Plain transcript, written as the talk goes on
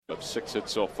Of 6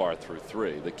 hits so far through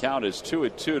 3. The count is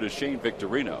 2-2 to Shane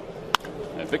Victorino.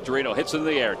 And Victorino hits in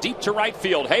the air, deep to right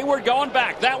field. Hayward going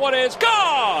back. That one is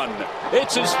gone!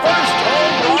 It's his first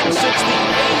home run since the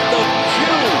 8th of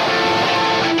June.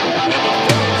 And the Phillies are on the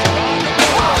board.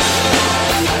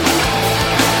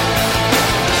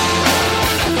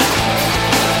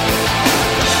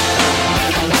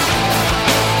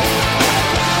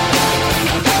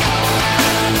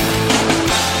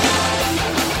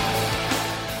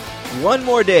 One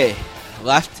more day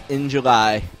left in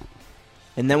July,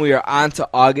 and then we are on to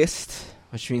August,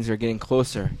 which means we're getting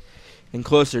closer and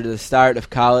closer to the start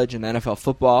of college and NFL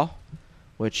football,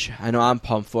 which I know I'm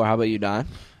pumped for. How about you, Don?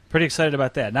 Pretty excited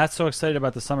about that. Not so excited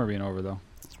about the summer being over, though.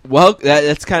 Well,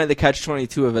 that's kind of the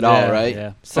catch-22 of it all, right?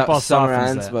 Yeah. Football summer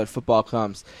ends, but football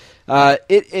comes.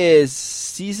 It is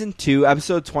Season 2,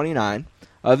 Episode 29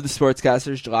 of the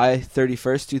Sportscasters, July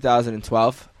 31st,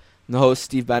 2012. I'm the host,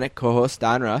 Steve Bennett, co-host,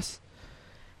 Don Russ.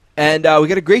 And we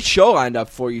got a great show lined up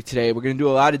for you today. We're going to do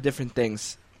a lot of different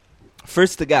things.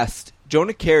 First, the guest,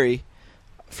 Jonah Carey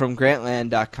from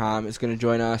Grantland.com, is going to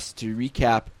join us to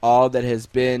recap all that has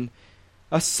been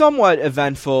a somewhat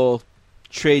eventful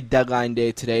trade deadline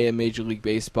day today in Major League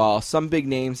Baseball. Some big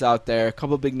names out there. A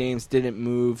couple big names didn't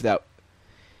move that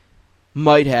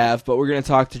might have, but we're going to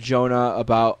talk to Jonah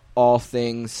about all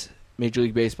things Major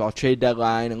League Baseball trade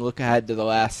deadline and look ahead to the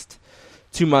last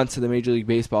 2 months of the Major League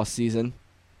Baseball season.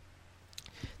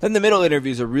 Then the middle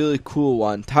interview is a really cool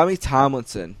one. Tommy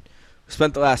Tomlinson, who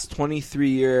spent the last 23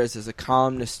 years as a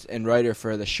columnist and writer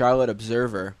for the Charlotte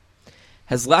Observer,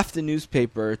 has left the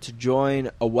newspaper to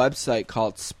join a website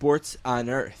called Sports on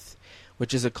Earth,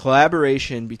 which is a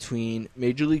collaboration between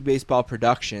Major League Baseball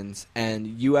Productions and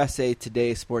USA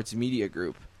Today Sports Media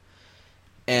Group.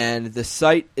 And the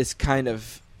site is kind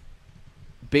of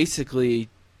basically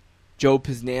Joe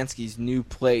Posnanski's new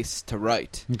place to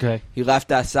write. Okay. He left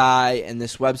SI, and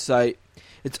this website,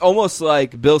 it's almost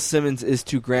like Bill Simmons is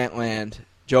to Grantland,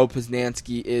 Joe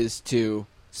Posnanski is to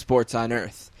Sports on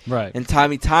Earth. Right. And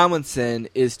Tommy Tomlinson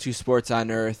is to Sports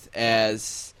on Earth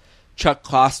as Chuck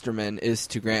Klosterman is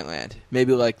to Grantland.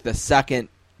 Maybe like the second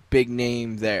big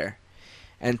name there.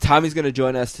 And Tommy's going to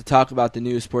join us to talk about the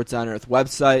new Sports on Earth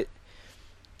website.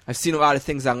 I've seen a lot of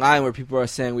things online where people are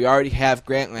saying, we already have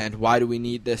Grantland, why do we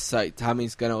need this site?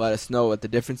 Tommy's going to let us know what the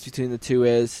difference between the two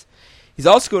is. He's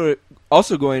also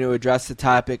going to address the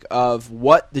topic of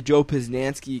what the Joe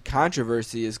Posnanski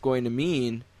controversy is going to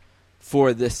mean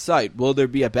for this site. Will there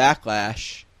be a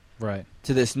backlash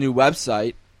to this new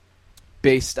website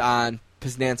based on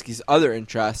Posnanski's other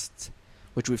interests,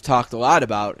 which we've talked a lot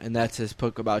about, and that's his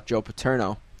book about Joe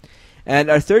Paterno.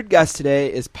 And our third guest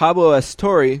today is Pablo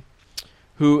Astori,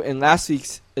 who in last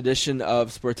week's edition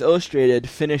of Sports Illustrated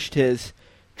finished his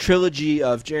trilogy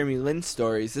of Jeremy Lin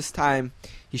stories. This time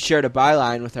he shared a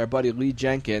byline with our buddy Lee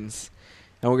Jenkins,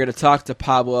 and we're going to talk to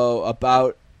Pablo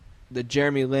about the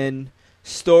Jeremy Lin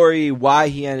story, why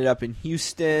he ended up in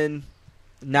Houston,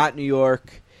 not New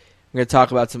York. We're going to talk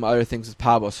about some other things with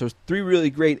Pablo. So 3 really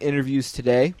great interviews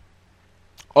today.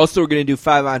 Also, we're going to do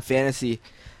 5 on Fantasy.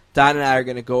 Don and I are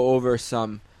going to go over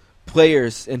some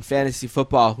players in fantasy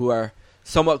football who are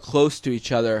somewhat close to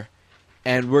each other,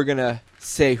 and we're going to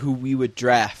say who we would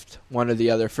draft, one or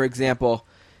the other. For example,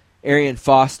 Arian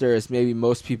Foster is maybe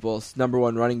most people's number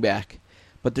 1 running back,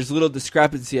 but there's a little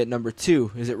discrepancy at number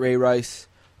 2. Is it Ray Rice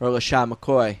or LaShawn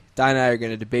McCoy? Don and I are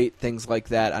going to debate things like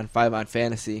that on 5 on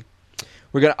Fantasy.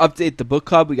 We're going to update the book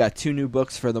club. We got 2 new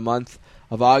books for the month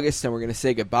of August, and we're going to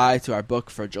say goodbye to our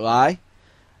book for July,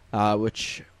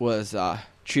 which was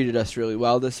treated us really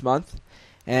well this month.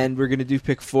 And we're going to do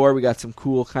Pick 4. We got some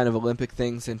cool kind of Olympic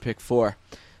things in Pick 4.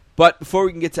 But before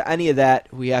we can get to any of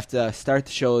that, we have to start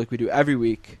the show like we do every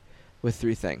week with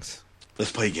 3 things.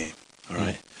 Let's play a game, all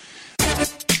right?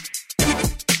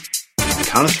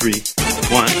 Count of 3. 1.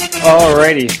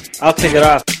 Alrighty, I'll kick it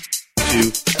off. 2.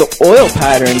 The oil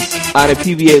patterns on a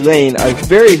PBA lane are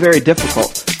very, very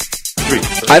difficult. 3.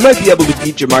 I might be able to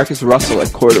beat Jamarcus Russell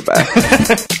at quarterback.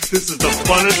 This is the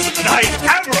funnest night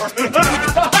ever!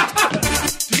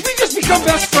 Did we just become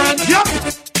best friends? Yep!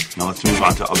 Now let's move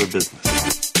on to other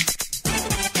business.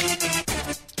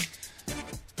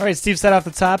 All right, Steve said off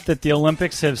the top that the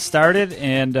Olympics have started,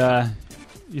 and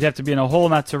you'd have to be in a hole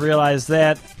not to realize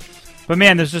that. But,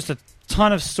 man, there's just a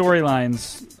ton of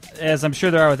storylines, as I'm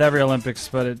sure there are with every Olympics,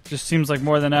 but it just seems like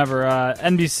more than ever.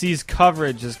 NBC's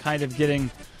coverage is kind of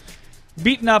getting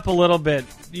beaten up a little bit.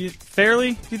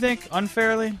 Fairly, do you think?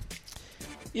 Unfairly?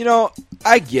 You know,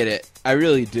 I get it. I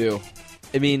really do.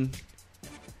 I mean,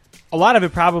 a lot of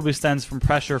it probably stems from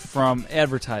pressure from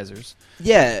advertisers.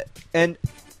 Yeah, and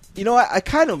you know what? I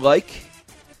kind of like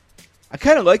I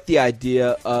kind of like the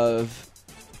idea of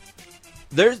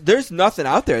there's nothing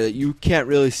out there that you can't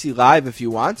really see live if you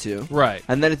want to. Right.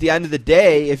 And then at the end of the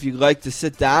day, if you'd like to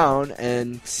sit down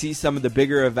and see some of the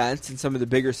bigger events and some of the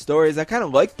bigger stories, I kind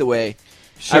of like the way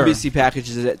NBC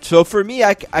packages it. So for me,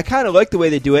 I kind of like the way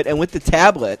they do it. And with the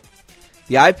tablet,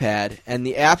 the iPad, and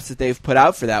the apps that they've put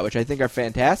out for that, which I think are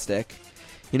fantastic,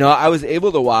 I was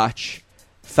able to watch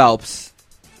Phelps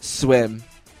swim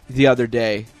the other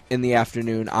day in the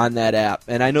afternoon on that app.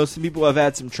 And I know some people have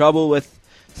had some trouble with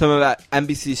some of that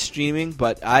NBC streaming,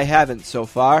 but I haven't so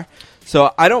far.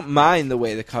 So I don't mind the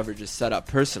way the coverage is set up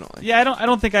personally. Yeah, I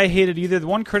don't think I hate it either. The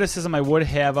one criticism I would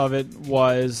have of it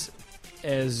was,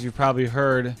 as you probably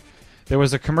heard, there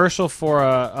was a commercial for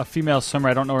a female swimmer.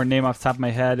 I don't know her name off the top of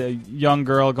my head. A young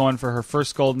girl going for her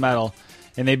first gold medal,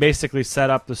 and they basically set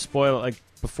up the spoil like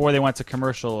before they went to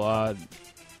commercial.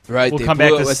 Right, we'll they come blew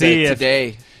back it to with see it if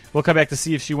today. We'll come back to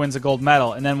see if she wins a gold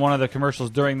medal. And then one of the commercials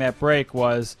during that break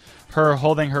was her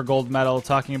holding her gold medal,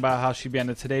 talking about how she'd be on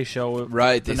the Today Show.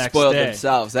 Right, the they next spoiled day.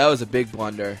 themselves. That was a big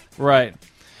blunder. Right.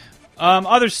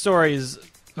 Other stories.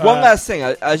 One last thing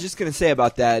I was just going to say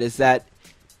about that is that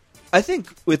I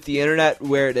think with the internet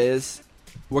where it is,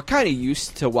 we're kind of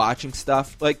used to watching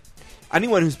stuff. Like,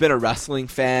 anyone who's been a wrestling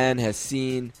fan has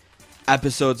seen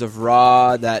episodes of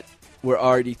Raw that were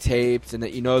already taped and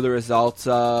that you know the results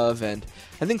of. And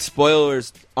I think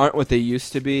spoilers aren't what they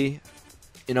used to be,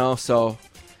 so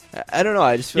I don't know.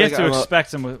 I just feel you have like to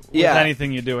expect them with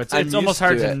anything you do. It's I'm almost used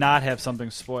hard to to it. not have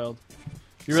something spoiled.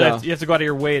 You really have to go out of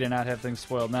your way to not have things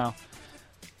spoiled now.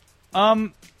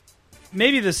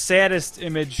 Maybe the saddest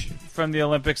image from the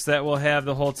Olympics that we'll have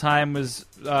the whole time was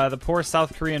the poor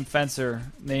South Korean fencer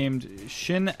named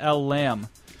Shin El Lam,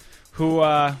 who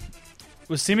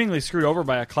was seemingly screwed over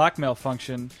by a clock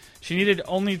malfunction. She needed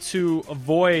only to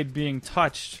avoid being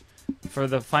touched for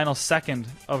the final second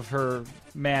of her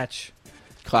match.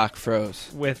 Clock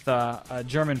froze. With a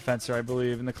German fencer, I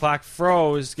believe. And the clock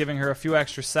froze, giving her a few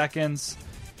extra seconds.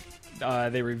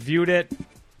 They reviewed it.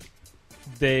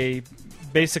 They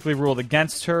basically ruled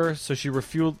against her, so she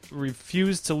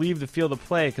refused to leave the field of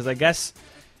play, because I guess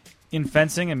in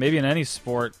fencing, and maybe in any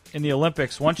sport, in the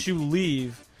Olympics, once you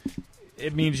leave,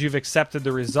 it means you've accepted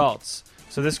the results.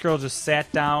 So this girl just sat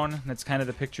down, and it's kind of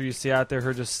the picture you see out there,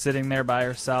 her just sitting there by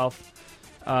herself.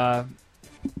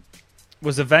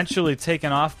 Was eventually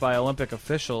taken off by Olympic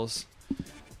officials.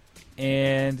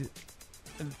 And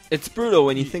it's brutal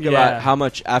when you think about how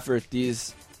much effort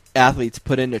these athletes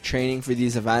put into training for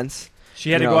these events.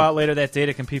 She had to go out later that day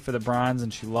to compete for the bronze,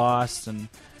 and she lost. And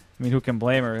I mean, who can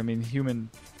blame her? I mean, human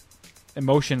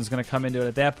emotion is going to come into it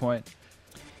at that point.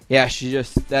 Yeah,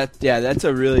 that's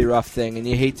a really rough thing, and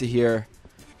you hate to hear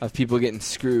of people getting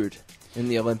screwed in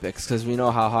the Olympics, because we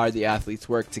know how hard the athletes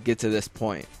work to get to this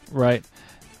point. Right.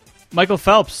 Michael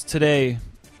Phelps today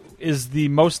is the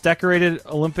most decorated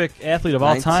Olympic athlete of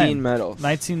all time. 19 medals.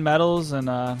 19 medals, and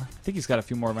I think he's got a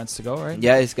few more events to go, right?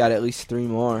 Yeah, he's got at least 3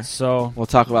 more. So we'll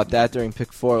talk about that during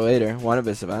Pick 4 later, one of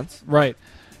his events. Right.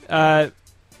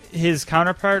 His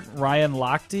counterpart, Ryan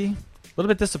Lochte, a little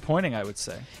bit disappointing, I would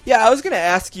say. Yeah, I was going to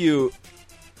ask you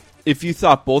if you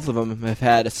thought both of them have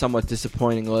had a somewhat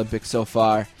disappointing Olympics so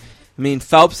far. I mean,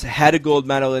 Phelps had a gold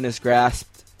medal in his grasp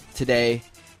today.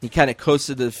 He kind of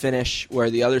coasted to the finish where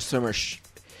the other swimmers,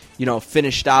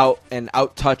 finished out and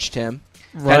out-touched him,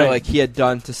 kind of like he had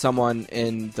done to someone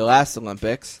in the last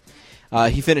Olympics.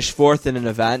 He finished 4th in an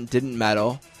event, didn't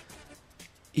medal.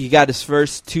 He got his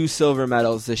first 2 silver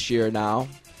medals this year now.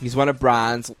 He's won a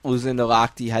bronze, losing to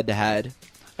Lochte head-to-head.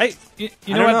 I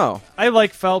don't know. I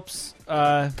like Phelps.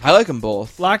 I like them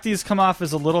both. Lochte's come off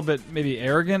as a little bit maybe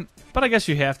arrogant, but I guess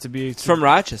you have to be. From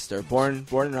Rochester, born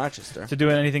in Rochester. To do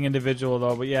anything individual,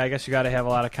 though. But yeah, I guess you got to have a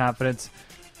lot of confidence.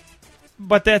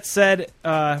 But that said,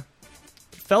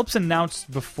 Phelps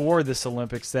announced before this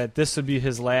Olympics that this would be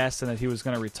his last and that he was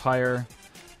going to retire.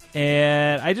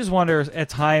 And I just wonder at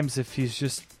times if he's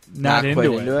just not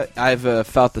into it. I've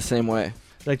felt the same way.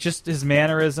 Like just his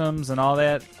mannerisms and all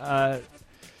that.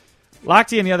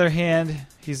 Lochte, on the other hand,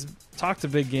 he's talked a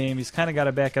big game. He's kind of got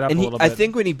to back it up a little bit. I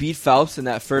think when he beat Phelps in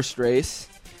that first race,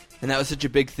 and that was such a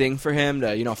big thing for him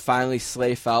to, finally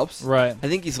slay Phelps. Right. I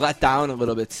think he's let down a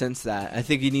little bit since that. I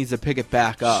think he needs to pick it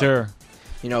back up. Sure.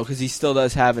 Because he still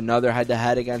does have another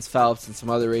head-to-head against Phelps and some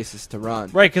other races to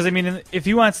run. Right, because, I mean, if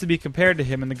he wants to be compared to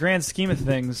him, in the grand scheme of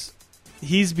things,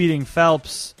 he's beating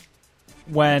Phelps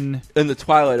when... in the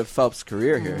twilight of Phelps'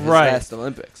 career here, his last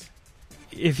Olympics.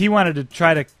 If he wanted to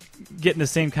try to get in the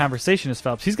same conversation as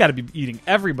Phelps, he's got to be eating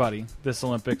everybody this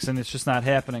Olympics, and it's just not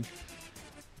happening.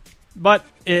 But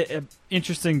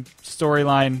interesting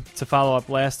storyline to follow up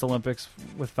last Olympics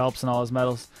with Phelps and all his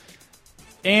medals.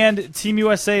 And Team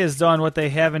USA has done what they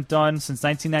haven't done since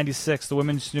 1996. The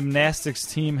women's gymnastics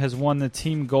team has won the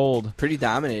team gold. Pretty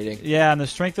dominating. Yeah, on the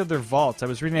strength of their vault. I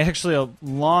was reading actually a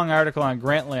long article on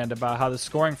Grantland about how the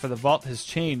scoring for the vault has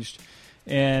changed.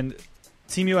 And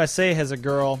Team USA has a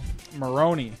girl,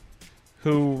 Maroney,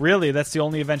 who really, that's the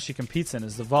only event she competes in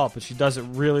is the vault. But she does it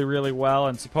really, really well.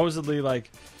 And supposedly, like,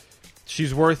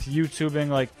 she's worth YouTubing,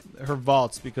 like, her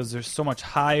vaults because they're so much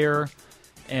higher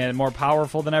and more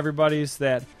powerful than everybody's,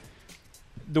 that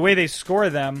the way they score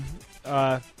them,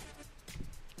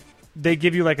 they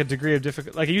give you like a degree of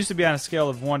difficulty. Like it used to be on a scale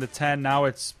of 1 to 10. Now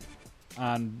it's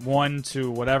on 1 to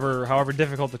whatever, however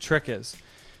difficult the trick is.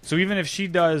 So even if she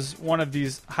does one of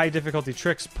these high difficulty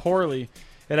tricks poorly,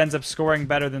 it ends up scoring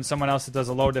better than someone else that does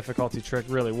a low difficulty trick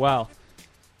really well.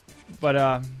 But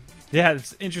yeah,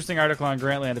 it's an interesting article on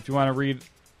Grantland if you want to read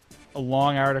a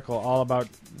long article all about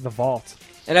the vault.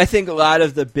 And I think a lot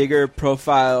of the bigger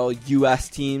profile U.S.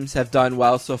 teams have done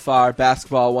well so far.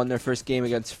 Basketball won their first game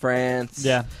against France.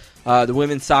 Yeah. The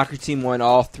women's soccer team won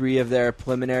all 3 of their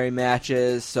preliminary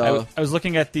matches. So I was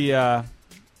looking at the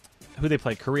who they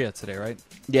played, Korea today, right?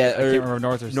 Yeah, I can't remember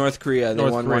North Korea. They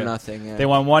won 1-0. Yeah. They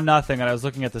won 1-0, and I was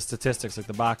looking at the statistics, like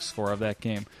the box score of that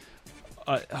game.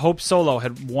 Hope Solo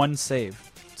had 1 save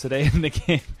today in the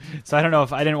game. So I don't know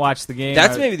if I didn't watch the game.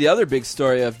 That's maybe the other big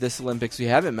story of this Olympics we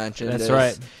haven't mentioned. That's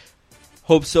right.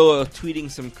 Hope Solo tweeting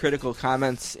some critical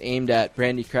comments aimed at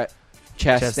Brandi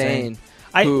Chastain,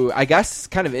 who I guess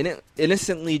kind of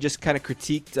innocently just kind of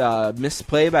critiqued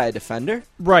misplay by a defender.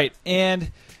 Right,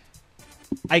 and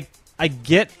I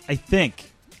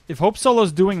think if Hope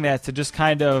Solo's doing that to just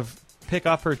kind of pick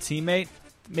up her teammate,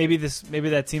 maybe that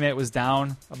teammate was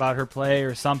down about her play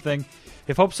or something.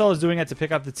 If Hope Solo is doing it to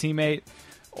pick up the teammate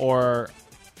or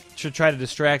should try to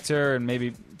distract her and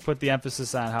maybe put the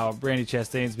emphasis on how Brandi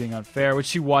Chastain's being unfair, which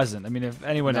she wasn't. I mean, if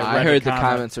anyone had read I heard the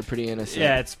comments are pretty innocent.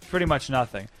 Yeah, it's pretty much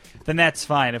nothing. Then that's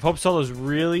fine. If Hope Solo's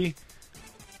really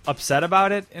upset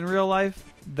about it in real life,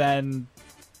 then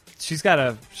she's got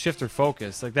to shift her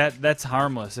focus. Like that's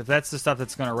harmless. If that's the stuff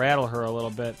that's going to rattle her a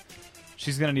little bit,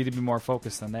 she's going to need to be more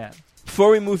focused than that. Before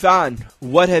we move on,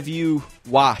 what have you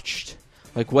watched?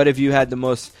 Like, what have you had the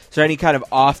most? Is there any kind of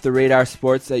off-the-radar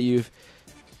sports that you've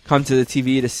come to the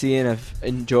TV to see and have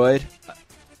enjoyed?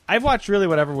 I've watched really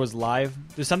whatever was live.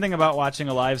 There's something about watching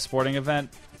a live sporting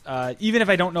event. Even if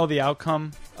I don't know the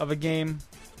outcome of a game,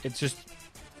 it's just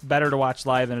better to watch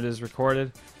live than it is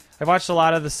recorded. I've watched a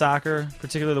lot of the soccer,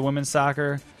 particularly the women's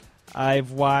soccer.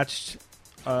 I've watched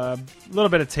a little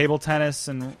bit of table tennis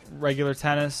and regular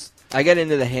tennis. I got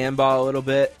into the handball a little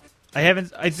bit. I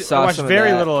watched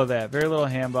very little of that. Very little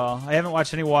handball. I haven't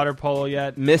watched any water polo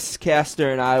yet. Miss Caster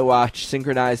and I watched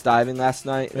synchronized diving last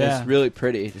night. Yeah. It's really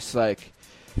pretty. Just like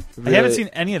really, I haven't seen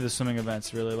any of the swimming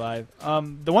events really live.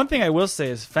 The one thing I will say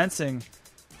is fencing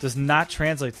does not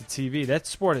translate to TV. That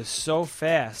sport is so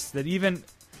fast that even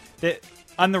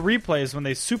on the replays when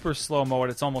they super slow-mo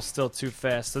it, it's almost still too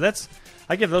fast. So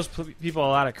I give those people a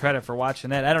lot of credit for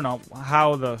watching that. I don't know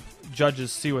how the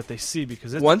judges see what they see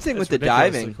because it's one thing with the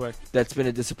diving quick. That's been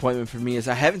a disappointment for me is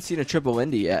I haven't seen a triple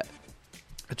Lindy yet.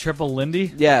 A triple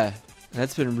Lindy? Yeah,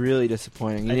 that's been really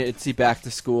disappointing. You need to see Back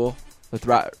to School with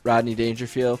Rodney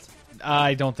Dangerfield.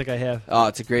 I don't think I have. Oh,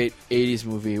 it's a great 80s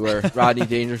movie where Rodney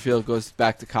Dangerfield goes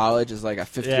back to college as like a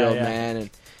 50-year-old man, and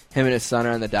him and his son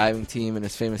are on the diving team, and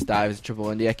his famous dive is triple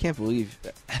Lindy. I can't believe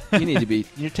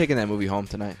you're taking that movie home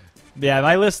tonight. Yeah,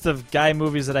 my list of guy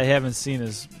movies that I haven't seen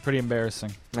is pretty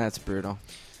embarrassing. That's brutal.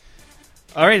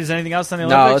 All right, is there anything else on the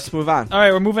Olympics? No, let's move on. All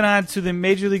right, we're moving on to the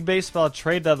Major League Baseball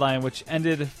trade deadline, which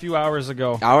ended a few hours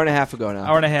ago. Hour and a half ago now.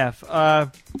 Hour and a half.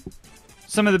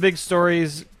 Some of the big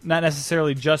stories, not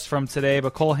necessarily just from today,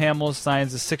 but Cole Hamels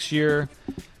signs a 6-year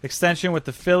extension with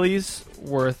the Phillies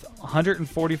worth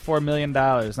 $144 million.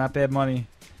 Not bad money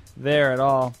there at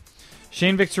all.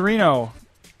 Shane Victorino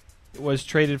was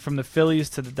traded from the Phillies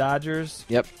to the Dodgers.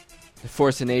 Yep. The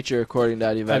force of nature, according to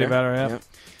Eddie Vedder. Yep.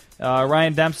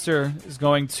 Ryan Dempster is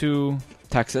going to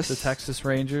Texas. The Texas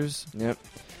Rangers. Yep.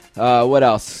 What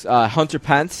else? Hunter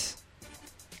Pence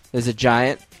is a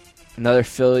Giant. Another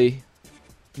Philly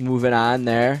moving on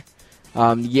there.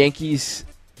 Yankees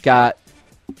got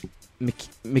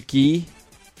McGee.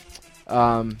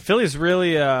 Phillies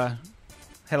really had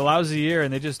a lousy year,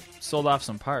 and they just sold off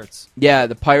some parts. Yeah,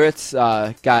 the Pirates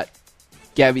got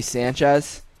Gabby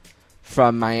Sanchez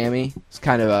from Miami. He's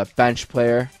kind of a bench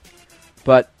player.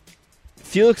 But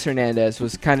Felix Hernandez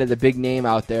was kind of the big name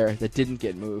out there that didn't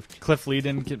get moved. Cliff Lee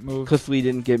didn't get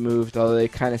moved. Although they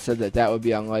kind of said that would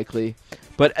be unlikely.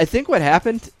 But I think what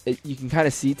happened, you can kind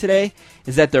of see today,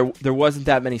 is that there wasn't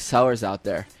that many sellers out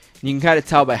there. You can kind of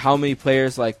tell by how many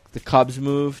players, like the Cubs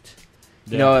moved.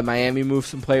 You know, and Miami moved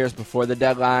some players before the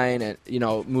deadline, and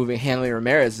moving Hanley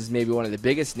Ramirez is maybe one of the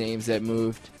biggest names that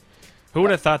moved. Who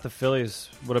would have thought the Phillies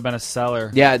would have been a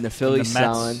seller? Yeah, and the Phillies and the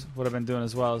Mets selling would have been doing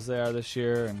as well as they are this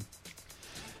year. And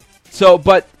so,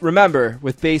 but remember,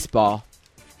 with baseball,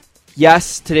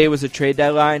 yes, today was a trade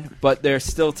deadline, but there's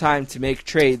still time to make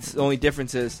trades. The only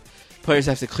difference is players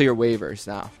have to clear waivers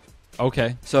now.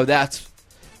 Okay. So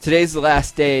today's the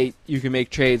last day you can make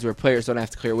trades where players don't have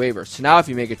to clear waivers. So now if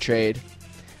you make a trade,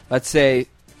 let's say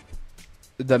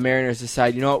the Mariners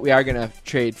decide, you know what, we are going to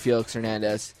trade Felix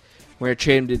Hernandez. We're going to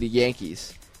trade him to the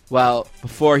Yankees. Well,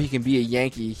 before he can be a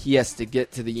Yankee, he has to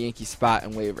get to the Yankee spot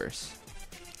in waivers.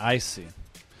 I see.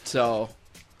 So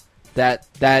that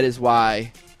is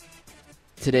why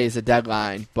today's a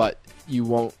deadline, but you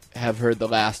won't have heard the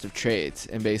last of trades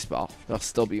in baseball. There'll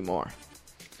still be more.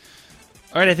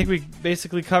 All right, I think we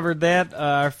basically covered that.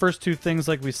 Our first two things,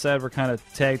 like we said, were kind of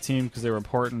tag team because they were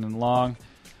important and long.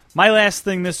 My last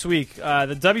thing this week, the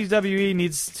WWE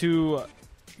needs to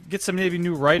get some maybe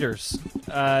new writers.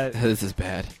 This is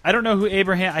bad. I don't know who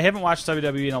Abraham... I haven't watched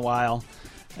WWE in a while,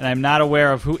 and I'm not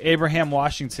aware of who Abraham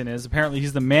Washington is. Apparently,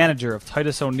 he's the manager of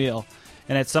Titus O'Neil.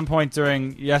 And at some point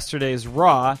during yesterday's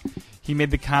Raw, he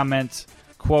made the comment,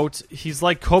 quote, "He's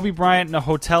like Kobe Bryant in a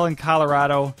hotel in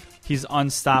Colorado. He's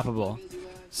unstoppable."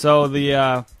 So the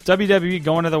WWE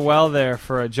going to the well there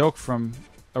for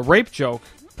a rape joke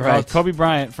about Kobe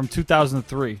Bryant from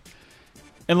 2003.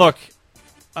 And look,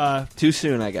 too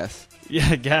soon, I guess. Yeah,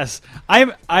 I guess I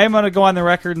am going to go on the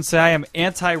record and say I am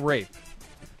anti-rape.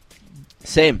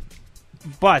 Same,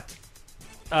 but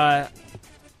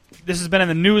this has been in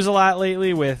the news a lot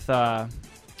lately with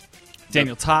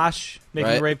Daniel Tosh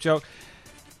making a rape joke.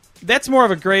 That's more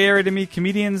of a gray area to me.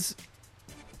 Comedians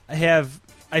have,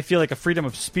 I feel like, a freedom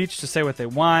of speech to say what they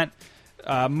want.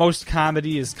 Most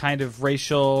comedy is kind of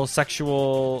racial,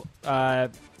 sexual.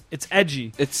 It's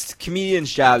edgy. It's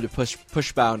comedian's job to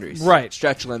push boundaries. Right.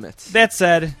 Stretch limits. That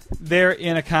said, they're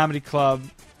in a comedy club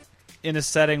in a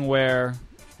setting where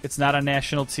it's not on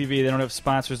national TV. They don't have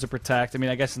sponsors to protect. I mean,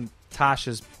 I guess in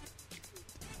Tosh's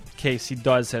case, he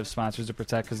does have sponsors to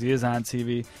protect because he is on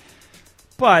TV.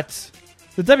 But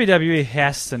the WWE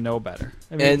has to know better.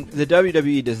 I mean, and the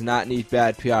WWE does not need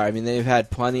bad PR. I mean, they've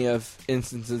had plenty of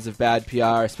instances of bad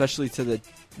PR, especially to the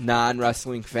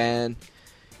non-wrestling fan.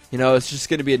 It's just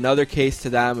going to be another case to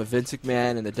them of Vince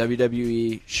McMahon and the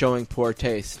WWE showing poor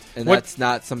taste, and that's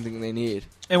not something they need.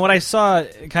 And what I saw,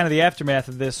 kind of the aftermath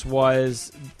of this,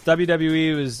 was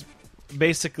WWE was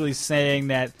basically saying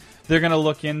that they're going to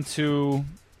look into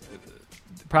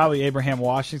probably Abraham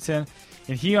Washington.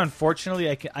 And he,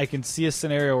 unfortunately, I can see a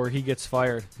scenario where he gets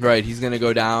fired. Right, he's going to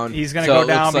go down. He's going to go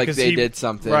down because like they did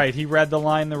something. Right, he read the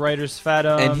line the writers fed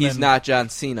him. And he's not John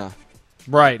Cena.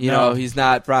 Right. He's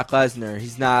not Brock Lesnar.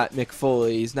 He's not Mick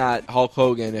Foley. He's not Hulk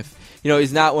Hogan.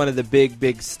 He's not one of the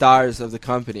big stars of the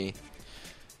company.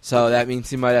 So that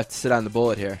means he might have to sit on the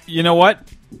bullet here. You know what?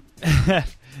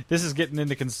 This is getting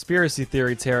into conspiracy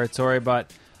theory territory,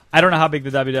 but I don't know how big the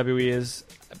WWE is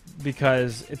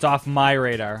because it's off my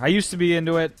radar. I used to be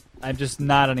into it. I'm just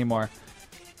not anymore.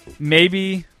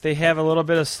 Maybe they have a little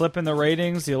bit of slip in the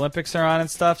ratings. The Olympics are on and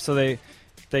stuff, so they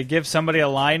give somebody a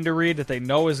line to read that they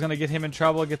know is going to get him in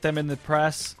trouble, get them in the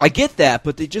press. I get that,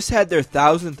 but they just had their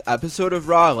 1,000th episode of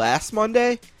Raw last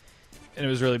Monday. And it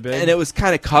was really big. And it was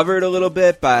kind of covered a little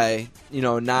bit by,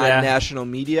 non-national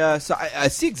media. So I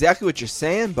see exactly what you're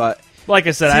saying, but like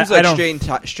I said, it seems I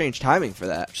don't strange timing for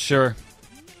that. Sure.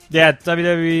 Yeah,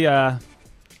 WWE,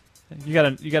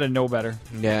 you gotta know better.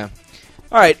 Yeah.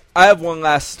 All right, I have one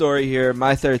last story here.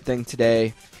 My third thing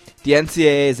today. The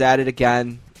NCAA is at it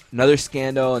again. Another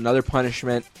scandal, another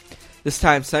punishment. This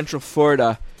time, Central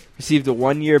Florida received a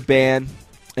 1-year ban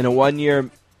and a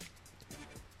 1-year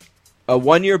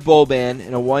bowl ban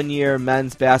and a 1-year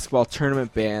men's basketball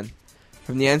tournament ban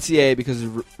from the NCAA because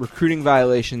of recruiting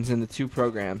violations in the two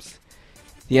programs.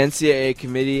 The NCAA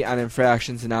Committee on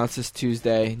Infractions announced this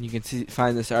Tuesday, and you can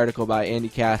find this article by Andy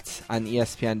Katz on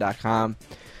ESPN.com.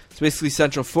 It's basically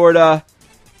Central Florida.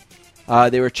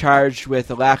 They were charged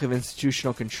with a lack of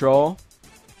institutional control,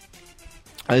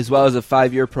 as well as a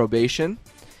 5-year probation.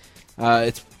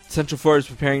 Central Florida is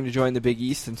preparing to join the Big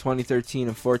East in 2013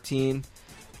 and 14.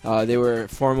 They were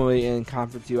formerly in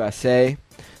Conference USA.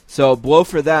 So blow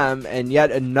for them, and yet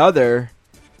another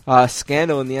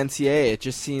scandal in the NCAA. It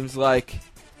just seems like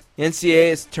the NCAA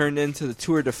has turned into the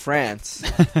Tour de France,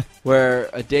 where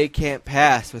a day can't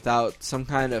pass without some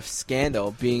kind of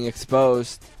scandal being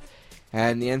exposed.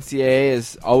 And the NCAA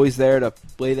is always there to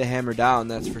lay the hammer down,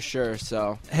 that's for sure.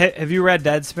 So, have you read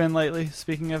Deadspin lately,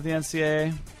 speaking of the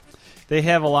NCAA? they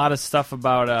have a lot of stuff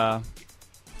about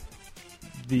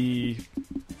the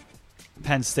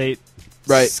Penn State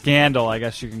scandal, I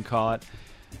guess you can call it.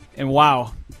 And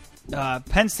wow,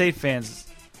 Penn State fans,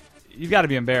 you've got to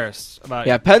be embarrassed about it.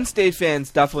 Yeah, Penn State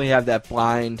fans definitely have that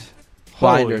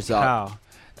blinders up.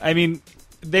 I mean,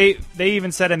 they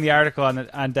even said in the article on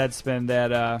Deadspin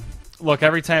that look,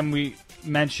 every time we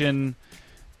mention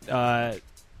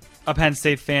a Penn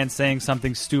State fan saying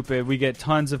something stupid, we get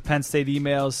tons of Penn State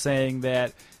emails saying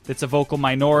that it's a vocal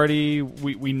minority,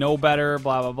 we know better,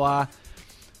 blah blah blah.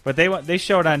 But they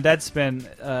showed on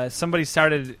Deadspin, somebody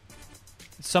started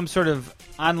some sort of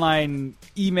online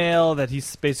email that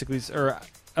he's basically, or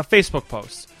a Facebook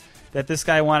post that this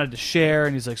guy wanted to share,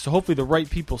 and he's like, so hopefully the right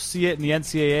people see it and the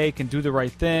NCAA can do the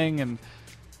right thing. And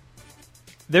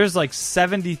there's like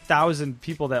 70,000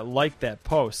 people that like that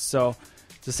post. So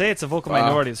to say it's a vocal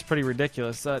minority is pretty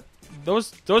ridiculous.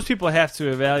 Those people have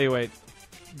to evaluate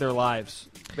their lives,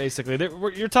 basically.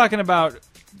 You're talking about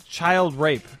child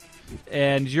rape,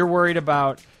 and you're worried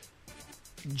about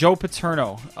Joe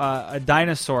Paterno, a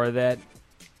dinosaur that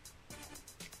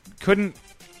couldn't.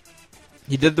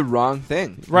 He did the wrong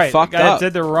thing. Right, he fucked guy up.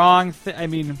 did the wrong thing. I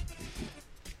mean,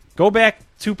 go back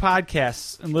 2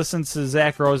 podcasts and listen to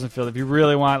Zach Rosenfield if you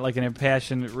really want like an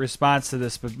impassioned response to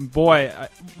this. But boy,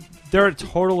 they're a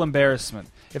total embarrassment.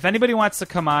 If anybody wants to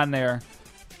come on there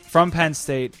from Penn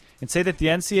State and say that the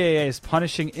NCAA is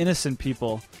punishing innocent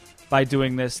people by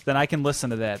doing this, then I can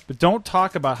listen to that. But don't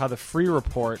talk about how the free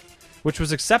report, which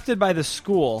was accepted by the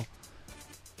school,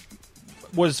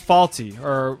 was faulty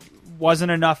or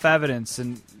wasn't enough evidence,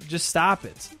 and just stop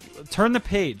it. Turn the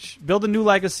page. Build a new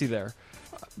legacy there,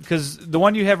 because the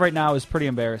one you have right now is pretty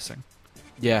embarrassing.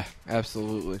 Yeah,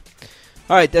 absolutely.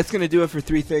 All right, that's going to do it for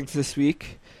 3 things this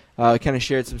week. Kind of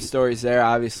shared some stories there.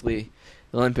 Obviously,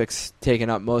 the Olympics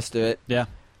taking up most of it. Yeah.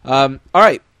 All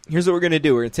right, here's what we're going to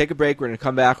do. We're going to take a break. We're going to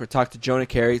come back. We're going to talk to Jonah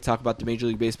Carey, talk about the Major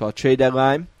League Baseball trade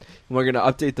deadline. And we're going to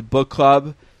update the book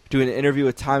club, do an interview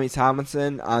with Tommy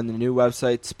Tomlinson on the new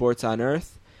website, Sports on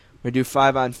Earth. We're going to do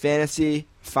 5 on fantasy,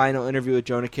 final interview with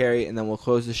Jonah Carey, and then we'll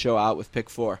close the show out with pick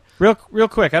 4. Real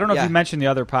quick, I don't know if you mentioned the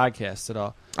other podcast at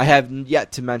all. I have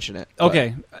yet to mention it.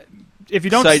 Okay. If you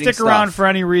don't stick around for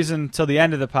any reason till the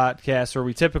end of the podcast, where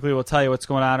we typically will tell you what's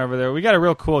going on over there, we got a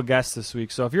real cool guest this week.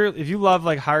 So if you love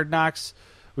like Hard Knocks,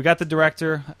 we got the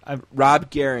director. Rob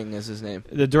Gehring is his name.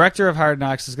 The director of Hard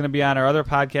Knocks is going to be on our other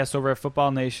podcast over at Football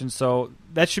Nation. So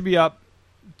that should be up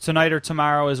tonight or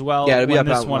tomorrow as well. Yeah, it'll be when up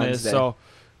this on one Wednesday. is. So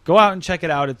go out and check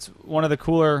it out. It's one of the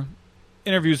cooler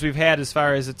interviews we've had, as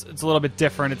far as it's a little bit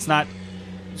different. It's not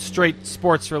straight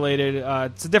sports related.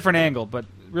 It's a different angle, but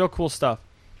real cool stuff.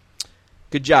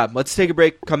 Good job. Let's take a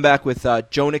break. Come back with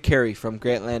Jonah Carey from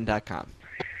Grantland.com.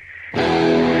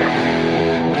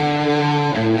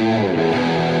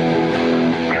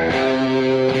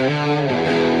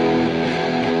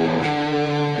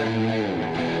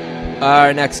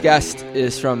 Our next guest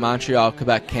is from Montreal,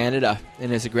 Quebec, Canada,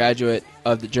 and is a graduate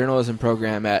of the journalism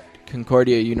program at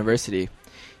Concordia University.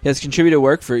 He has contributed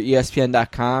work for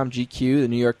ESPN.com, GQ, the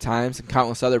New York Times, and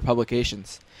countless other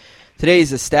publications. Today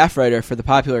he's a staff writer for the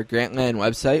popular Grantland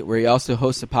website, where he also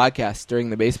hosts a podcast during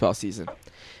the baseball season.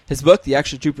 His book, The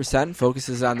Extra 2%,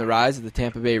 focuses on the rise of the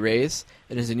Tampa Bay Rays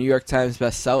and is a New York Times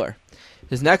bestseller.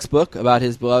 His next book, about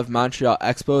his beloved Montreal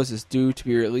Expos, is due to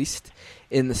be released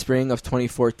in the spring of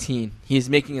 2014. He is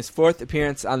making his 4th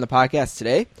appearance on the podcast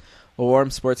today. A warm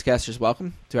sportscaster's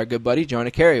welcome to our good buddy,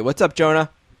 Jonah Carey. What's up, Jonah?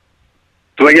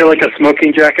 Do I get like a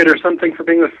smoking jacket or something for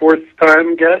being the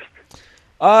 4th-time guest?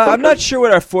 I'm not sure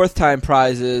what our 4th-time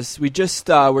prize is. We just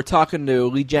were talking to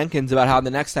Lee Jenkins about how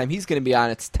the next time he's going to be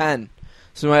on, it's 10.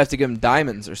 So we might have to give him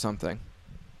diamonds or something.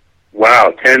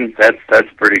 Wow, 10, that's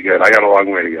pretty good. I got a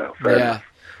long way to go. Fair enough.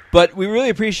 But we really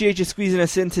appreciate you squeezing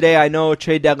us in today. I know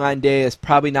trade deadline day is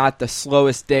probably not the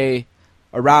slowest day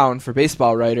around for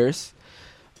baseball writers.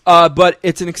 But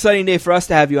it's an exciting day for us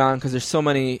to have you on because there's so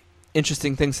many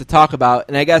interesting things to talk about.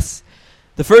 And I guess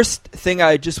the first thing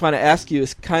I just want to ask you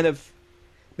is kind of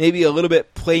maybe a little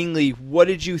bit plainly, what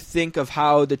did you think of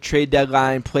how the trade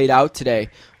deadline played out today?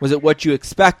 Was it what you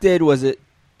expected? Was it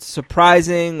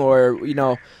surprising? Or,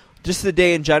 just the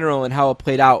day in general and how it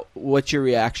played out? What's your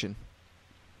reaction?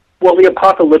 Well, the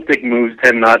apocalyptic moves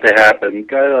tend not to happen.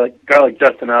 Guy like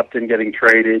Justin Upton getting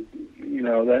traded,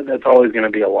 that's always going to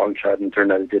be a long shot, and it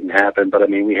turned out it didn't happen. But,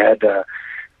 we had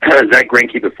Zach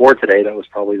Greinke before today. That was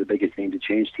probably the biggest thing to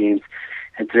change teams.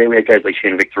 And today we had guys like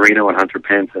Shane Victorino and Hunter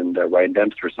Pence and Ryan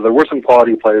Dempster. So there were some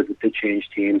quality players that did change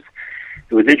teams.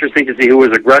 It was interesting to see who was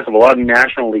aggressive. A lot of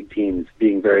National League teams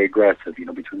being very aggressive,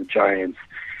 between the Giants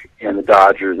and the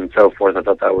Dodgers and so forth. I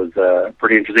thought that was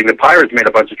pretty interesting. The Pirates made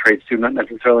a bunch of trades too, not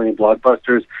necessarily any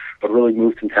blockbusters, but really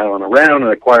moved some talent around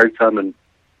and acquired some and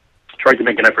tried to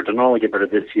make an effort to not only get rid of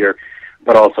this year,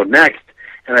 but also next.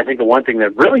 And I think the one thing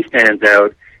that really stands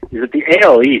out is that the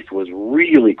AL East was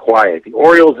really quiet. The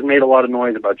Orioles had made a lot of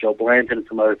noise about Joe Blanton and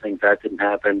some other things. That didn't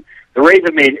happen. The Rays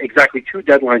have made exactly 2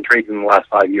 deadline trades in the last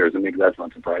 5 years, and maybe that's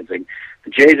not surprising.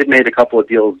 The Jays had made a couple of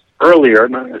deals earlier,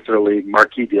 not necessarily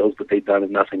marquee deals, but they've done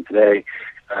nothing today.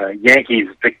 Yankees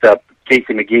picked up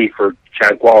Casey McGee for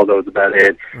Chad Qualdo, was about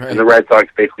it. Right. And the Red Sox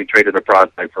basically traded a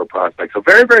prospect for a prospect. So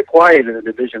very, very quiet in a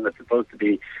division that's supposed to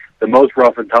be the most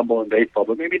rough and tumble in baseball,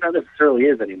 but maybe not necessarily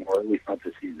is anymore, at least not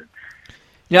this season.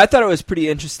 Yeah, I thought it was pretty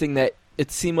interesting that it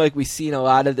seemed like we've seen a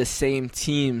lot of the same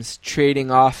teams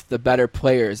trading off the better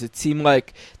players. It seemed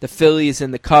like the Phillies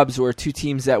and the Cubs were 2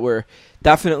 teams that were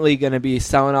definitely going to be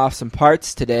selling off some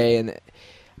parts today, and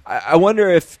I wonder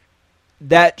if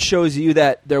that shows you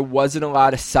that there wasn't a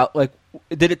lot of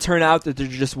did it turn out that there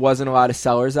just wasn't a lot of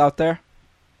sellers out there?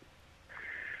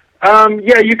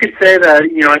 Yeah, you could say that.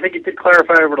 I think it did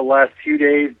clarify over the last few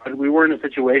days, but we were in a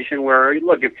situation where,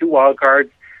 look, if 2 wild cards,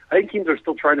 I think teams are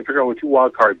still trying to figure out what 2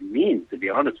 wild cards means, to be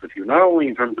honest with you. Not only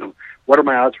in terms of what are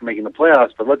my odds for making the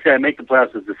playoffs, but let's say I make the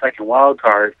playoffs as the second wild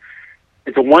card.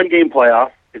 It's a 1-game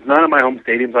playoff. It's not in my home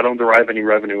stadium, so I don't derive any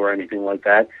revenue or anything like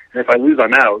that. And if I lose,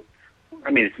 I'm out.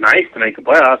 I mean, it's nice to make the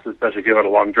playoffs, especially if you have a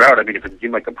long drought. I mean, if it's a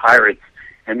team like the Pirates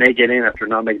and they get in after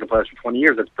not making the playoffs for 20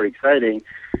 years, that's pretty exciting.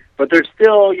 But there's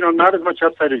still, not as much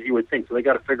upside as you would think, so they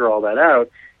got to figure all that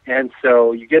out. And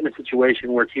so you get in a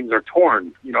situation where teams are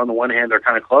torn. On the one hand, they're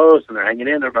kind of close and they're hanging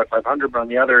in. They're about 500, but on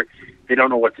the other, they don't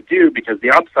know what to do because the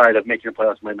upside of making the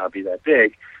playoffs might not be that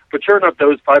big. But sure enough,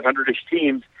 those 500-ish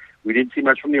teams, we didn't see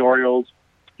much from the Orioles,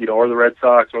 or the Red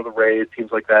Sox or the Rays,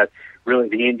 teams like that. Really,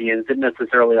 the Indians didn't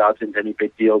necessarily opt into any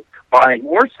big deals, buying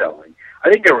or selling.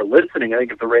 I think they were listening. I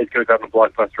think if the Rays could have gotten a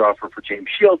blockbuster offer for James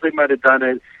Shields, they might have done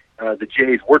it. The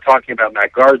Jays were talking about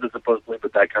Matt Garza supposedly,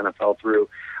 but that kind of fell through.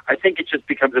 I think it just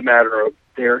becomes a matter of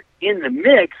they're in the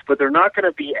mix, but they're not going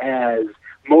to be as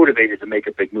motivated to make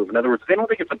a big move. In other words, if they don't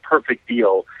think it's a perfect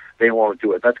deal, they won't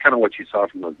do it. That's kind of what you saw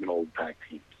from those middle-of-the-pack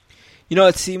teams.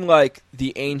 It seemed like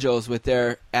the Angels, with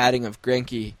their adding of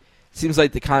Greinke, seems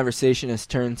like the conversation has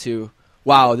turned to,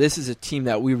 wow, this is a team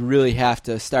that we really have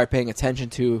to start paying attention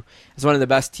to as one of the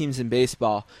best teams in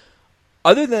baseball.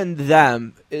 Other than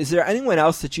them, is there anyone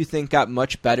else that you think got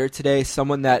much better today?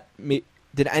 Someone that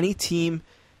did any team,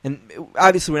 and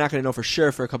obviously we're not going to know for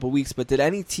sure for a couple of weeks, but did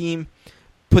any team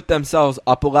put themselves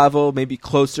up a level, maybe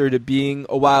closer to being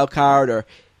a wild card, or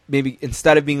maybe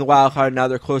instead of being a wild card, now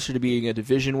they're closer to being a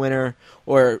division winner,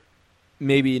 or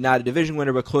maybe not a division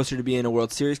winner, but closer to being a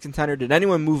World Series contender? Did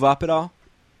anyone move up at all?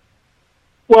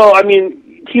 Well, I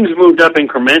mean, teams moved up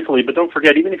incrementally, but don't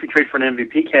forget, even if you trade for an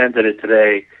MVP candidate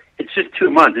today, it's just 2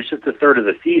 months. It's just a third of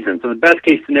the season. So the best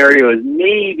case scenario is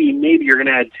maybe you're going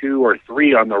to add 2 or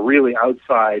 3 on the really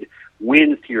outside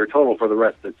wins to your total for the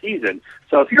rest of the season.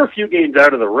 So if you're a few games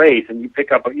out of the race and you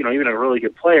pick up, even a really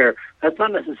good player, that's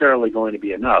not necessarily going to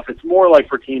be enough. It's more like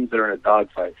for teams that are in a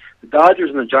dogfight. The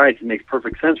Dodgers and the Giants, it makes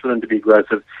perfect sense for them to be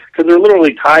aggressive because they're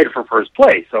literally tied for first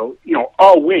place. So,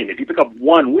 all win. If you pick up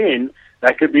 1 win,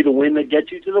 that could be the win that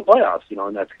gets you to the playoffs,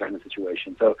 in that kind of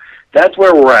situation. So that's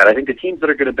where we're at. I think the teams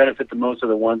that are going to benefit the most are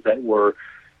the ones that were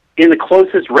in the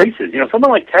closest races.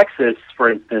 Someone like Texas, for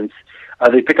instance,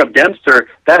 they pick up Dempster.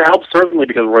 That helps certainly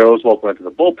because Roy Oswalt went to the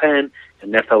bullpen,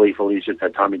 and Neftali Feliz just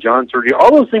had Tommy John surgery.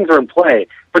 All those things are in play.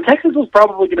 But Texas was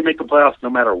probably going to make the playoffs no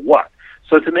matter what.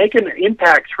 So to make an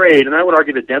impact trade, and I would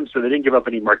argue that Dempster, they didn't give up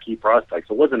any marquee prospects,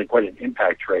 so it wasn't quite an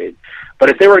impact trade. But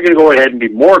if they were going to go ahead and be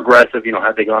more aggressive,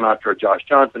 had they gone after a Josh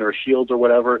Johnson or a Shields or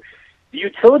whatever, the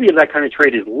utility of that kind of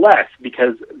trade is less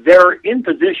because they're in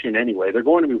position anyway. They're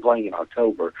going to be playing in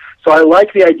October. So I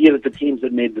like the idea that the teams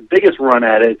that made the biggest run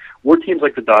at it were teams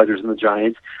like the Dodgers and the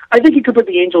Giants. I think you could put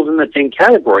the Angels in that same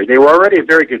category. They were already a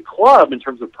very good club in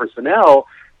terms of personnel,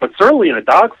 but certainly in a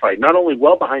dogfight, not only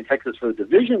well behind Texas for the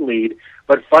division lead,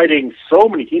 but fighting so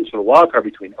many teams for the wild card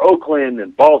between Oakland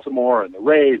and Baltimore and the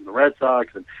Rays and the Red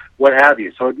Sox and what have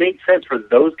you. So it made sense for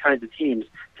those kinds of teams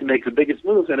to make the biggest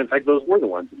moves, and in fact, those were the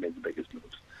ones that made the biggest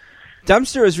moves.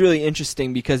 Dempster is really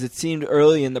interesting because it seemed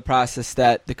early in the process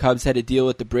that the Cubs had to deal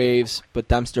with the Braves, but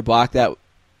Dempster blocked that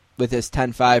with his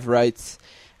 10-5 rights.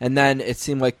 And then it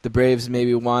seemed like the Braves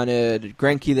maybe wanted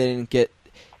Greinke. They didn't get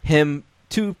him.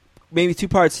 Maybe 2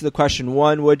 parts to the question.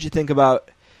 One, what did you think about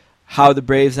how the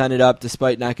Braves ended up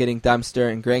despite not getting Dempster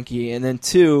and Greinke? And then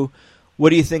 2, what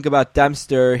do you think about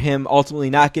Dempster, him ultimately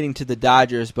not getting to the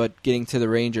Dodgers but getting to the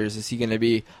Rangers? Is he going to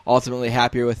be ultimately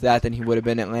happier with that than he would have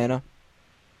been in Atlanta?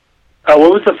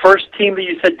 What was the first team that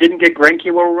you said didn't get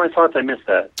Greinke? What were my thoughts? I missed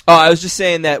that. Oh, I was just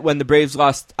saying that when the Braves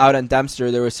lost out on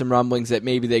Dempster, there were some rumblings that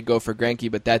maybe they'd go for Greinke,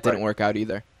 but that didn't work out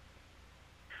either.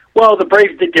 Well, the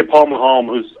Braves did get Paul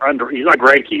Maholm, he's not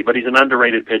Greinke, but he's an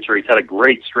underrated pitcher. He's had a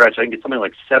great stretch. I think it's something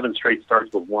like 7 straight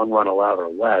starts with 1 run allowed or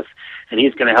less, and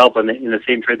he's going to help. In the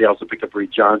same trade, they also picked up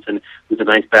Reed Johnson, who's a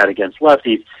nice bat against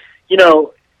lefties. You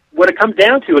know, what it comes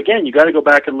down to, again, you got to go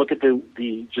back and look at the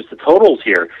totals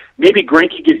here. Maybe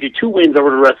Greinke gives you 2 wins over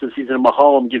the rest of the season, and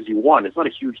Maholm gives you 1. It's not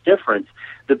a huge difference.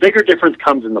 The bigger difference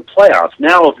comes in the playoffs.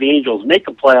 Now, if the Angels make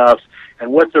the playoffs,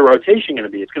 and what's their rotation going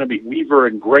to be? It's going to be Weaver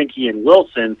and Greinke and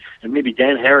Wilson, and maybe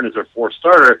Dan Herron as their 4th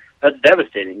starter. That's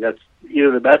devastating. That's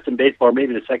either the best in baseball or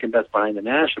maybe the second best behind the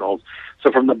Nationals.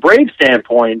 So from the Braves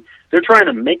standpoint, they're trying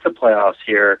to make the playoffs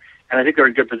here, and I think they're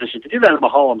in good position to do that, and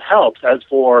Maholm helps. As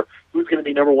for who's going to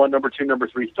be number 1, number 2, number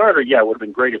 3 starter, yeah, it would have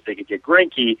been great if they could get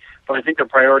Greinke, but I think their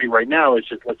priority right now is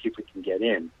just let's see if we can get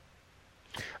in.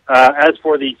 As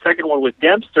for the second one with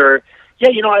Dempster, yeah,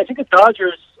 I think the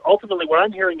Dodgers, ultimately what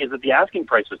I'm hearing is that the asking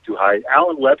price was too high.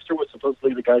 Alan Webster was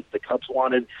supposedly the guy that the Cubs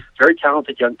wanted, very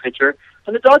talented young pitcher,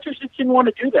 and the Dodgers just didn't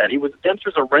want to do that.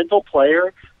 Dempster's a rental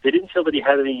player. They didn't feel that he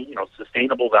had any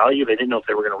sustainable value. They didn't know if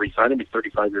they were going to re-sign him. He's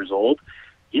 35 years old.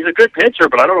 He's a good pitcher,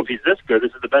 but I don't know if he's this good.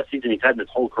 This is the best season he's had in his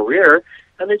whole career.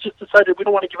 And they just decided we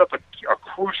don't want to give up a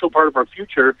crucial part of our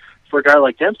future for a guy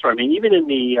like Dempster. I mean, even in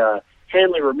the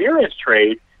Hanley Ramirez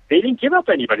trade, they didn't give up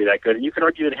anybody that good. And you can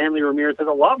argue that Hanley Ramirez has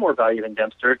a lot more value than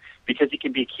Dempster because he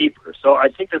can be a keeper. So I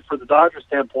think that for the Dodgers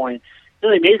standpoint,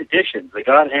 they made additions. They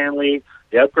got Hanley.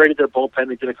 They upgraded their bullpen.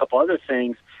 They did a couple other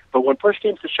things. But when push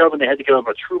came to shove and they had to give up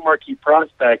a true marquee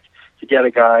prospect to get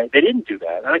a guy, they didn't do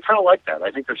that. And I kind of like that.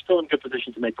 I think they're still in good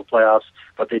position to make the playoffs,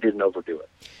 but they didn't overdo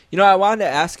it. I wanted to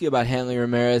ask you about Hanley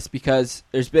Ramirez because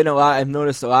there's been I've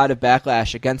noticed a lot of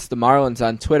backlash against the Marlins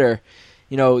on Twitter.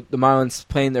 The Marlins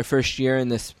playing their first year in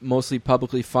this mostly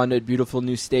publicly funded, beautiful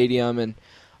new stadium and,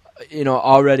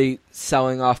 already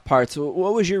selling off parts.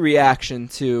 What was your reaction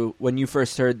to when you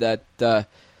first heard that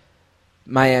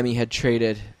Miami had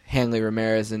traded Hanley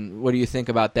Ramirez, and what do you think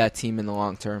about that team in the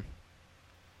long term?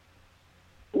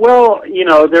 Well,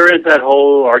 there is that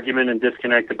whole argument and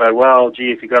disconnect about,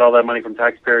 if you got all that money from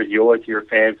taxpayers, you owe it to your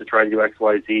fans to try to do X,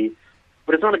 Y, Z.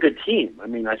 But it's not a good team. I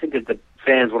mean, I think that the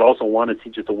fans would also want to see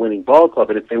just a winning ball club,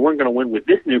 and if they weren't going to win with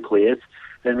this nucleus,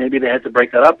 then maybe they had to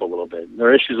break that up a little bit. There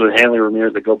are issues with Hanley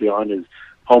Ramirez that go beyond his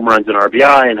home runs and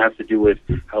RBI and have to do with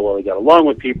how well he got along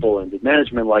with people and did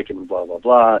management like him and blah, blah,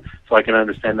 blah. So I can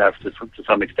understand that to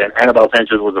some extent. Anibal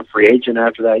Sanchez was a free agent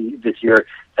after that this year.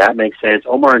 That makes sense.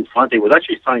 Omar Infante was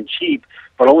actually signed cheap,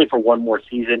 but only for 1 more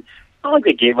season. It's not like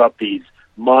they gave up these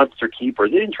monster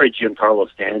keepers. They didn't trade Giancarlo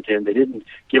Stanton. They didn't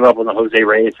give up on the Jose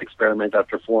Reyes experiment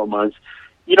after 4 months.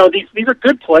 These are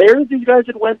good players, these guys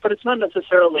that went, but it's not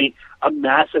necessarily a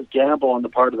massive gamble on the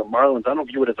part of the Marlins. I don't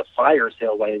view it as a fire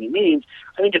sale by any means.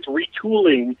 I think it's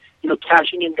retooling,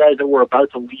 cashing in guys that were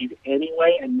about to leave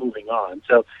anyway and moving on.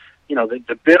 So,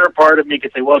 the bitter part of me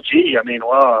could say, I'm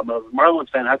a Marlins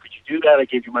fan. How could you do that? I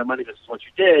gave you my money. This is what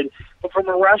you did. But from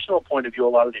a rational point of view, a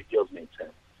lot of these deals made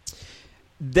sense.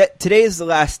 Today is the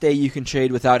last day you can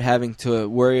trade without having to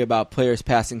worry about players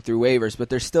passing through waivers, but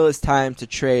there still is time to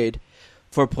trade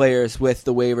for players with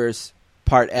the waivers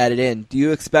part added in. Do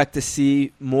you expect to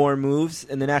see more moves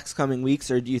in the next coming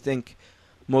weeks, or do you think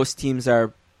most teams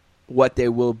are what they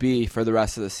will be for the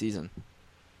rest of the season?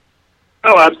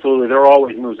 Oh, absolutely. There are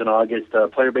always moves in August. A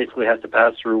player basically has to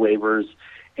pass through waivers,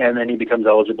 and then he becomes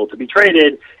eligible to be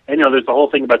traded. And, there's the whole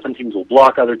thing about some teams will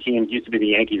block other teams. It used to be the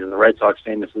Yankees and the Red Sox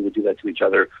famously would do that to each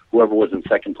other. Whoever was in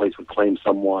second place would claim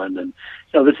someone. And,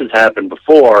 this has happened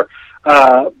before.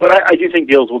 But I do think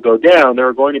deals will go down. There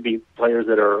are going to be players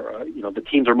that are, the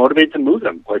teams are motivated to move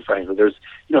them, quite frankly. There's,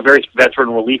 various veteran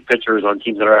relief pitchers on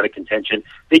teams that are out of contention.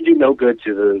 They do no good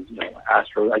to the,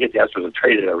 Astros. I guess the Astros have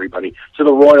traded everybody. To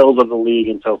the Royals of the league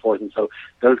and so forth. And so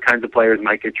those kinds of players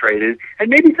might get traded. And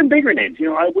maybe some bigger names.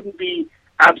 I wouldn't be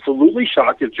absolutely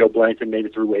shocked if Joe Blanton made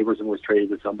it through waivers and was traded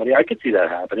to somebody. I could see that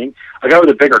happening. A guy with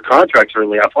a bigger contract,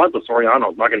 certainly. Alfonso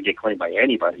Soriano is not going to get claimed by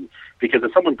anybody because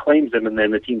if someone claims him and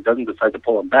then the team doesn't decide to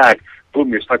pull him back, boom,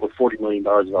 you're stuck with $40 million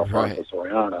of Alfonso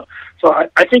Soriano. So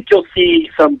I think you'll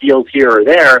see some deals here or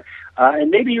there,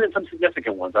 and maybe even some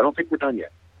significant ones. I don't think we're done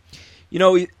yet.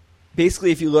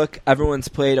 Basically, if you look, everyone's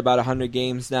played about 100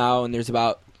 games now, and there's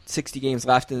about 60 games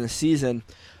left in the season.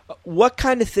 What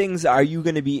kind of things are you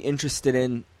going to be interested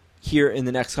in here in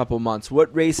the next couple of months?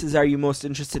 What races are you most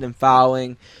interested in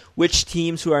following? Which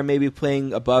teams who are maybe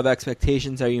playing above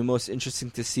expectations are you most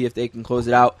interested to see if they can close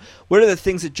it out? What are the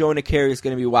things that Jonah Carey is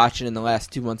going to be watching in the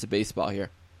last 2 months of baseball here?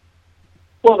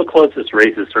 Well, the closest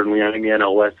race is certainly, I think the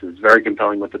NL West is very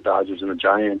compelling with the Dodgers and the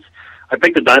Giants. I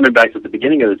picked the Diamondbacks at the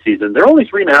beginning of the season. They're only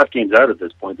 3.5 games out at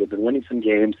this point. They've been winning some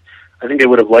games. I think they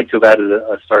would have liked to have added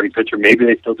a starting pitcher. Maybe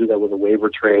they still do that with a waiver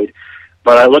trade.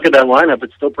 But I look at that lineup,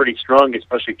 it's still pretty strong,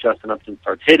 especially if Justin Upton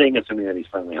starts hitting, assuming that he's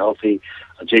finally healthy.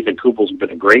 Jason Kubel's been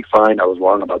a great find. I was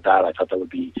wrong about that. I thought that would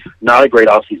be not a great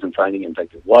offseason signing. In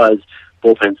fact, it was.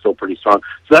 Bullpen's still pretty strong.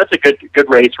 So that's a good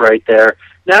race right there.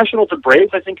 Nationals and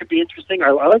Braves, I think, could be interesting.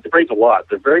 I like the Braves a lot.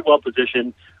 They're very well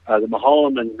positioned. The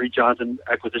Maholm and Reed Johnson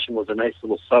acquisition was a nice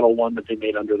little subtle one that they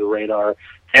made under the radar.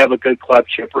 They have a good club.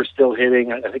 Chipper's still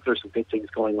hitting. I think there's some good things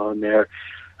going on there.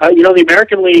 The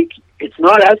American League, it's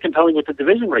not as compelling with the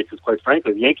division races, quite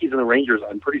frankly. The Yankees and the Rangers,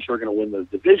 I'm pretty sure, are going to win those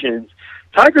divisions.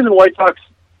 Tigers and White Sox,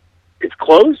 it's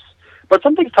close, but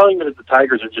something's telling me that the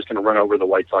Tigers are just going to run over the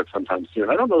White Sox sometime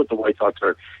soon. I don't know that the White Sox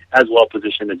are as well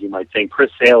positioned as you might think. Chris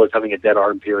Sale is having a dead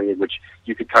arm period, which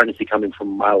you could kind of see coming from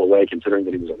a mile away, considering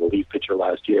that he was a relief pitcher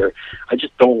last year. I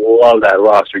just don't love that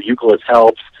roster. Youkilis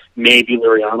helps. Maybe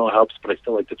Liriano helps, but I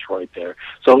still like Detroit there.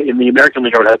 So in the American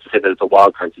League, I would have to say that it's a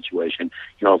wild card situation.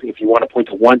 If you want to point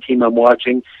to one team I'm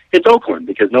watching, it's Oakland,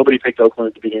 because nobody picked Oakland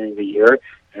at the beginning of the year.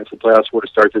 And if the playoffs were to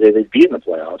start today, they'd be in the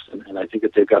playoffs. And I think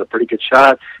that they've got a pretty good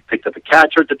shot. Picked up a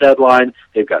catcher at the deadline.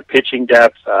 They've got pitching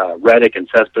depth. Reddick and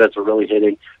Cespedes are really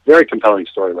hitting. Very compelling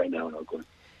story right now in Oakland.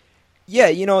 Yeah,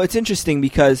 it's interesting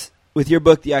because with your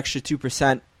book, The Extra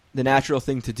 2%, the natural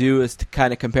thing to do is to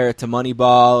kind of compare it to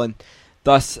Moneyball. And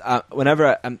thus,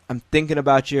 whenever I'm thinking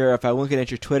about you, or if I'm looking at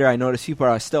your Twitter, I notice people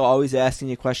are still always asking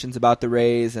you questions about the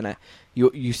Rays, and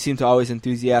you seem to always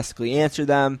enthusiastically answer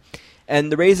them. And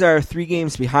the Rays are 3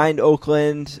 games behind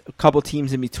Oakland, a couple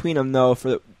teams in between them, though,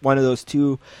 for one of those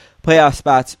 2 playoff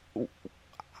spots.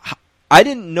 I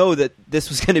didn't know that this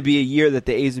was going to be a year that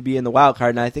the A's would be in the wild card,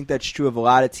 and I think that's true of a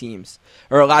lot of teams,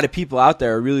 or a lot of people out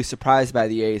there are really surprised by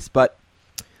the A's. But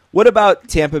what about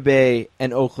Tampa Bay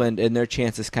and Oakland and their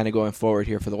chances kind of going forward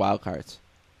here for the wild cards?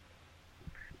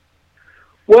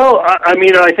 Well,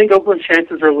 I think Oakland's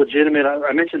chances are legitimate.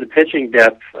 I mentioned the pitching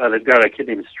depth. They've got a kid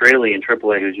named Straley in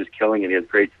AAA who's just killing it. He has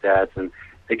great stats, and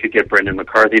they could get Brendan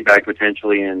McCarthy back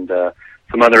potentially, and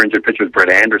some other injured pitchers, Brett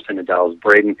Anderson and Dallas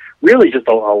Braden. Really just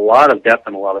a lot of depth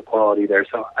and a lot of quality there.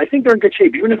 So I think they're in good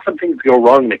shape. Even if some things go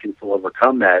wrong, they can still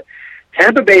overcome that.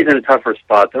 Tampa Bay's in a tougher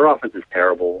spot. Their offense is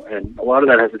terrible, and a lot of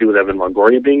that has to do with Evan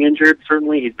Longoria being injured.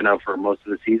 Certainly, he's been out for most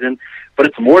of the season, but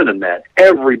it's more than that.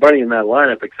 Everybody in that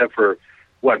lineup, except for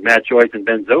Matt Joyce and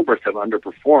Ben Zobrist, have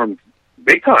underperformed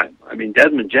big time. I mean,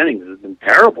 Desmond Jennings has been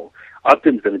terrible.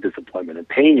 Upton's been a disappointment, and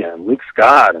Pena and Luke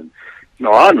Scott, and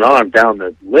on and on down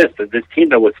the list of this team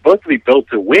that was supposed to be built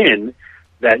to win.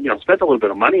 That spent a little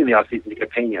bit of money in the offseason to get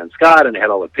Pena and Scott, and they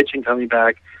had all the pitching coming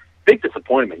back. Big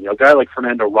disappointment. A guy like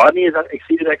Fernando Rodney has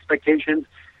exceeded expectations.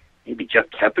 Maybe Jeff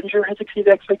Keppinger has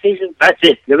exceeded expectations. That's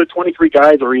it. The other 23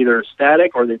 guys are either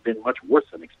static or they've been much worse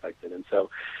than expected. And so,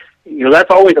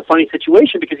 that's always a funny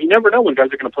situation because you never know when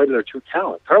guys are going to play to their true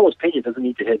talent. Carlos Pena doesn't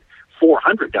need to hit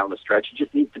 400 down the stretch. He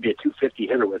just needs to be a 250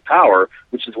 hitter with power,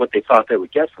 which is what they thought they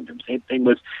would get from him. Same thing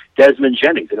with Desmond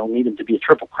Jennings. They don't need him to be a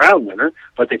Triple Crown winner,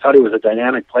 but they thought he was a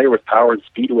dynamic player with power and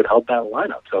speed who would help that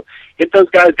lineup. So if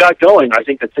those guys got going, I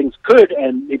think that things could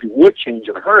and maybe would change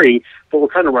in a hurry, but we're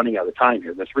kind of running out of time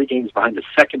here. They're 3 games behind the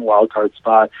second wild card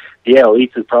spot. The AL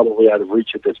East is probably out of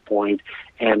reach at this point,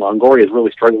 and Longoria is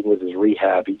really struggling with his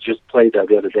rehab. He just played the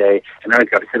other day, and now he's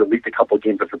got to hit at least a couple of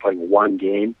games after playing 1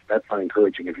 game. That's not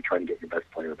encouraging if you're trying to get your best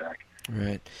player back.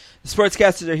 Right. The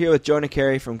Sportscasters are here with Jonah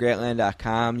Carey from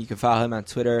Grantland.com. You can follow him on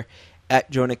Twitter at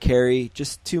Jonah Carey.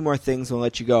 Just 2 more things and we'll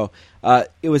let you go.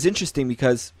 It was interesting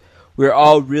because we were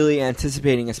all really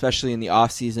anticipating, especially in the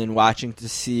offseason, watching to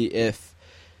see if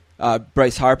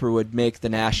Bryce Harper would make the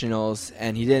Nationals,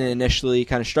 and he didn't initially,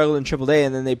 kind of struggled in AAA,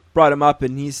 and then they brought him up,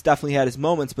 and he's definitely had his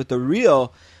moments. But the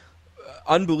real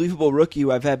unbelievable rookie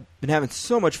who I've been having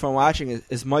so much fun watching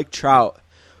is Mike Trout.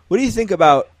 What do you think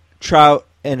about Trout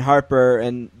and Harper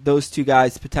and those 2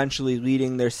 guys potentially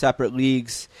leading their separate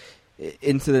leagues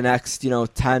into the next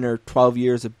 10 or 12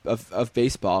 years of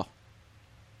baseball?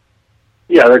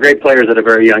 Yeah, they're great players at a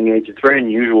very young age. It's very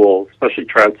unusual, especially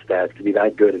Trout's stats, to be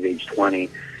that good at age 20. You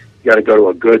got to go to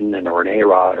a Gooden or an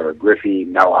A-Rod or a Griffey,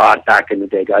 Malott back in the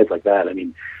day, guys like that. I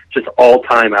mean, just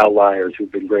all-time outliers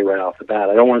who've been great right off the bat.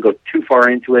 I don't want to go too far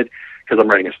into it because I'm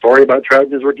writing a story about Trout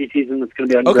in his rookie season that's going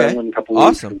to be on Grantland in a couple of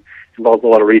weeks. It involves a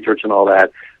lot of research and all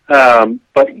that.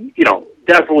 But,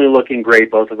 definitely looking great,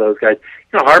 both of those guys.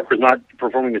 Harper's not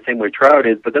performing the same way Trout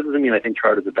is, but that doesn't mean I think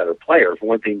Trout is a better player. For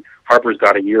one thing, Harper's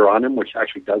got a year on him, which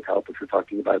actually does help if you're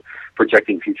talking about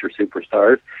projecting future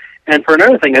superstars. And for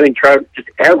another thing, I think Trout, just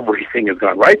everything has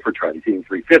gone right for Trout. He's hitting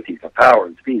 350, he's got power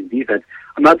and speed and defense.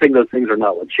 I'm not saying those things are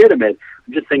not legitimate.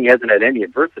 I'm just saying he hasn't had any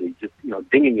adversity. Just,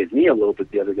 dinging his knee a little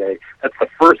bit the other day, that's the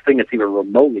first thing that's even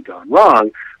remotely gone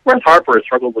wrong. Whereas Harper has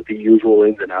struggled with the usual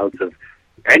ins and outs of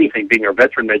anything, being a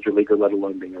veteran major leaguer, let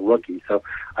alone being a rookie. So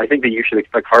I think that you should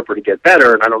expect Harper to get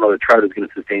better, and I don't know that Trout is going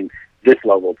to sustain this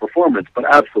level of performance, but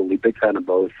absolutely big fan of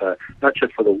both, not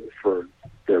just for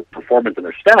their performance and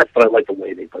their stats, but I like the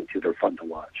way they play too. They're fun to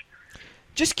watch.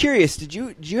 Just curious, did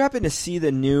you happen to see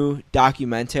the new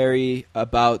documentary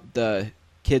about the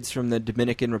kids from the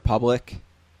Dominican Republic?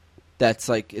 That's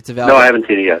it's available. No, I haven't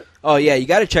seen it yet. Oh yeah, you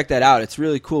got to check that out. It's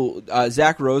really cool.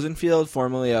 Zach Rosenfield,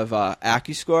 formerly of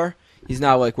AccuScore, he's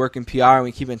now working PR, and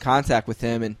we keep in contact with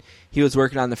him. And he was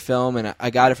working on the film, and I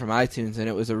got it from iTunes, and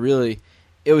it was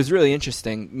really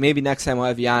interesting. Maybe next time we'll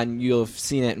have you on, you'll have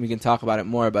seen it, and we can talk about it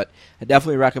more. But I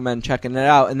definitely recommend checking it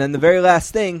out. And then the very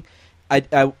last thing,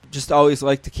 I just always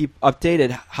like to keep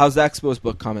updated. How's the Expos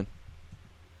book coming?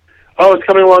 Oh, it's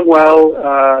coming along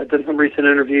well. Did some recent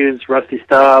interviews. Rusty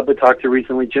Staub I talked to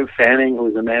recently. Jim Fanning, who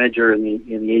was a manager in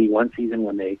the 81 season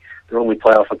when their only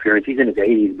playoff appearance. He's in his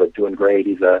 80s, but doing great.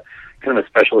 He's a kind of a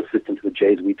special assistant to the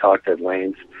Jays. We talked at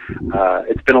length.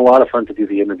 It's been a lot of fun to do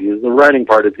the interviews. The writing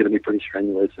part is going to be pretty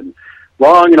strenuous and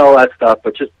long and all that stuff,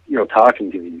 but just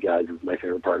talking to these guys is my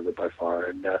favorite part of it by far.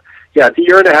 And it's a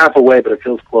year and a half away, but it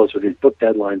feels closer. These book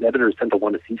deadlines, editors tend to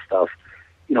want to see stuff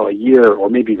a year or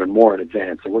maybe even more in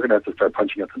advance. So we're going to have to start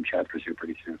punching up some chapters here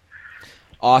pretty soon.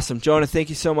 Awesome. Jonah, thank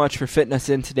you so much for fitting us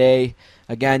in today.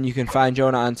 Again, you can find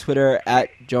Jonah on Twitter at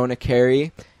Jonah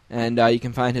Carey, and you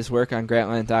can find his work on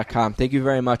Grantland.com. Thank you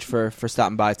very much for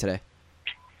stopping by today.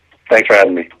 Thanks for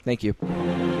having me. Thank you.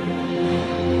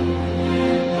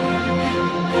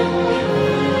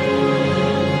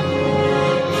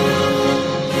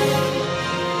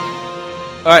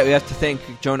 All right, we have to thank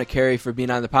Jonah Carey for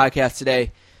being on the podcast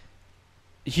today.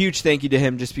 A huge thank you to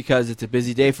him just because it's a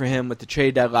busy day for him with the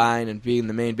trade deadline and being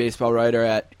the main baseball writer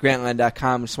at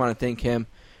Grantland.com. I just want to thank him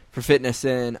for fitting us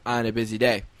in on a busy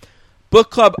day.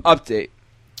 Book club update.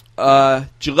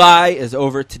 July is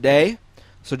over today,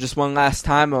 so just one last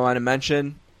time I want to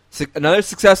mention another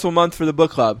successful month for the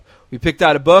book club. We picked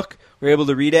out a book, we were able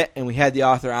to read it, and we had the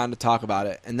author on to talk about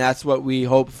it. And that's what we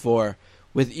hope for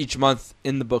with each month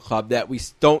in the book club, that we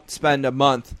don't spend a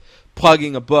month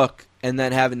plugging a book and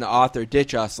then having the author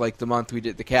ditch us like the month we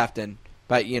did The Captain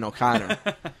by Ian O'Connor.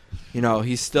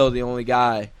 He's still the only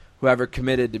guy who ever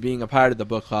committed to being a part of the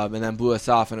book club and then blew us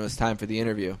off when it was time for the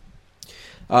interview.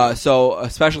 So a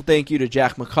special thank you to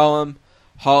Jack McCullum,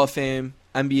 Hall of Fame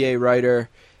NBA writer,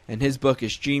 and his book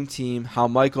is Dream Team, How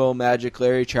Michael, Magic,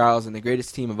 Larry Charles, and the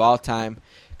greatest team of all time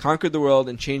conquered the world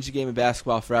and changed the game of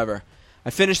basketball forever. I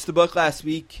finished the book last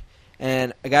week,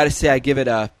 and I got to say I give it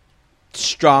a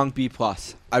strong B+.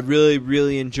 I really,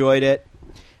 really enjoyed it.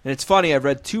 And it's funny, I've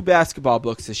read 2 basketball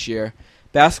books this year.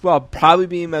 Basketball probably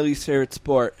being my least favorite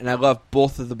sport, and I love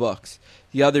both of the books.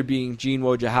 The other being Gene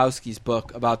Wojciechowski's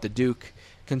book about the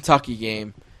Duke-Kentucky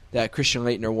game that Christian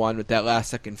Laettner won with that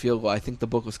last-second field goal. I think the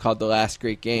book was called The Last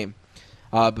Great Game.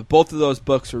 But both of those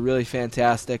books were really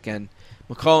fantastic, and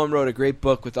McCullum wrote a great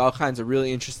book with all kinds of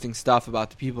really interesting stuff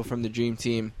about the people from the Dream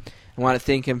Team. I want to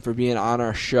thank him for being on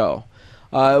our show.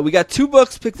 We got 2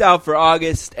 books picked out for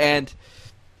August, and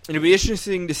it'll be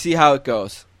interesting to see how it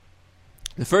goes.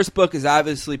 The first book is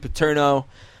obviously Paterno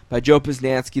by Joe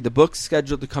Poznansky. The book's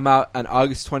scheduled to come out on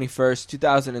August 21st,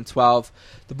 2012.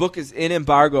 The book is in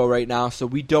embargo right now, so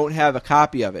we don't have a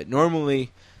copy of it.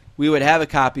 Normally, we would have a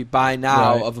copy by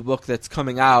now of a book that's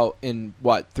coming out in,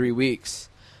 3 weeks.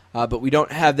 But we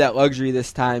don't have that luxury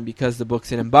this time because the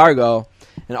book's in embargo.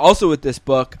 And also with this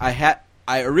book, I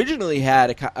originally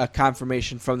had a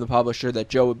confirmation from the publisher that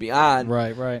Joe would be on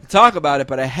to talk about it,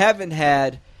 but I haven't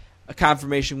had a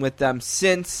confirmation with them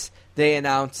since they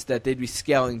announced that they'd be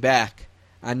scaling back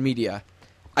on media.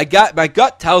 My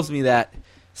gut tells me that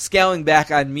scaling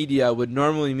back on media would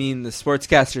normally mean the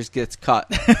sportscasters gets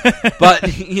cut.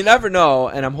 But you never know,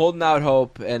 and I'm holding out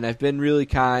hope, and I've been really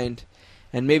kind.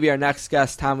 And maybe our next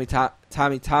guest, Tommy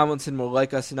Tomlinson, will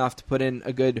like us enough to put in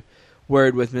a good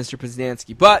word with Mr.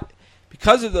 Poznansky. But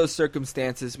because of those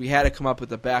circumstances, we had to come up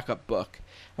with a backup book.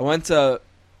 I went to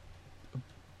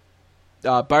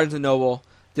Barnes & Noble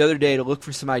the other day to look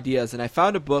for some ideas, and I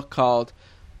found a book called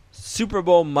Super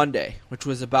Bowl Monday, which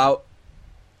was about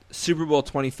Super Bowl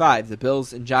 25, the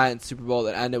Bills and Giants Super Bowl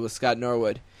that ended with Scott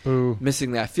Norwood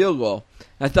missing that field goal.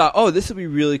 And I thought, this would be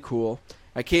really cool.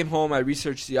 I came home, I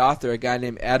researched the author, a guy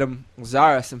named Adam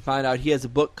Lazaris, and found out he has a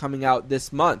book coming out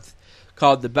this month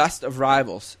called The Best of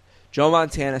Rivals. Joe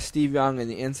Montana, Steve Young, and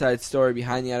the inside story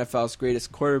behind the NFL's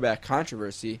greatest quarterback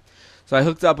controversy. So I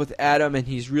hooked up with Adam, and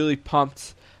he's really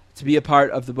pumped to be a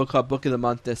part of the Book Club Book of the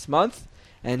Month this month,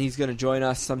 and he's going to join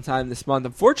us sometime this month.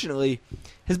 Unfortunately,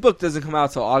 his book doesn't come out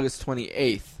until August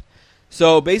 28th.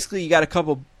 So basically, you got a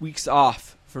couple weeks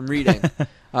off from reading.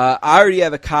 I already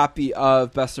have a copy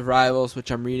of Best of Rivals,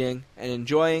 which I'm reading and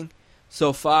enjoying.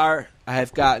 So far, I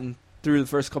have gotten through the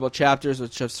first couple of chapters,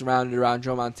 which have surrounded around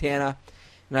Joe Montana.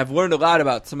 And I've learned a lot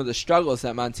about some of the struggles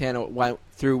that Montana went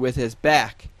through with his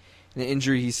back and the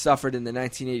injury he suffered in the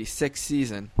 1986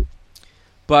 season.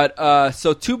 But,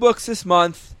 so 2 books this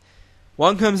month.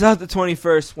 One comes out the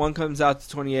 21st, one comes out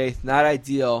the 28th. Not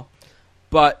ideal,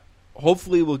 but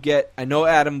hopefully we'll get, I know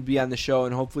Adam will be on the show,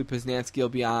 and hopefully Poznanski will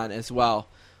be on as well.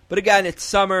 But again, it's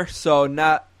summer, so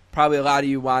not probably a lot of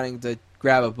you wanting to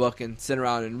grab a book and sit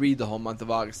around and read the whole month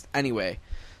of August anyway.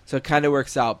 So it kind of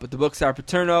works out. But the books are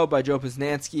Paterno by Joe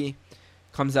Poznanski,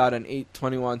 comes out on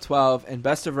 8/21/12, and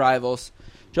Best of Rivals,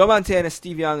 Joe Montana,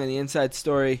 Steve Young, and the inside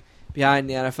story behind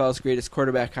the NFL's greatest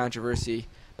quarterback controversy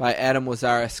by Adam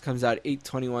Lazaris, comes out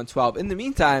 8/21/12. In the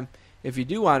meantime, if you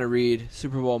do want to read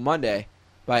Super Bowl Monday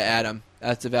by Adam,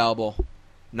 that's available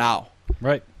now.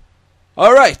 Right.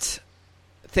 All right.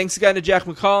 Thanks again to Jack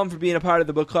McCollum for being a part of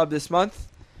the book club this month.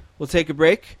 We'll take a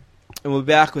break, and we'll be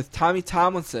back with Tommy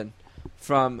Tomlinson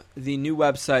from the new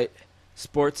website,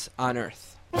 Sports on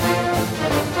Earth.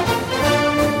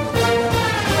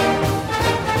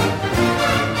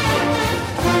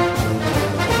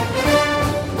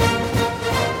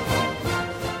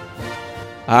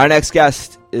 Our next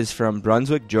guest is from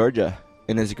Brunswick, Georgia,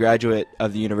 and is a graduate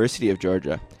of the University of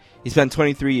Georgia. He spent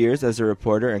 23 years as a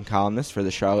reporter and columnist for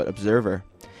the Charlotte Observer.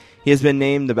 He has been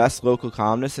named the best local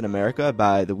columnist in America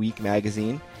by The Week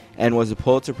magazine and was a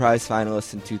Pulitzer Prize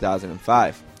finalist in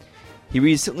 2005. He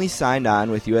recently signed on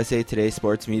with USA Today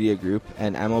Sports Media Group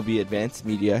and MLB Advanced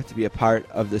Media to be a part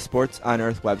of the Sports on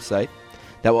Earth website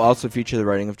that will also feature the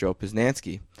writing of Joe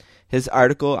Poznanski. His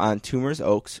article on Toomer's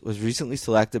Oaks was recently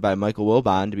selected by Michael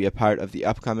Wilbon to be a part of the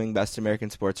upcoming Best American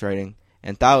Sports Writing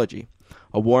Anthology.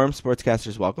 A warm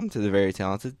sportscaster's welcome to the very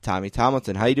talented Tommy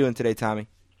Tomlinson. How you doing today, Tommy?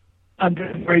 I'm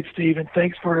doing great, Steve, and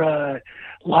thanks for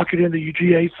locking in the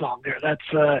UGA song there.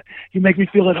 That's you make me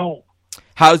feel at home.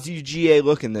 How's UGA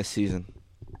looking this season?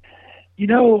 You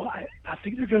know, I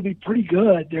think they're going to be pretty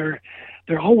good.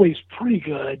 They're always pretty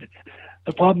good.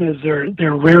 The problem is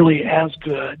they're rarely as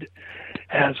good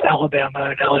as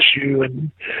Alabama and LSU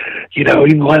and, you know,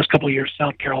 even the last couple of years,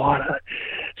 South Carolina.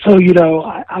 So, you know,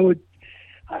 I would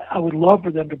love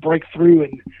for them to break through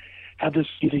and have this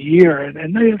be the year.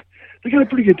 And they got a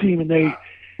pretty good team, and they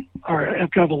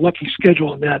have kind of a lucky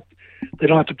schedule in that they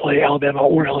don't have to play Alabama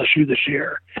or LSU this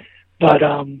year. But,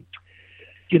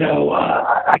 you know,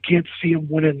 I can't see them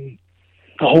winning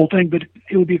the whole thing, but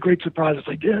it would be a great surprise if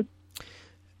they did.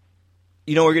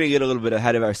 You know, we're going to get a little bit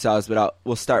ahead of ourselves, but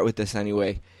we'll start with this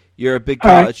anyway. You're a big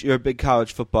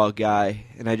college football guy,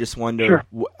 and I just wonder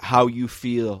how you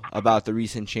feel about the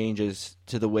recent changes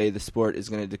to the way the sport is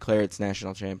going to declare its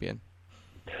national champion.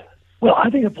 Well, I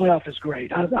think a playoff is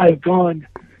great. I've gone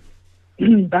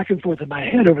back and forth in my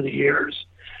head over the years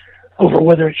over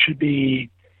whether it should be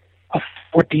a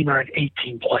 14 or an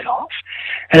 18 playoff.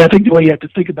 And I think the way you have to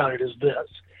think about it is this,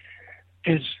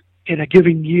 is in a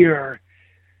given year,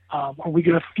 are we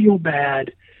going to feel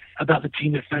bad about the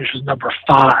team that finishes number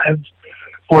 5,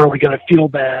 or are we going to feel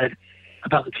bad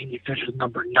about the team that finishes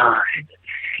number 9?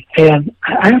 And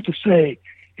I have to say,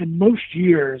 in most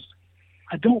years,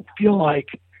 I don't feel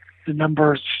like the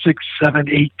number 6, 7,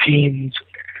 8 teams,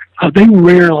 they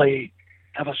rarely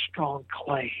have a strong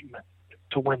claim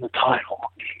to win the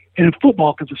title. And in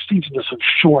football, because the season is so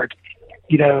short,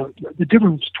 you know, the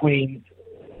difference between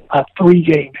a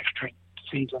 3-game extra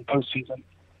season, postseason,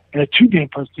 and a 2-game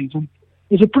postseason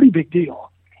is a pretty big deal.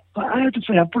 But I have to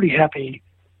say I'm pretty happy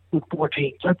with 4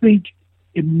 teams. I think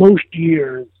in most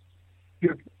years,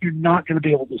 you're not going to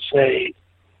be able to say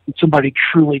that somebody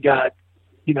truly got,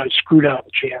 you know, screwed out of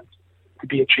the chance to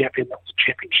be a champion that was a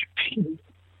championship team.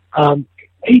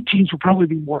 8 teams would probably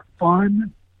be more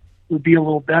fun, would be a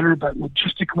little better, but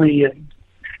logistically and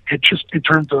just in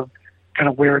terms of kind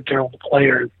of wear and tear on the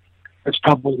players, it's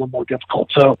probably a little more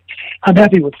difficult. So I'm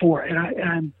happy with 4,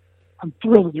 and I'm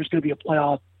thrilled that there's going to be a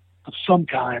playoff of some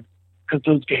kind because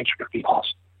those games are going to be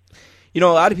awesome. You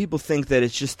know, a lot of people think that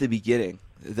it's just the beginning,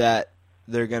 that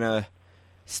they're going to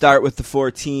start with the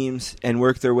 4 teams and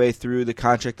work their way through the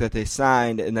contract that they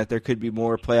signed, and that there could be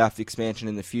more playoff expansion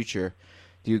in the future.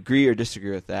 Do you agree or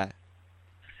disagree with that?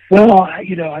 Well,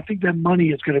 I think that money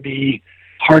is going to be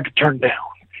hard to turn down.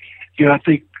 I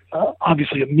think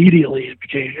obviously immediately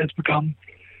it's become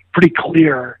pretty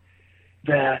clear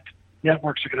that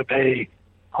networks are going to pay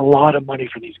a lot of money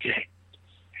for these games.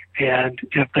 And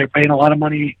if they're paying a lot of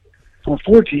money for a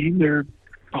 4 team, they're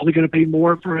probably going to pay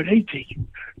more for an 8 team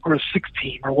or a 6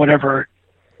 team or whatever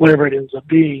it ends up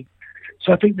being.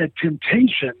 So I think that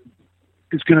temptation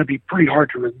is going to be pretty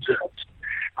hard to resist.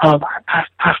 I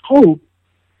hope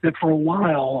that for a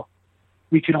while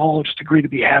we can all just agree to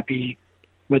be happy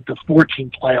with the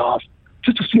 4-team playoff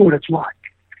just to see what it's like.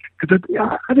 Because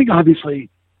I think obviously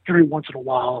every once in a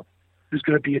while there's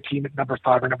going to be a team at number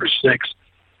 5 or number 6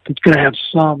 that's going to have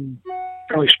some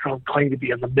fairly strong claim to be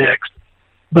in the mix.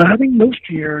 But I think most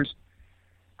years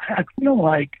I feel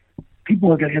like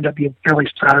people are going to end up being fairly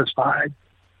satisfied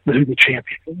with who the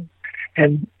champion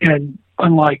is. And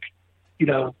unlike,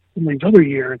 in these other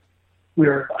years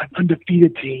where an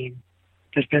undefeated team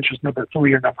that finishes number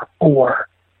 3 or number 4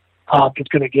 is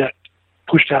going to get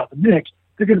pushed out of the mix,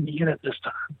 they're going to be in it this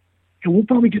time. And we'll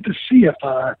probably get to see if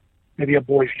maybe a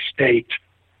Boise State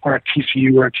or a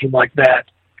TCU or a team like that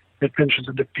finishes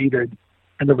undefeated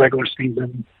in the regular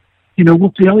season.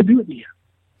 We'll see how they do at the end.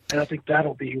 And I think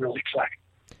that'll be really exciting.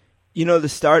 The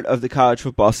start of the college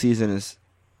football season it's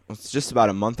just about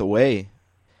a month away,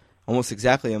 almost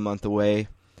exactly a month away.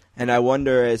 And I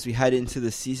wonder, as we head into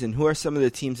the season, who are some of the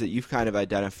teams that you've kind of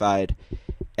identified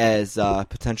as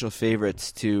potential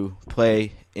favorites to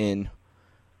play in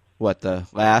the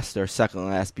last or second to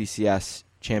last BCS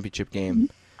championship game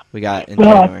we got in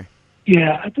January?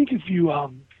 Yeah, I think if you,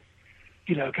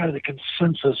 kind of the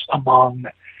consensus among,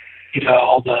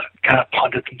 all the kind of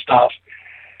pundits and stuff,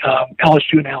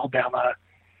 LSU and Alabama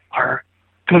are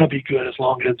going to be good as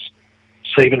long as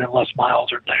Saban and Les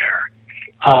Miles are there.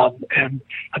 And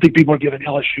I think people are giving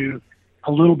LSU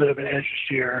a little bit of an edge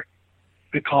this year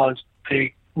because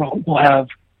they will have,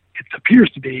 it appears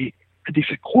to be, a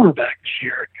decent quarterback this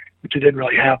year, which they didn't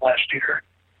really have last year.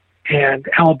 And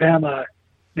Alabama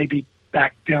may be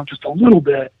back down just a little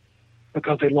bit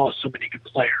because they lost so many good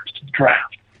players to the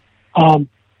draft.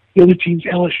 The other teams,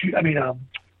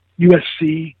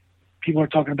 USC, people are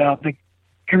talking about, I think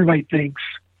everybody thinks,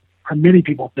 or many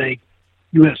people think,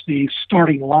 USC's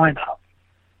starting lineup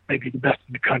may be the best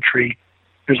in the country.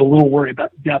 There's a little worry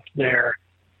about depth there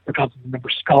because of the number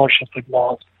of scholarships they've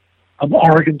lost.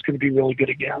 Oregon's going to be really good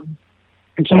again.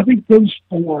 And so I think those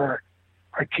 4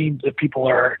 are teams that people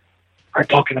are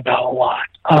talking about a lot.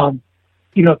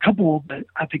 A couple that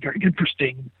I think are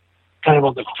interesting, kind of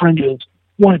on the fringes,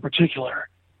 one in particular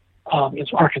is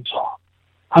Arkansas.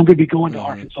 I'm going to be going to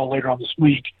Arkansas later on this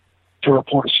week to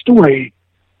report a story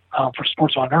for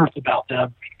Sports on Earth about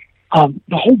them.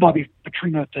 The whole Bobby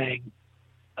Petrino thing,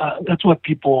 that's what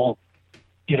people,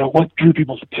 what drew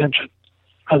people's attention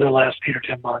over the last 8 or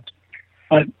 10 months.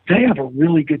 But they have a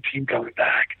really good team coming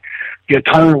back.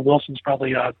 Tyler Wilson's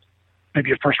probably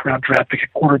maybe a first-round draft pick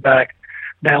at quarterback.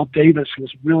 Mal Davis, who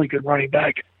was a really good running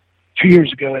back 2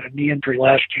 years ago, had a knee injury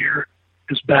last year,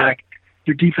 is back.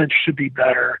 Their defense should be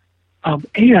better.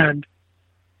 And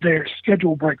their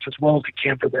schedule breaks as well as it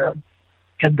can for them,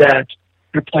 in that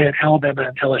they're playing Alabama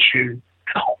and LSU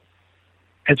at home.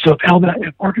 And so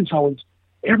if Arkansas was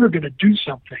ever going to do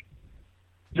something,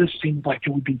 this seemed like it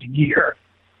would be the year.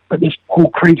 But this whole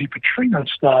crazy Petrino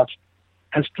stuff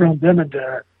has thrown them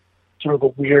into sort of a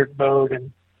weird mode.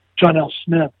 And John L.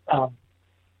 Smith,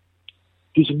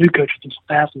 who's a new coach, is a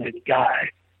fascinating guy.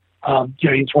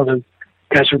 He's one of those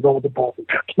guys who rolled the ball in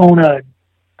Pamplona and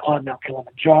on Mount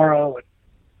Kilimanjaro and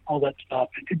all that stuff.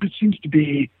 It just seems to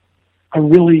be a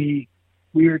really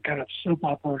weird kind of soap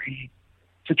opera-y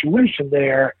situation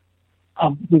there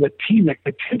with a team that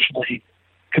potentially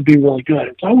could be really good.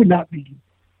 And so I would not be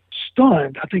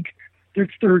stunned. I think their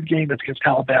third game is against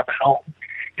Alabama at home.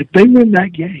 If they win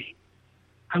that game,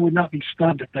 I would not be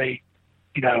stunned if they,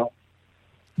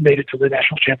 made it to the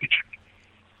national championship.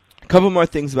 A couple more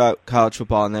things about college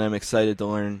football, and then I'm excited to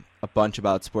learn a bunch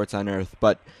about Sports on Earth.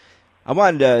 But I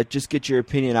wanted to just get your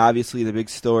opinion. Obviously, the big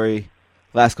story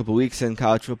last couple of weeks in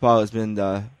college football has been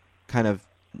the kind of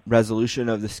resolution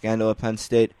of the scandal at Penn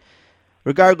State.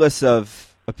 Regardless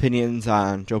of opinions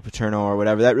on Joe Paterno or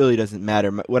whatever, that really doesn't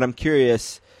matter. What I'm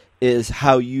curious is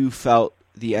how you felt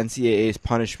the NCAA's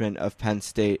punishment of Penn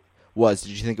State was.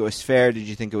 Did you think it was fair? Did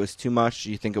you think it was too much? Did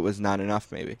you think it was not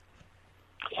enough, maybe?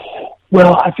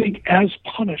 Well, I think as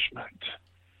punishment,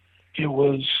 it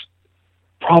was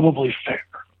probably fair,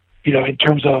 in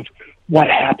terms of what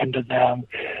happened to them.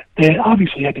 They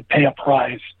obviously had to pay a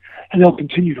price, and they'll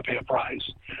continue to pay a price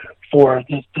for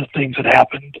the things that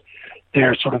happened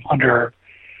there sort of under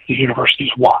the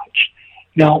university's watch.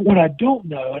 Now, what I don't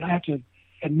know, and I have to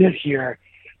admit here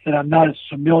that I'm not as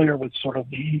familiar with sort of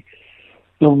the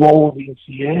role of the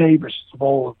NCAA versus the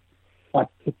role of like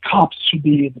the cops should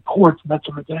be in the courts and that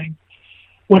sort of thing.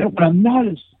 What I'm not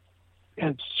as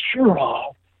sure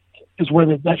of is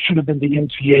whether that should have been the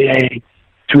NCAA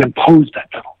to impose that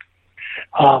penalty.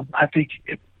 I think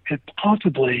it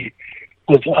possibly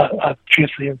was a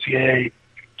chance for the NCAA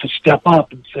to step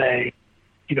up and say,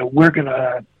 we're going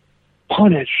to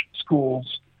punish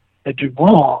schools that do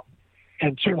wrong.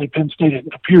 And certainly Penn State, it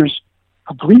appears,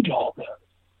 agreed to all this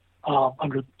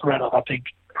under the threat of, I think,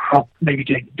 maybe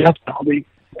getting the death penalty.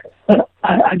 But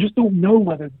I just don't know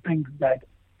whether the things that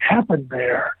happened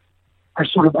there are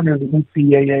sort of under the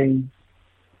NCAA,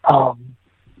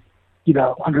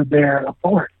 under their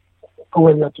authority, or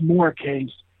whether that's more a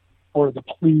case for the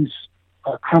police,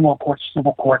 criminal courts,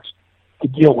 civil courts to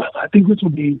deal with. I think this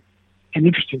would be an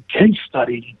interesting case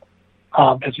study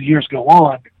as the years go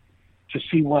on to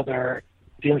see whether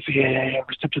the NCAA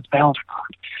ever stepped its bounds or not.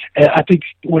 And I think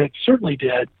what it certainly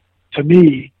did, to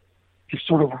me, is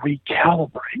sort of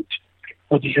recalibrate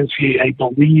what the NCAA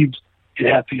believes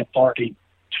it has the authority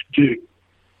to do,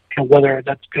 and whether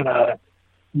that's going to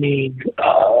mean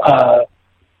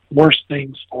worse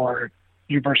things for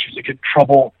universities that get in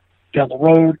trouble down the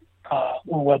road,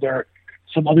 or whether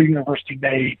some other university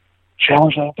may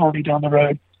challenge that authority down the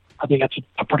road. I think that's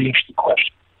a pretty interesting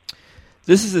question.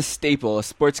 This is a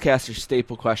sportscaster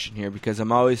staple question here, because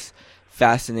I'm always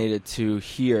fascinated to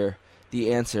hear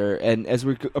the answer. And as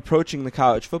we're approaching the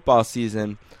college football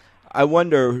season, I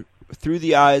wonder, through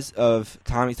the eyes of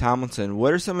Tommy Tomlinson,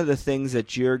 what are some of the things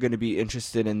that you're going to be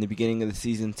interested in the beginning of the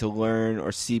season to learn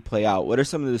or see play out? What are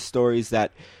some of the stories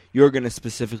that you're going to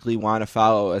specifically want to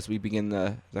follow as we begin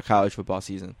the college football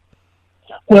season?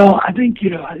 Well, I think,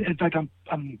 in fact,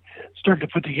 I'm starting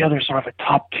to put together sort of a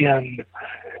top 10,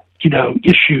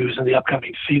 issues in the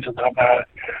upcoming season that I'm going to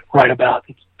write about.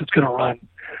 It's going to run,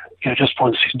 just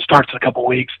before the season starts in a couple of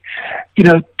weeks. 2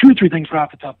 or 3 things right off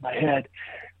the top of my head.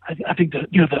 I think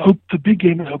the big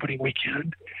game of the opening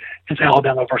weekend is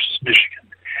Alabama versus Michigan.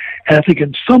 And I think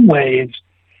in some ways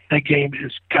that game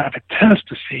is kind of a test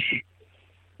to see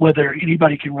whether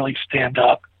anybody can really stand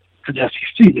up to the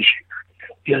SEC this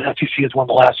year. The SEC has won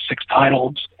the last 6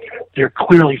 titles. They're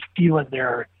clearly feeling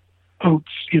their oats,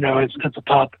 as the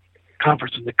top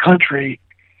conference in the country.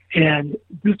 And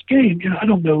this game, I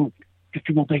don't know if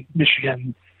people think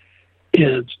Michigan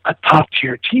is a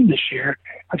top-tier team this year.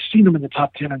 I've seen them in the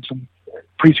top 10 in some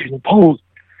preseason polls.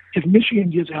 If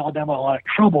Michigan gives Alabama a lot of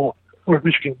trouble, or if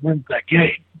Michigan wins that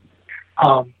game,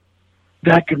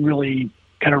 that could really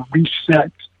kind of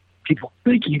reset people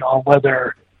thinking on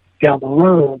whether down the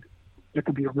road there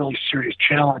could be a really serious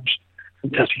challenge for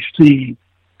the SEC in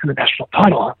the national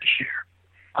title hunt this year.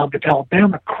 If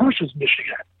Alabama crushes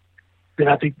Michigan, then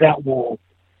I think that will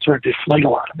sort of deflate a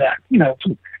lot of that.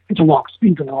 It's a long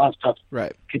season and a lot of stuff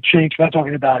can change. But I'm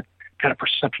talking about kind of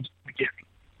perceptions at the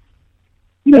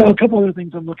beginning. A couple other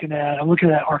things I'm looking at. I'm looking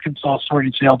at Arkansas, sort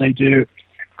of see how they do.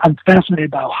 I'm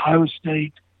fascinated by Ohio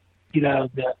State,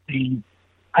 the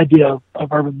idea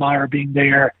of Urban Meyer being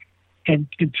there. And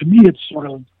to me, it's sort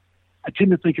of, I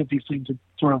tend to think of these things as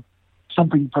sort of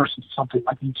something versus something,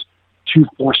 like these two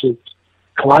forces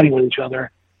colliding with each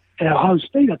other. And at Ohio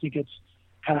State, I think it's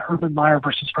kind of Urban Meyer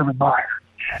versus Urban Meyer.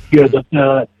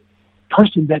 The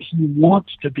person that he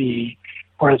wants to be,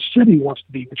 or the city wants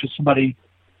to be, which is somebody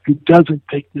who doesn't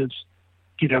take this,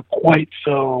 quite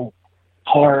so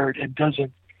hard and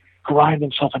doesn't grind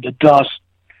himself into dust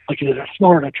like he did at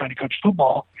Florida trying to coach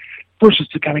football, versus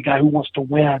the kind of guy who wants to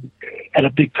win at a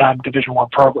big-time Division I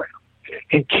program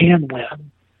and can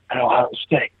win at Ohio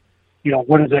State.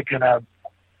 What is that going to,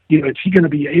 is he going to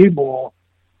be able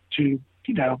to,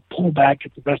 pull back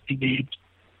at the best he needs,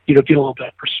 get a little bit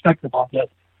of perspective on this,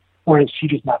 or is he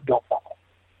just not built for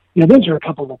it? Those are a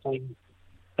couple of the things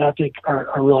that I think are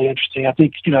really interesting. I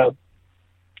think,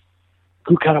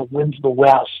 who kind of wins the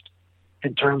West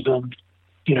in terms of,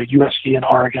 USC and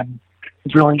Oregon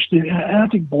is really interesting. And I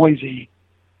think Boise,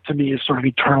 to me, is sort of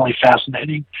eternally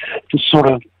fascinating, just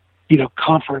sort of,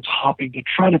 conference hopping to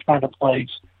try to find a place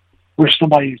where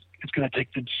somebody is going to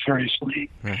take them seriously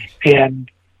and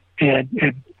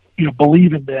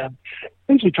believe in them,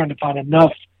 basically trying to find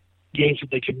enough games that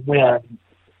they can win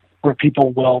where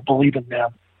people will believe in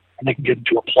them and they can get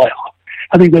into a playoff.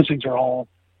 I think those things are all,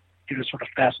 sort of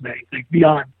fascinating things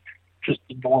beyond just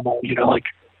the normal, like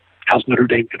how's Notre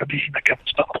Dame going to be, that kind of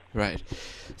stuff. Right.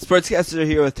 Sportscasters are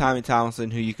here with Tommy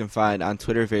Tomlinson, who you can find on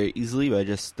Twitter very easily by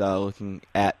just looking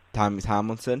at Tommy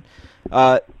Tomlinson.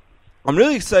 I'm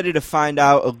really excited to find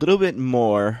out a little bit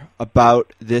more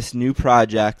about this new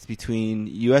project between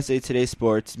USA Today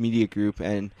Sports Media Group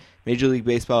and Major League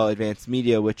Baseball Advanced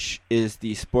Media, which is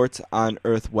the Sports on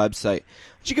Earth website.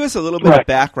 Would you give us a little bit of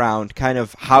background, kind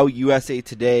of how USA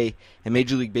Today and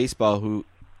Major League Baseball,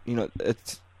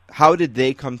 how did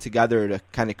they come together to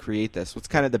kind of create this? What's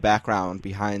kind of the background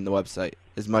behind the website,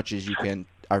 as much as you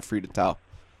are free to tell?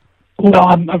 Well,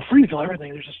 I'm free to tell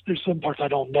everything. There's some parts I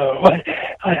don't know.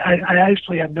 I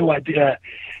actually have no idea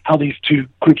how these two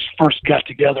groups first got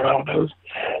together. I don't know if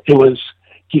it was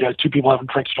two people having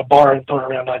drinks at a bar and throwing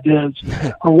around ideas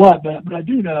or what. But I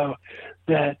do know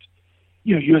that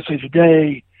USA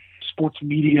Today Sports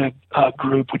Media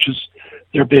Group, which is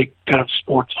their big kind of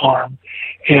sports arm,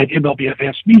 and MLB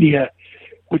Advanced Media,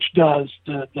 which does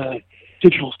the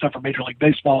digital stuff for Major League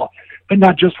Baseball, but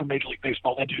not just for Major League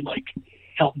Baseball. They do like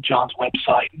Elton John's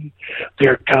website, and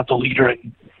they're kind of the leader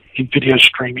in video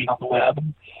streaming on the web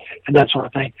and that sort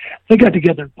of thing. They got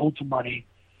together and pulled some money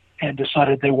and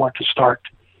decided they wanted to start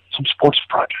some sports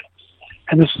projects.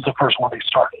 And this is the first one they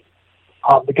started.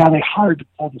 The guy they hired to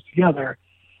pull this together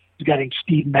is a guy named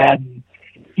Steve Madden.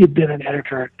 He had been an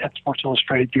editor at Sports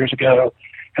Illustrated years ago,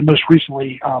 and most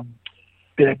recently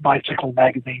been at Bicycle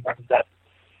Magazine, running that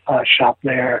shop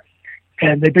there.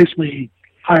 And they basically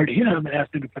hired him and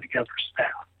asked him to put together a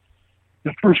staff.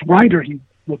 The first writer he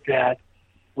looked at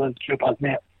was Joe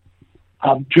Bennett.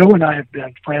 Joe and I have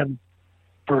been friends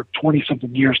for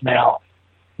 20-something years now.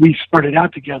 We started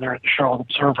out together at the Charlotte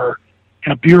Observer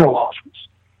in a bureau office.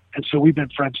 And so we've been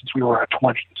friends since we were in our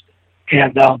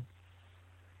 20s.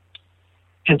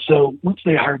 And so once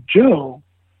they hired Joe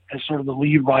as sort of the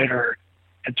lead writer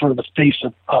and sort of the face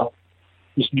of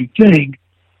this new thing,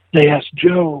 they asked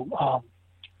Joe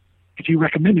if he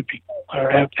recommended people or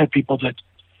had people that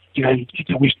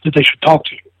that they should talk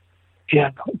to.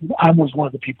 And I was one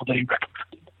of the people that he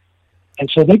recommended.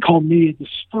 And so they called me this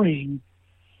spring,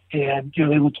 and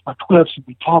they looked at my clips, and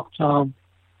we talked some,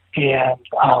 and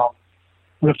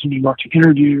went up to New York to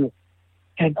interview.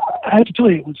 And I have to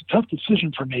tell you, it was a tough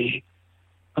decision for me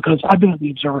because I've been at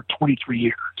the Observer 23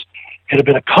 years and have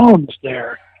been a columnist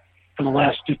there for the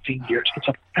last 15 years. It's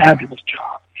a fabulous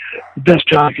job, the best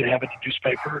job you can have in the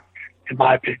newspaper, in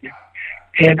my opinion.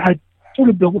 And I sort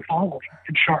of built a following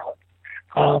in Charlotte,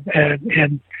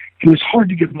 and it was hard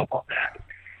to give up on that.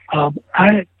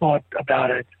 I had thought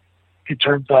about it in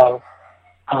terms of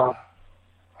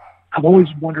I've always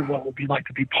wondered what it would be like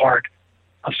to be part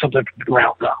of something from the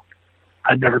ground up.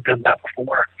 I'd never been that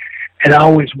before, and I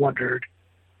always wondered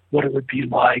what it would be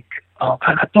like.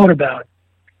 I thought about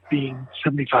being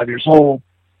 75 years old,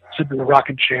 sitting in the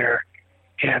rocking chair,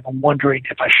 and I'm wondering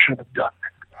if I should have done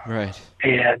it. Right.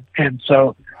 And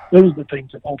so those are the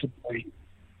things that ultimately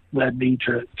led me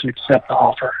to accept the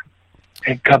offer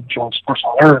and come join Sports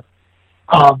on Earth.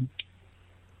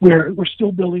 We're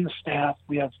still building a staff.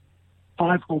 We have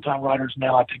 5 full-time writers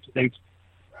now, I think,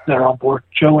 that are on board.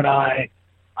 Joe and I,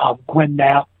 Gwen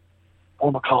Knapp,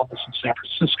 former columnist in San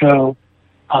Francisco,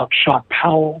 Sean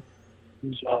Powell,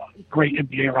 who's a great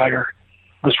NBA writer,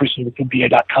 most recently with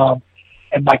NBA.com,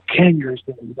 and Mike Canyers,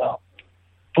 who's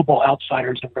Football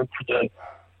Outsiders and wrote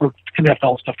for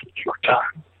NFL stuff for the New York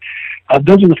Times.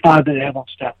 Those are the 5 that I have on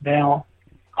staff now.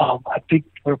 I think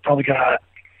we're probably going to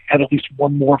have at least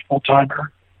one more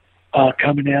full-timer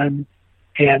coming in.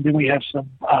 And then we have some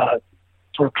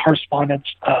sort of correspondents,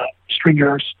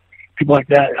 stringers, people like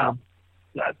that. I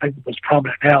think the most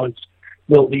prominent now is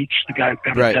Will Leach, the guy who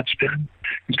founded Deadspin,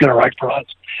 who's going to write for us.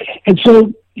 And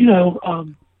so,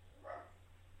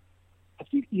 I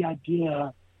think the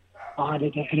idea behind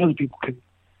it, and other people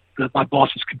my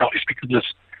bosses can probably speak to this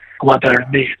a lot better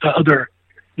than me. The other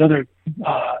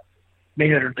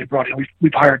main editor they brought in,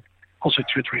 we've hired also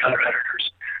 2 or 3 other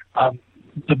editors.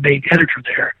 The main editor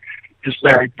there is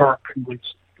Larry Burke, who was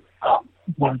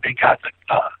one of the big guys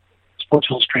at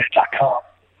SportsIllustrated.com.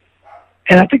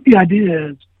 And I think the idea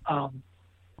is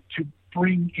to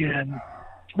bring in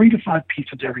 3 to 5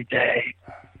 pieces every day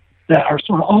that are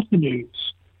sort of off the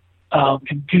news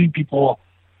and giving people,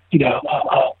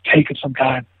 a take of some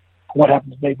kind, what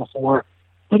happened the day before,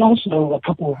 but also a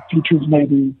couple of features,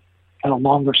 maybe kind of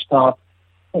longer stuff.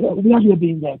 The idea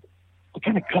being that to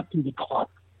kind of cut through the clutter.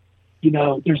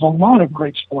 There's a lot of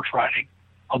great sports writing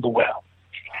on the web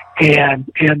and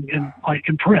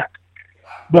in print,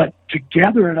 but to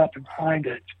gather it up and find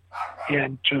it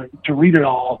and to read it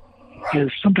all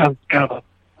is sometimes kind of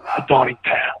a daunting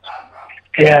task.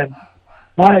 And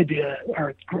my idea,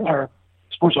 or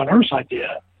Sports on Earth's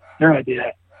idea, their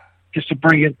idea, is to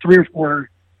bring in 3 or 4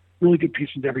 really good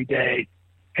pieces every day.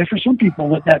 And for some people,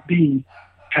 let that be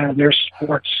kind of their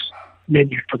sports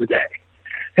menu for the day.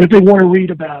 And if they want to read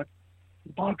about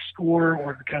the box score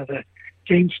or kind of the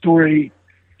game story,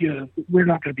 we're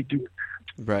not going to be doing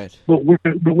that. Right. But we're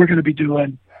going to be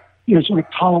doing, sort of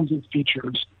columns and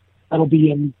features that'll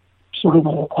be in sort of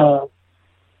a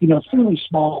fairly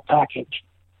small package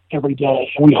every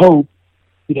day. And we hope,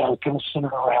 kind of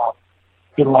centered around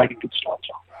good writing, good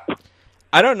storytelling.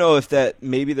 I don't know if that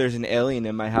maybe there's an alien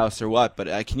in my house or what, but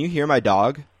can you hear my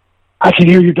dog? I can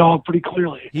hear your dog pretty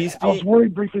clearly. I was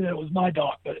worried briefly that it was my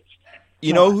dog, but it's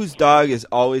you know whose dog is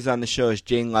always on the show is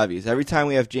Jane Levy's. Every time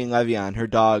we have Jane Levy on, her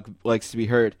dog likes to be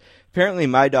heard. Apparently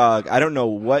my dog, I don't know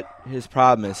what his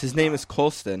problem is. His name is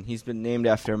Colston. He's been named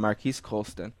after Marquise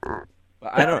Colston.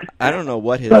 I don't know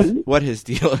what his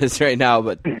deal is right now,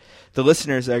 but the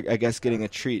listeners are, I guess, getting a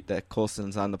treat that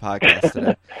Colston's on the podcast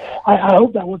today. I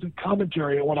hope that wasn't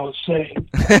commentary on what I was saying.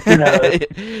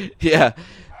 Yeah.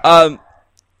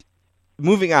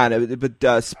 Moving on,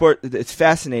 but sport, it's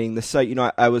fascinating. The site,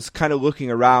 I was kind of looking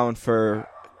around for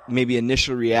maybe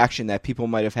initial reaction that people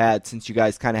might have had since you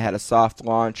guys kind of had a soft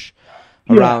launch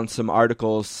around some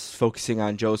articles focusing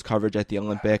on Joe's coverage at the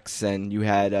Olympics, and you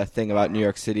had a thing about New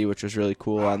York City, which was really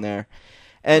cool on there.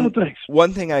 And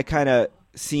one thing I kind of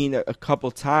seen a couple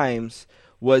times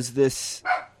was this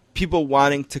people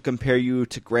wanting to compare you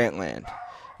to Grantland.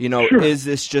 Sure. Is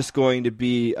this just going to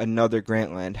be another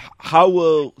Grantland? How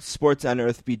will Sports on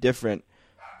Earth be different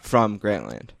from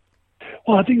Grantland?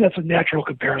 Well, I think that's a natural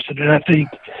comparison, and I think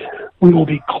we will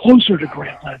be closer to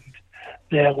Grantland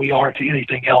than we are to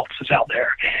anything else that's out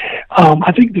there.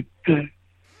 I think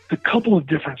the couple of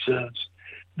differences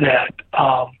that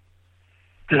I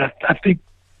think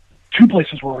two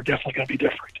places where we're definitely going to be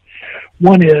different.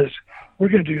 One is we're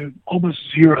going to do almost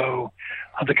zero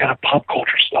of the kind of pop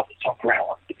culture stuff that's on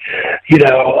Grantland.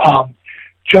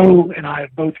 Joe and I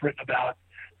have both written about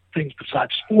things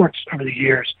besides sports over the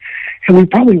years, and we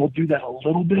probably will do that a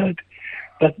little bit,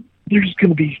 but there's going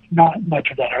to be not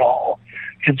much of that at all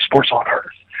in Sports on Earth.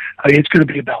 I mean, it's going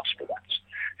to be about sports.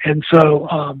 And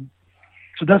so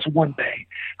that's one thing.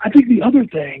 I think the other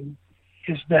thing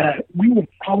is that we will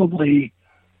probably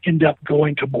end up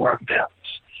going to more events.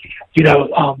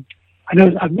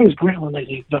 I've noticed Grantland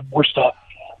lately has done more stuff.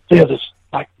 They have this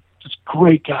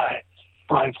great guy,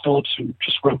 Brian Phillips, who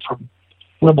just wrote from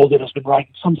Wimbledon, has been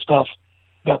writing some stuff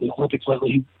about the Olympics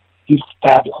lately. He's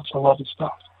fabulous. I love his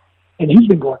stuff. And he's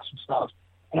been going some stuff.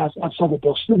 And I saw that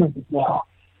Bill Simmons is now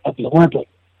at the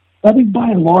Olympics. I think by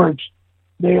and large,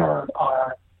 they are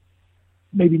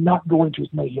maybe not going to as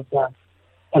many events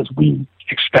as we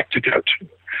expect to go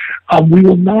to. We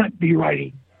will not be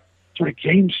writing sort of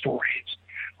game stories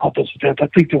of this event. I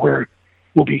think that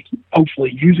we'll be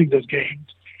hopefully using those games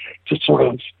to sort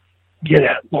of get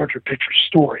at larger picture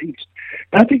stories.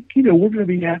 And I think, we're going to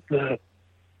be at the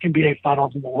NBA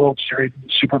Finals and the World Series and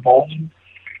the Super Bowl and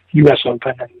U.S.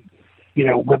 Open and,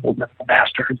 Wimbledon and the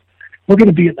Masters. We're going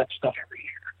to be at that stuff every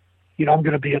year. I'm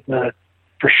going to be at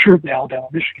for sure, the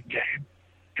Alabama-Michigan game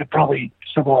and probably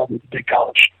several of the big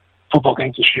college football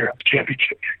games this year at the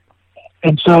championship game.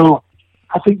 And so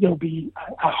I think there'll be,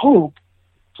 I hope,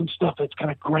 some stuff that's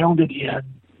kind of grounded in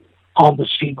on the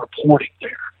scene reporting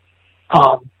there.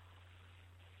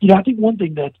 I think one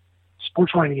thing that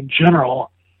sports writing in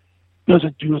general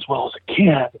doesn't do as well as it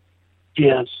can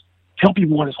is tell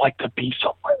people what it's like to be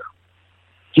somewhere.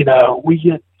 We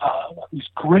get these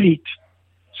great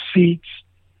seats,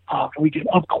 we get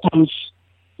up close,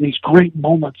 these great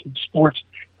moments in sports.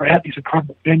 We're at these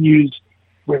incredible venues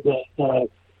where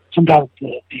sometimes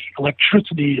the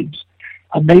electricity is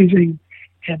amazing,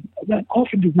 and that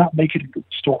often does not make it a good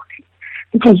story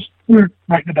because we're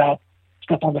writing about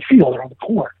stuff on the field or on the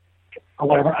court or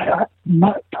whatever.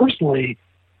 Personally,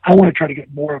 I want to try to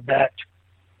get more of that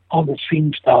on the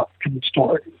scene stuff in the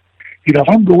story. If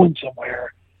I'm going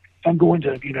somewhere, if I'm going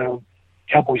to,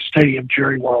 Cowboy Stadium,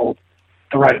 Jerry World,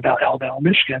 to write about Alabama,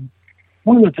 Michigan,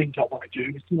 one of the things I want to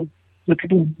do is to let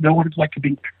people know what it's like to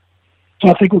be there. So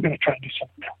I think we're going to try to do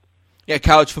something else. Yeah,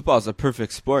 college football is a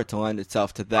perfect sport to lend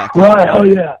itself to that. Right. Oh,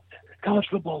 yeah. College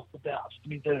football is the best. I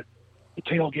mean, the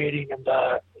tailgating and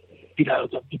the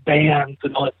bands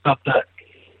and all that stuff that,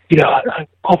 I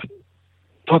often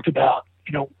talked about,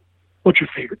 what's your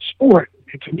favorite sport?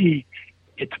 And to me,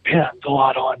 it depends a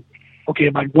lot on, okay,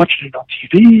 am I watching it on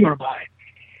TV or am I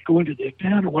going to the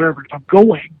event or whatever? If I'm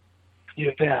going to the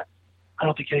event, I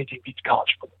don't think anything beats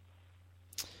college football.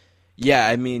 Yeah,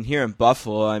 I mean, here in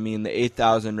Buffalo, the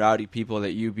 8,000 rowdy people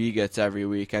that UB gets every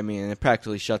week, it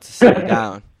practically shuts the city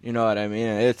down. You know what I mean?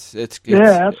 It's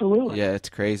yeah, absolutely. Yeah, it's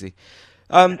crazy.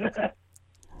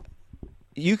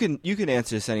 You can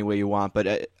answer this any way you want,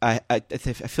 but I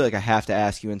feel like I have to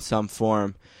ask you in some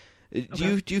form.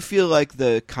 Do you feel like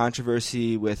the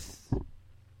controversy with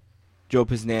Joe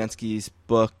Poznanski's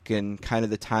book and kind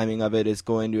of the timing of it is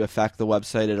going to affect the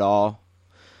website at all?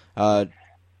 I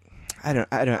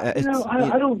don't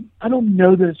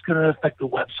know that it's going to affect the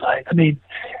website. I mean,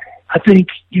 I think,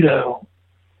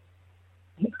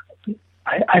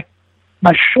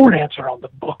 my short answer on the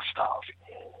book stuff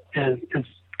is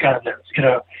kind of this.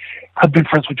 I've been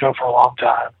friends with Joe for a long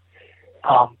time.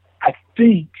 I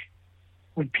think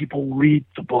when people read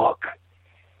the book,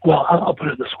 well, I'll put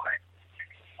it this way.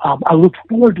 I look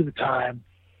forward to the time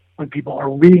when people are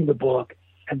reading the book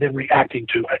and then reacting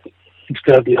to it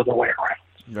instead of the other way around.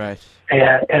 Right.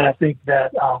 And I think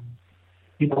that,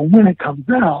 when it comes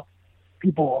out,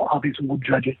 people obviously will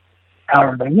judge it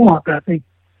however they want, but I think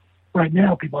right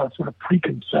now people have sort of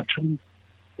preconceptions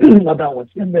about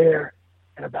what's in there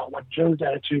and about what Joe's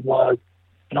attitude was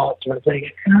and all that sort of thing.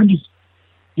 And I just,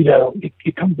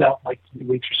 it comes out in like 3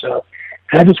 weeks or so.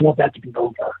 And I just want that to be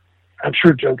over. I'm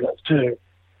sure Joe does too.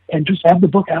 And just have the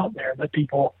book out there, let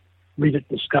people read it,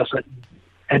 discuss it,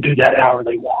 and do that however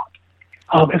they want.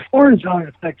 As far as how it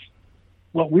affects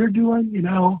what we're doing,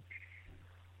 I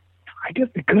guess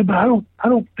it could, but I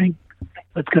don't think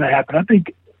that's going to happen. I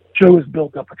think Joe has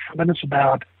built up a tremendous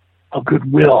amount of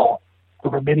goodwill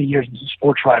over many years as a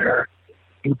sports writer,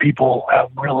 who people have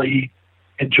really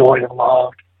enjoyed and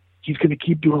loved. He's going to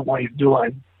keep doing what he's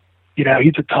doing. He's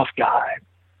a tough guy,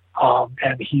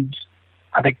 and he's,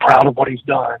 I think, proud of what he's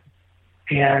done.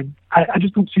 And I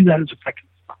just don't see that as affecting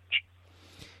much.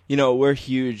 We're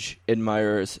huge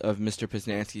admirers of Mr.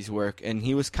 Poznanski's work, and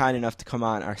he was kind enough to come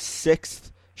on our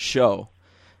 6th show.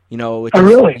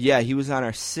 Really? Yeah, he was on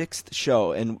our 6th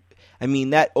show, and I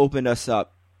mean, that opened us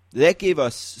up. That gave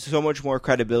us so much more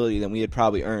credibility than we had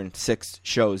probably earned 6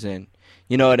 shows in.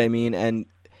 You know what I mean? And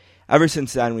ever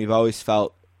since then, we've always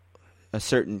felt a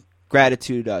certain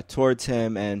gratitude towards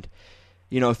him, and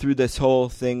through this whole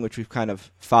thing, which we've kind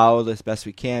of followed as best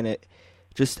we can,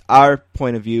 our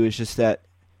point of view is just that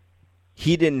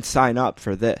he didn't sign up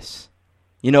for this.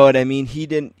 You know what I mean?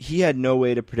 He had no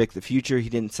way to predict the future. He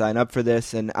didn't sign up for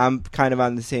this, and I'm kind of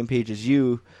on the same page as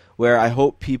you, where I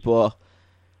hope people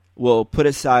will put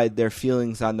aside their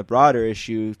feelings on the broader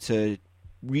issue to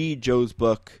read Joe's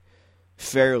book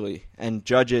fairly and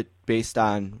judge it based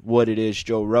on what it is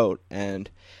Joe wrote.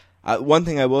 And one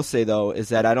thing I will say, though, is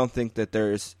that I don't think that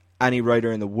there's any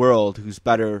writer in the world who's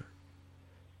better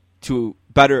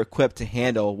equipped to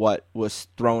handle what was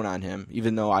thrown on him,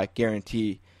 even though I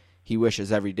guarantee he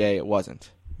wishes every day it wasn't,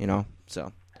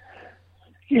 so.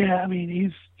 Yeah, I mean,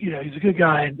 he's a good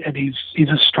guy, and he's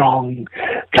a strong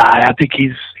guy. I think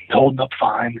he's holding up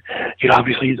fine.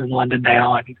 Obviously he's in London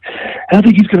now, and I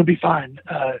think he's going to be fine,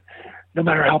 no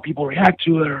matter how people react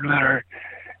to it or no matter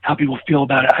how people feel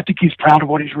about it. I think he's proud of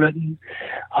what he's written.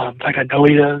 In fact, I know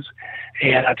he is,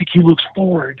 and I think he looks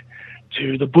forward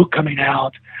to the book coming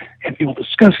out and people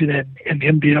discussing it and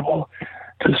him being able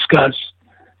to discuss,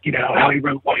 how he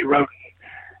wrote what he wrote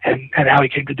and how he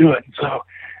came to do it. And so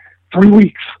 3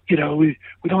 weeks, we don't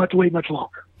have to wait much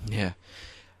longer. Yeah.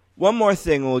 One more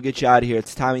thing, we'll get you out of here.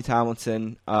 It's Tommy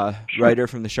Tomlinson, writer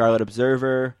from the Charlotte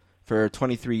Observer for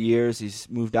 23 years. He's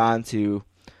moved on to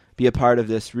be a part of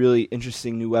this really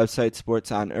interesting new website,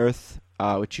 Sports on Earth,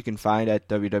 which you can find at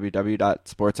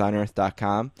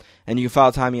www.sportsonearth.com. And you can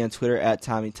follow Tommy on Twitter at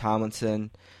Tommy Tomlinson.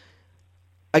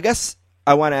 I guess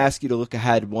I want to ask you to look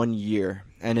ahead 1 year.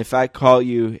 And if I call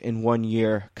you in 1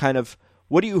 year, kind of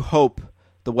what do you hope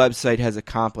the website has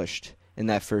accomplished in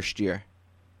that first year?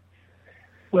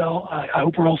 Well, I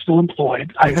hope we're all still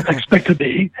employed. I expect to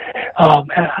be.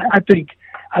 And I think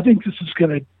this is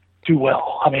going to do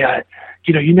well. I mean,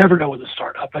 you never know with a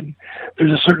startup, and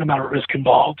there's a certain amount of risk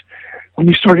involved when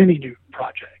you start any new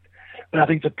project. But I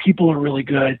think the people are really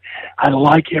good. I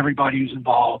like everybody who's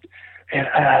involved, and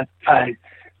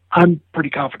I'm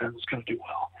pretty confident it's going to do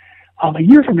well. A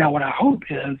year from now, what I hope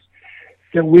is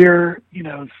that we're,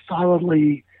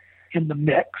 solidly in the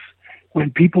mix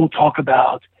when people talk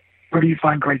about where do you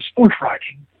find great sports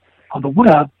writing on the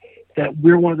web, that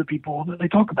we're one of the people that they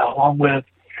talk about, along with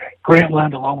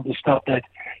Grantland, along with the stuff that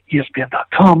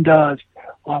ESPN.com does,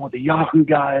 along with the Yahoo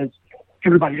guys,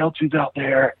 everybody else who's out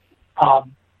there. I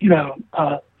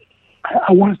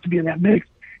want us to be in that mix,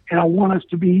 and I want us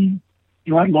to be,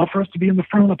 I'd love for us to be in the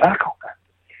front of the pack on that,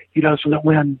 so that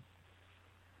when,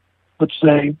 let's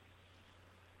say,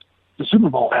 the Super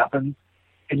Bowl happens,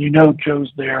 and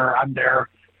Joe's there, I'm there,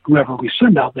 whoever we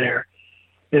send out there,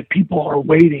 that people are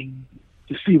waiting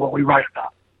to see what we write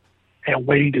about and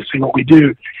waiting to see what we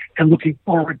do and looking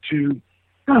forward to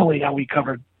not only how we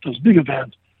cover those big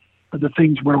events, but the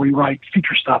things where we write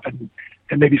feature stuff and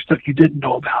and maybe stuff you didn't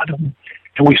know about, and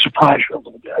we surprise you a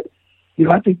little bit.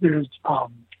 I think there's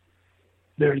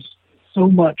so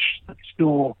much that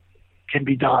still can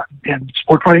be done in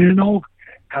sports writing and all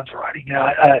kinds of writing.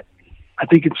 I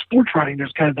think in sports writing,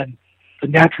 there's kind of the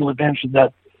natural invention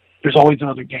that there's always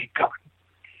another game coming,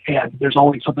 and there's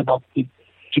always something else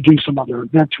to do, some other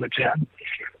event to attend.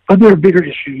 But there are bigger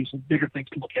issues and bigger things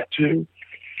to look at too.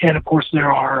 And of course,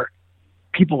 there are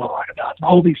people to write about. And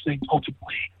all these things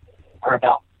ultimately are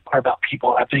about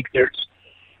people. I think there's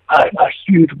a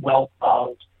huge wealth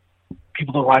of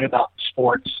people to write about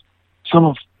sports, some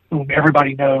of whom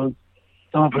everybody knows,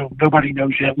 some of whom nobody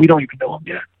knows yet. We don't even know them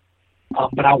yet.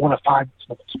 But I want to find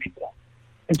some of those people.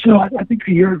 And so I think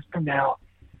a year from now,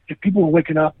 if people are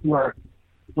waking up who are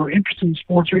interested in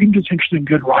sports or even just interested in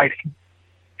good writing,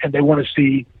 and they want to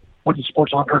see what the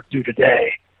sports on earth do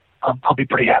today, I'll be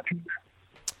pretty happy.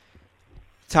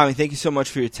 Tommy, thank you so much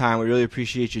for your time. We really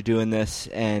appreciate you doing this,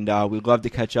 and we'd love to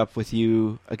catch up with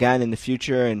you again in the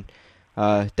future. And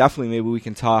definitely maybe we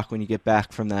can talk when you get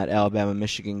back from that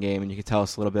Alabama-Michigan game, and you can tell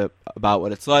us a little bit about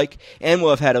what it's like. And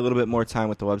we'll have had a little bit more time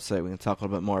with the website. We can talk a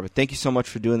little bit more. But thank you so much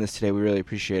for doing this today. We really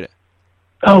appreciate it.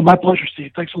 Oh, my pleasure,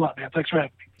 Steve. Thanks a lot, man. Thanks for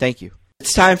having me. Thank you.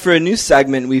 It's time for a new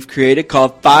segment we've created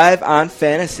called 5 on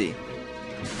Fantasy.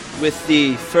 With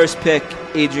the first pick,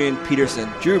 Adrian Peterson,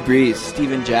 Drew Brees,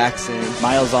 Steven Jackson,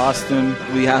 Miles Austin,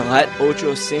 Leonlet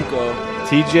Ocho Cinco,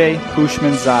 TJ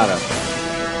Hushmanzada.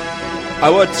 I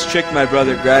once tricked my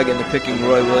brother Greg into picking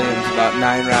Roy Williams about 9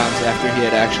 rounds after he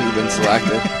had actually been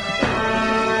selected.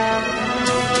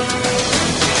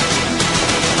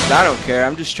 I don't care.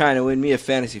 I'm just trying to win me a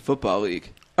fantasy football league.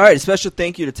 All right, a special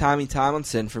thank you to Tommy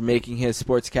Tomlinson for making his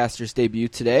Sportscaster's debut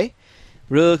today.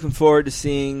 Really looking forward to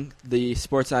seeing the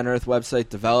Sports on Earth website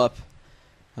develop.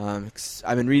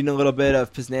 I've been reading a little bit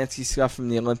of Poznanski's stuff from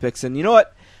the Olympics, and you know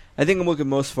what I think I'm looking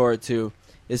most forward to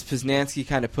is Poznanski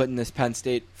kind of putting this Penn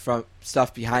State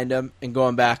stuff behind him and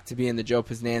going back to being the Joe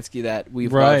Poznanski that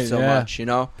we've loved so much, you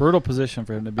know? Brutal position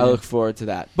for him to be I look forward to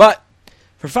that. But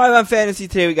for 5 on Fantasy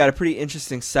today, we got a pretty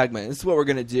interesting segment. This is what we're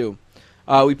going to do.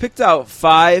 We picked out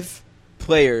 5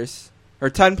 players, or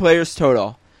 10 players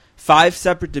total, 5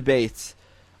 separate debates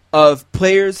of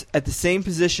players at the same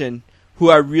position who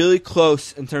are really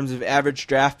close in terms of average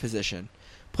draft position.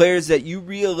 Players that you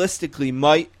realistically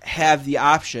might have the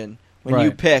option when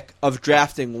you pick of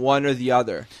drafting one or the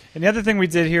other. And the other thing we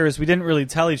did here is we didn't really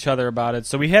tell each other about it,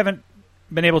 so we haven't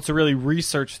been able to really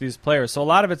research these players. So a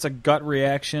lot of it's a gut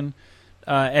reaction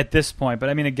at this point. But,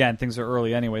 I mean, again, things are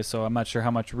early anyway, so I'm not sure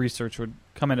how much research would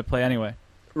come into play anyway.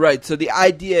 Right, so the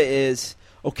idea is,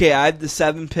 okay, I have the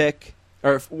 7 pick,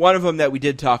 or one of them that we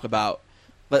did talk about,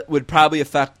 but would probably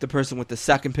affect the person with the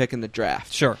 2nd pick in the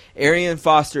draft. Sure. Arian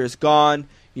Foster is gone.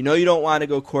 You know you don't want to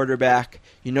go quarterback.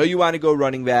 You know you want to go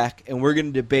running back. And we're going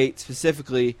to debate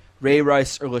specifically Ray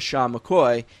Rice or LaShawn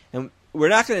McCoy. And we're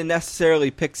not going to necessarily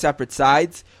pick separate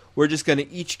sides. We're just going to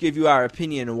each give you our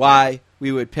opinion why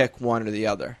we would pick one or the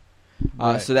other.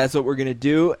 Right. So that's what we're going to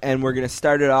do. And we're going to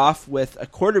start it off with a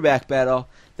quarterback battle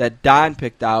that Don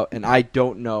picked out, and I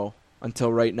don't know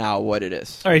until right now what it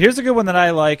is. All right, here's a good one that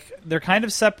I like. They're kind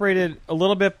of separated a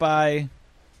little bit by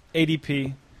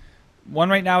ADP. One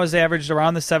right now is averaged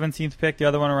around the 17th pick, the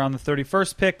other one around the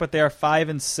 31st pick, but they are 5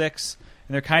 and 6,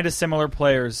 and they're kind of similar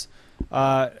players.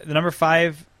 The number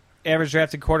 5 average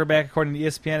drafted quarterback, according to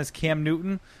ESPN, is Cam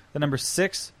Newton. The number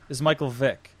 6 is Michael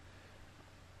Vick.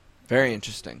 Very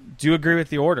interesting. Do you agree with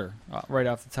the order right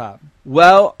off the top?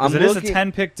 Well, it is a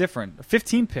 10-pick difference, a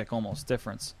 15-pick almost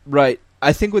difference. Right.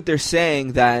 I think what they're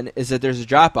saying then is that there's a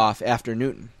drop-off after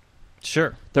Newton.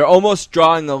 Sure. They're almost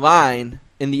drawing the line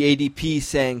in the ADP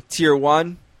saying Tier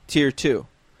 1, Tier 2.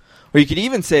 Or you could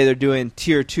even say they're doing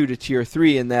Tier 2 to Tier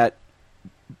 3 in that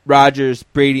Rodgers,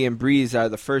 Brady, and Breeze are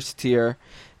the first tier,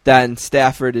 then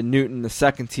Stafford and Newton the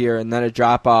second tier, and then a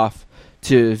drop-off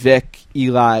to Vic,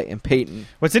 Eli, and Peyton.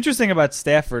 What's interesting about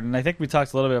Stafford, and I think we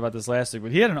talked a little bit about this last week,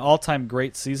 but he had an all-time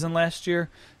great season last year.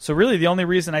 So really the only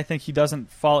reason I think he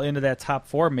doesn't fall into that top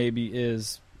 4 maybe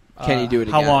is can he do it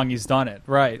how again? long he's done it.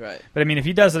 Right. But, I mean, if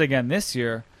he does it again this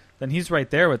year, then he's right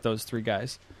there with those 3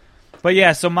 guys. But,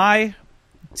 yeah, so my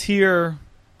tier,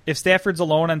 if Stafford's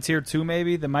alone on Tier 2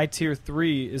 maybe, then my Tier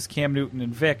 3 is Cam Newton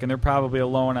and Vic, and they're probably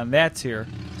alone on that tier.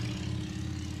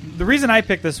 The reason I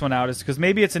picked this one out is because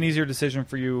maybe it's an easier decision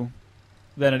for you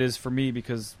than it is for me,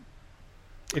 because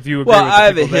if you agree with the I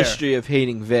have a people there. history of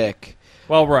hating Vic.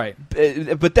 Well, right.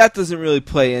 But that doesn't really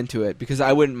play into it because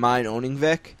I wouldn't mind owning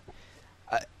Vic.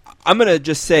 I'm going to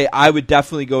just say I would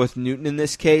definitely go with Newton in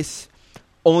this case,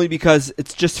 only because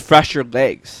it's just fresher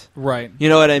legs. Right. You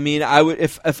know what I mean? I would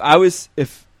if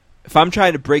I'm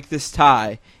trying to break this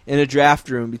tie in a draft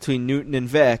room between Newton and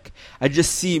Vic, I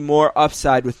just see more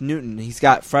upside with Newton. He's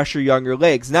got fresher, younger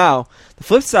legs. Now, the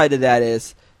flip side of that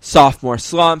is sophomore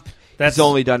slump. He's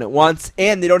only done it once,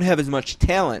 and they don't have as much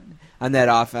talent on that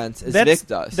offense as Vic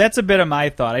does. That's a bit of my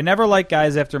thought. I never like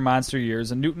guys after monster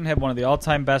years, and Newton had one of the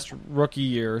all-time best rookie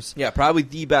years. Yeah, probably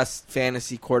the best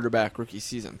fantasy quarterback rookie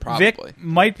season, probably. Vic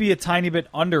might be a tiny bit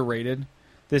underrated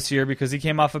this year because he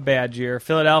came off a bad year.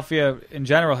 Philadelphia, in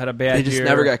general, had a bad year. They just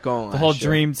never got going The whole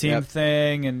dream team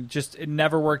thing, and just it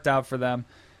never worked out for them.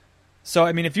 So,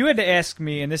 I mean, if you had to ask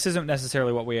me, and this isn't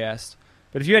necessarily what we asked,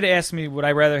 but if you had to ask me, would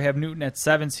I rather have Newton at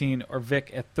 17 or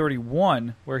Vic at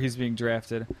 31, where he's being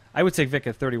drafted, I would take Vic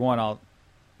at 31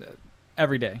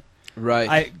 every day.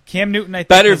 Right. Cam Newton, I think.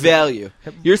 Better value.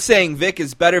 You're saying Vic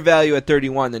is better value at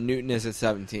 31 than Newton is at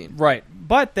 17. Right.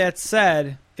 But that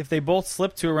said, if they both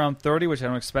slip to around 30, which I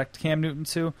don't expect Cam Newton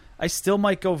to, I still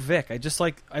might go Vic.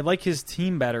 I like his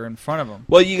team better in front of him.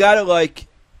 Well, you got to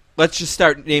let's just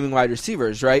start naming wide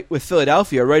receivers, right? With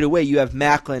Philadelphia, right away you have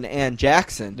Macklin and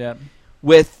Jackson. Yep.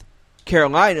 With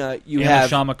Carolina, you have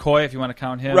Sean McCoy, if you want to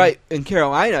count him. Right. In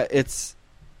Carolina, it's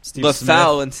Steve LaFell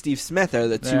Smith and Steve Smith are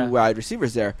the two wide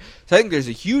receivers there. So I think there's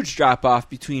a huge drop-off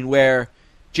between where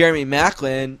Jeremy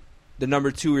Macklin, the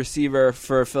number 2 receiver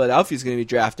for Philadelphia, is going to be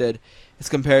drafted as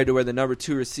compared to where the number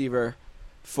 2 receiver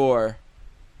for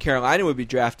Carolina would be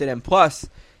drafted. And plus,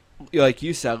 like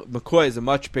you said, McCoy is a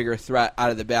much bigger threat out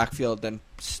of the backfield than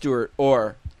Stewart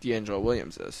or D'Angelo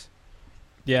Williams is.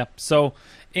 Yeah. So,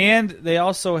 and they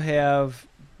also have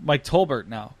Mike Tolbert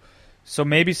now. So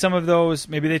maybe some of those,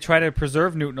 maybe they try to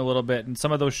preserve Newton a little bit, and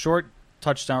some of those short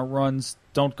touchdown runs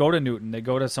don't go to Newton. They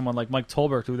go to someone like Mike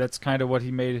Tolbert, who that's kind of what he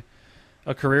made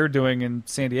a career doing in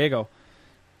San Diego.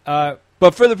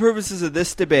 But for the purposes of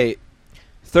this debate,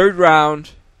 4th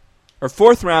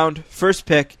round, first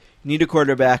pick, you need a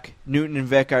quarterback. Newton and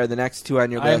Vic are the next 2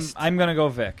 on your list. I'm going to go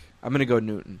Vic. I'm going to go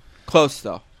Newton. Close,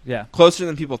 though. Yeah. Closer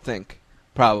than people think,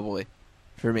 probably,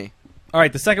 for me. All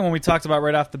right, the second one we talked about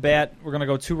right off the bat, we're going to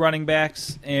go 2 running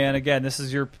backs. And, again, this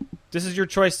is your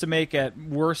choice to make at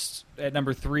worst at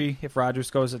number 3 if Rodgers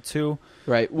goes at 2.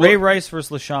 Right. Ray Rice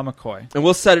versus LaShawn McCoy. And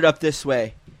we'll set it up this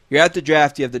way. You're at the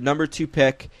draft. You have the number 2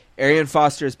 pick. Arian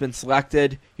Foster has been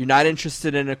selected. You're not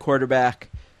interested in a quarterback.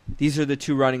 These are the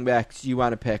 2 running backs you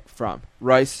want to pick from,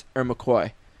 Rice or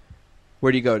McCoy.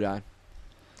 Where do you go, Don?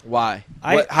 Why?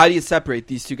 How do you separate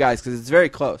these 2 guys? Because it's very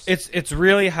close. It's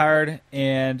really hard,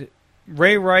 and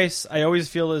Ray Rice, I always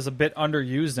feel, is a bit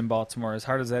underused in Baltimore, as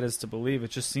hard as that is to believe.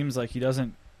 It just seems like he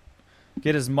doesn't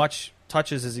get as much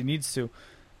touches as he needs to.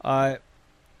 I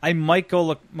might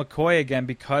go McCoy again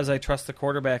because I trust the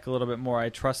quarterback a little bit more. I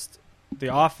trust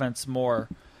the offense more.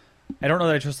 I don't know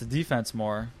that I trust the defense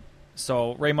more.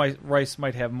 So Rice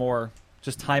might have more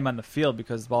just time on the field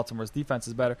because Baltimore's defense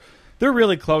is better. They're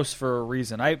really close for a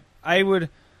reason. I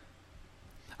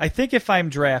think if I'm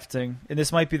drafting, and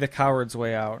this might be the coward's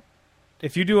way out,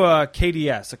 if you do a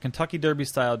KDS, a Kentucky Derby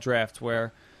style draft,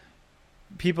 where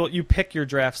you pick your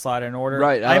draft slot in order,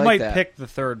 right? I might that. pick the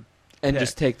 3rd and pick.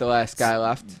 Just take the last guy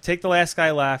left. Take the last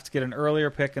guy left. Get an earlier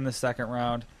pick in the 2nd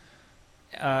round.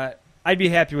 I'd be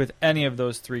happy with any of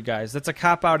those 3 guys. That's a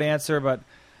cop-out answer, but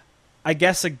I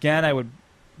guess again I would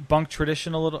bunk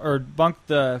tradition a little, or bunk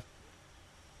the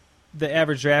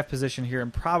average draft position here,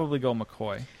 and probably go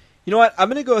McCoy. You know what? I'm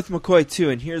going to go with McCoy, too,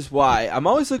 and here's why. I'm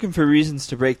always looking for reasons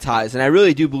to break ties, and I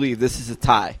really do believe this is a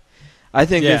tie. I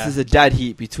think this is a dead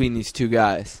heat between these 2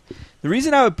 guys. The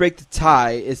reason I would break the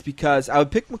tie is because I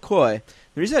would pick McCoy.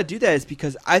 The reason I do that is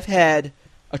because I've had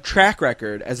a track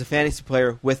record as a fantasy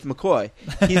player with McCoy.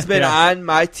 He's been on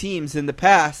my teams in the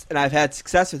past, and I've had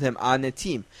success with him on the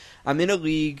team. I'm in a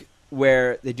league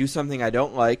where they do something I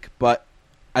don't like, but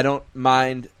I don't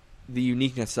mind the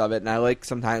uniqueness of it, and I like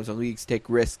sometimes when leagues take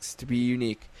risks to be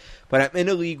unique. But I'm in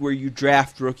a league where you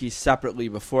draft rookies separately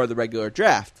before the regular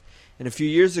draft. And a few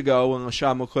years ago, when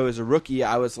LaShawn McCoy was a rookie,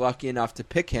 I was lucky enough to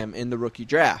pick him in the rookie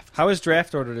draft. How is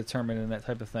draft order determined in that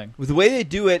type of thing? The way they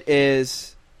do it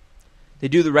is they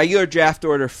do the regular draft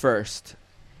order first,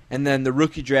 and then the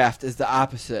rookie draft is the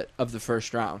opposite of the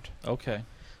first round. Okay.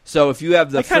 So if you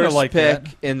have the first like pick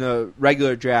that. in the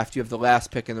regular draft, you have the last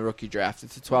pick in the rookie draft.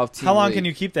 It's a 12-team How long league. can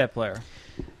you keep that player?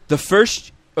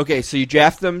 So you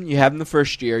draft them, you have them the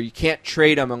first year. You can't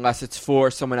trade them unless it's for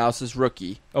someone else's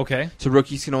rookie. Okay. So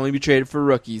rookies can only be traded for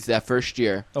rookies that first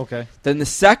year. Okay. Then the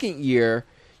second year,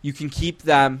 you can keep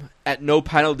them at no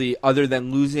penalty other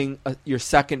than losing your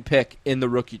second pick in the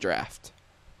rookie draft.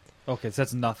 Okay, so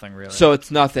that's nothing really. So it's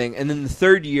nothing. And then the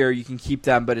third year, you can keep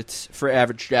them, but it's for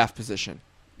average draft position.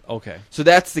 Okay. So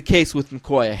that's the case with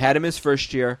McCoy. I had him his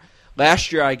first year.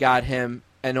 Last year I got him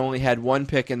and only had 1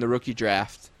 pick in the rookie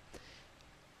draft.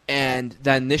 and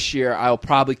then this year I'll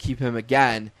probably keep him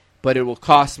again, but it will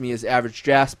cost me his average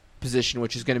draft position,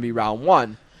 which is going to be round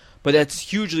 1. But that's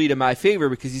hugely to my favor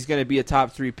because he's going to be a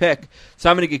top 3 pick. So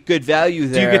I'm going to get good value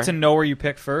there. Do you get to know where you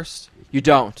pick first? You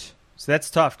don't. So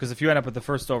that's tough because if you end up with the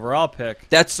first overall pick.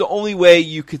 That's the only way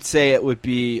you could say it would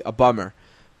be a bummer.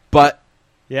 But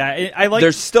yeah, I like.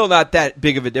 There's still not that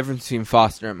big of a difference between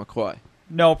Foster and McCoy.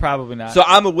 No, probably not. So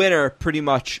I'm a winner pretty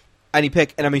much any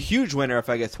pick, and I'm a huge winner if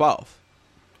I get 12.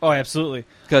 Oh, absolutely.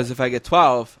 Because if I get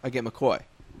 12, I get McCoy.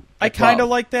 I kind of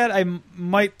like that. I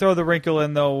might throw the wrinkle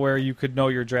in, though, where you could know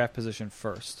your draft position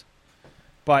first.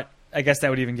 But I guess that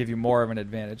would even give you more of an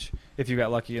advantage if you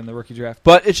got lucky in the rookie draft.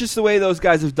 But it's just the way those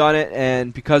guys have done it,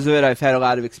 and because of it, I've had a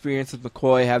lot of experience with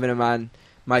McCoy, having him on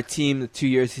my team the 2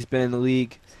 years he's been in the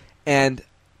league. And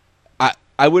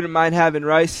I wouldn't mind having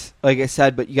Rice, like I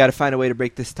said, but you got to find a way to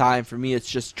break this tie. And for me, it's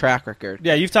just track record.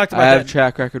 Yeah, you've talked about that. I have have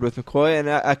track record with McCoy, and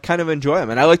I kind of enjoy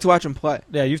him, and I like to watch him play.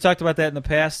 Yeah, you've talked about that in the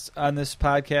past on this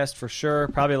podcast for sure.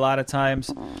 Probably a lot of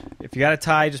times. If you got a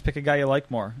tie, just pick a guy you like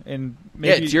more. And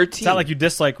maybe it's your team. It's not like you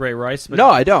dislike Ray Rice. But, no,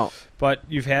 I don't. But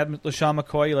you've had LaShawn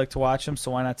McCoy. You like to watch him, so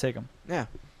why not take him? Yeah.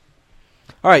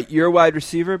 All right, your wide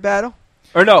receiver battle?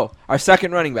 Or no, our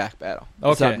second running back battle.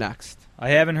 Okay. Is up next. I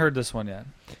haven't heard this one yet.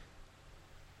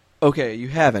 Okay, you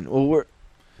haven't. Well,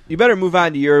 you better move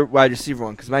on to your wide receiver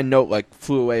one because my note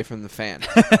flew away from the fan.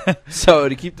 So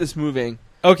to keep this moving,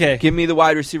 okay, give me the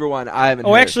wide receiver one. I haven't.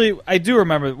 Oh, heard. Actually, I do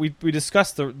remember we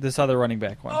discussed this other running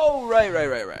back one. Oh, right.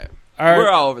 We're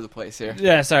all over the place here.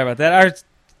 Yeah, sorry about that. Our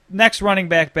next running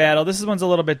back battle. This one's a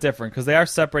little bit different because they are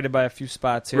separated by a few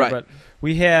spots here. Right. But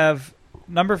we have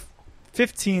number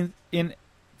 15 in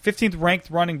 15th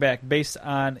ranked running back based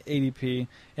on ADP,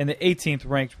 and the 18th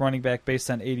ranked running back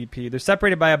based on ADP. They're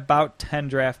separated by about 10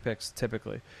 draft picks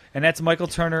typically, and that's Michael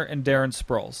Turner and Darren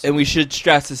Sproles. And we should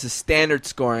stress this is standard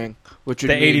scoring, which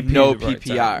would the mean ADP, no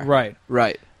PPR.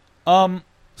 Right.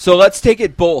 So let's take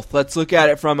it both. Let's look at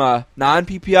it from a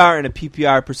non-PPR and a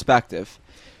PPR perspective.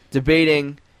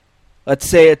 Debating, let's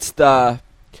say it's the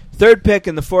 3rd pick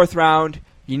in the 4th round.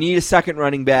 You need a second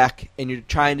running back, and you're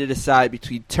trying to decide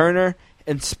between Turner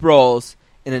and Sproles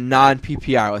in a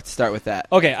non-PPR. Let's start with that.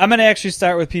 Okay, I'm going to actually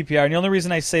start with PPR. And the only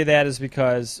reason I say that is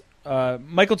because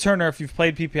Michael Turner, if you've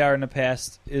played PPR in the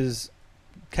past,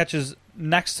 catches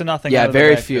next to nothing. Yeah, out of the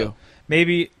very backfield. few.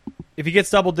 Maybe if he gets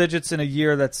double digits in a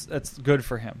year, that's good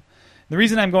for him. The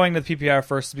reason I'm going to PPR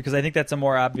first is because I think that's a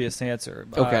more obvious answer.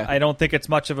 Okay. I don't think it's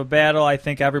much of a battle. I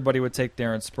think everybody would take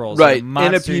Darren Sproles. Right, in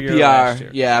a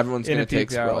PPR, yeah, everyone's going to take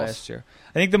Sproles. Last year.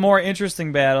 I think the more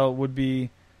interesting battle would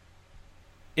be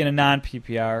in a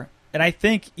non-PPR. And I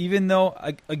think even though,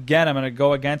 again, I'm going to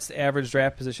go against average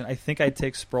draft position, I think I'd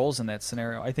take Sproles in that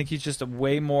scenario. I think he's just a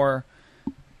way more...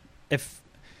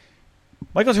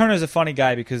 Michael Turner is a funny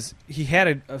guy because he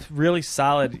had a really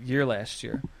solid year last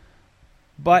year.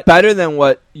 But better than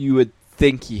what you would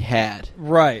think he had.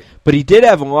 Right. But he did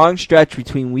have a long stretch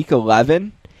between week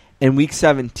 11 and week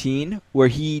 17 where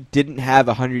he didn't have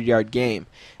a 100-yard game.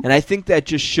 And I think that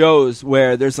just shows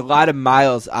where there's a lot of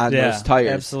miles on those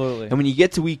tires. Absolutely. And when you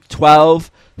get to week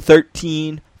 12,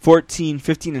 13, 14,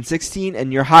 15, and 16,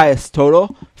 and your highest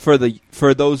total for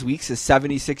those weeks is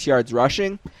 76 yards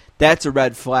rushing, that's a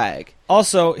red flag.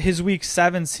 Also, his week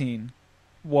 17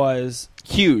 was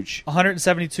huge.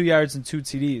 172 yards and 2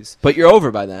 TDs. But you're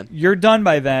over by then. You're done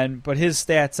by then, but his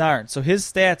stats aren't. So his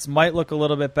stats might look a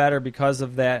little bit better because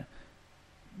of that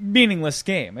meaningless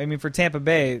game. I mean, for Tampa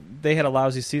Bay, they had a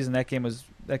lousy season. That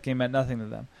game meant nothing to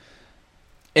them.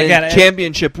 And in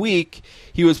championship week,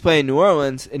 he was playing New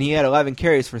Orleans, and he had 11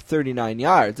 carries for 39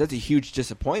 yards. That's a huge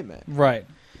disappointment. Right.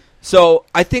 So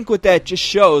I think what that just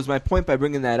shows, my point by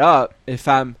bringing that up, if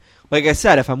I'm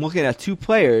looking at two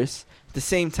players at the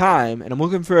same time, and I'm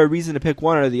looking for a reason to pick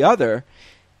one or the other,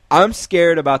 I'm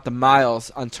scared about the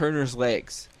miles on Turner's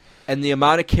legs and the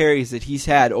amount of carries that he's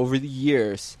had over the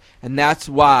years, and that's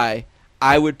why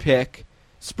I would pick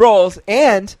Sproles.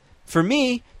 And for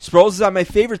me, Sproles is on my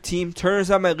favorite team, Turner's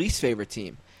on my least favorite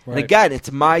team. Right. And again,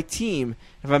 it's my team.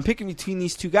 If I'm picking between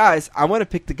these two guys, I want to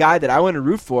pick the guy that I want to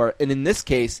root for, and in this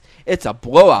case, it's a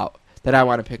blowout that I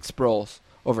want to pick Sproles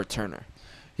over Turner.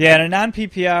 Yeah, in a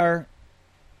non-PPR,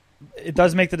 it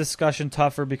does make the discussion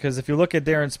tougher because if you look at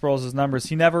Darren Sproles' numbers,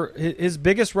 his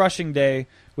biggest rushing day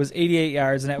was 88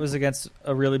 yards, and that was against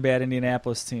a really bad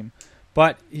Indianapolis team.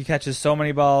 But he catches so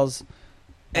many balls.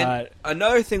 And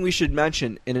another thing we should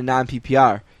mention in a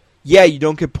non-PPR, yeah, you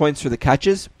don't get points for the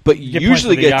catches, but you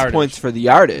usually get points for the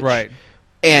yardage. Right.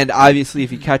 And obviously, if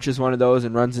he catches one of those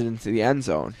and runs it into the end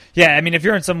zone. Yeah, I mean, if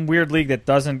you're in some weird league that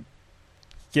doesn't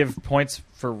give points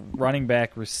for running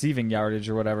back receiving yardage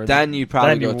or whatever, then you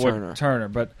probably then go Turner. Turner.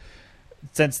 But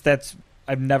since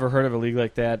I've never heard of a league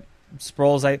like that.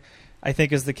 Sproles, I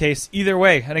think, is the case either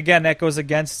way. And again, that goes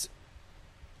against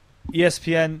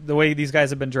ESPN, the way these guys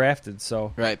have been drafted.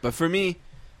 So right, but for me,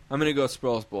 I'm going to go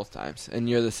Sproles both times, and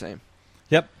you're the same.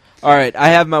 Yep. All right, I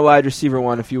have my wide receiver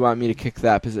one if you want me to kick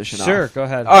that position off. Sure, go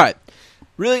ahead. All right,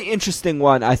 really interesting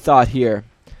one I thought here.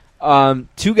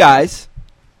 Two guys,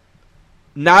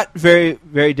 not very,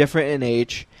 very different in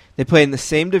age. They play in the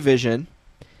same division,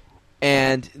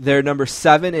 and they're number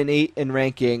 7 and 8 in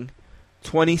ranking,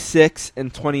 26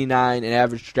 and 29 in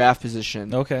average draft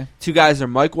position. Okay. Two guys are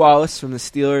Mike Wallace from the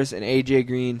Steelers and A.J.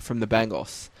 Green from the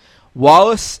Bengals.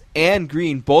 Wallace and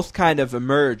Green both kind of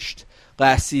emerged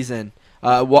last season,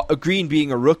 Green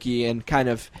being a rookie and kind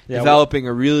of developing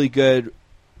a really good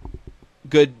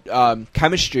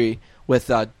chemistry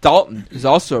with Dalton, who's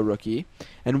also a rookie,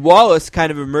 and Wallace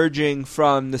kind of emerging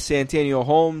from the Santonio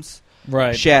Holmes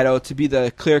shadow to be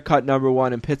the clear-cut number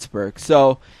 1 in Pittsburgh.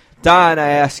 So, Don, I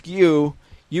ask you,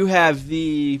 you have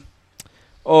the,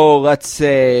 let's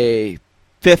say,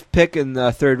 5th pick in the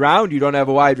 3rd round. You don't have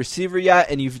a wide receiver yet,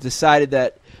 and you've decided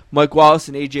that Mike Wallace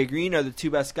and A.J. Green are the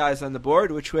 2 best guys on the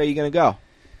board. Which way are you going to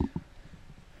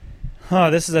go?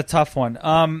 This is a tough one.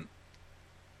 I'm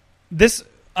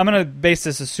going to base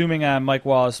this assuming on Mike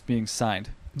Wallace being signed.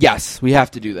 Yes, we have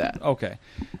to do that. Okay.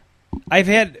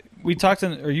 You talked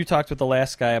with the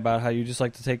last guy about how you just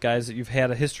like to take guys that you've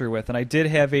had a history with, and I did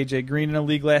have A.J. Green in a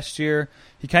league last year.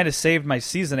 He kind of saved my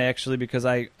season, actually, because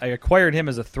I acquired him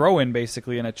as a throw-in,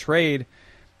 basically, in a trade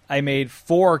I made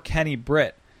for Kenny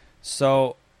Britt.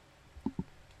 So,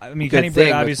 I mean, Kenny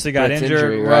Britt obviously got injured.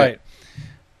 Injury, right.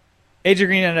 A.J.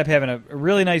 Green ended up having a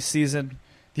really nice season.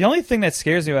 The only thing that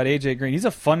scares me about A.J. Green, he's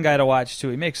a fun guy to watch, too.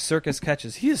 He makes circus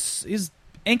catches. His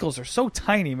ankles are so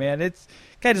tiny, man.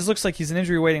 Guy just looks like he's an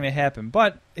injury waiting to happen,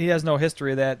 but he has no history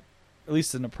of that, at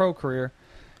least in a pro career.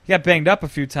 He got banged up a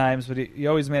few times, but he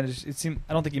always managed.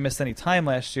 I don't think he missed any time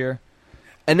last year.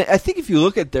 And I think if you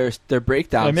look at their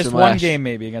breakdown, he missed one game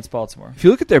maybe against Baltimore. If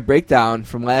you look at their breakdown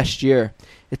from last year,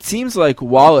 it seems like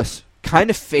Wallace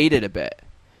kind of faded a bit.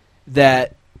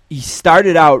 That he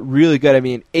started out really good. I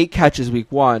mean, 8 catches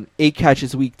week 1, 8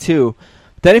 catches week 2.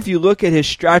 Then if you look at his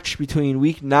stretch between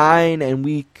week 9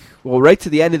 and right to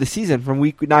the end of the season, from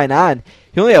week 9 on,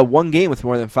 he only had 1 game with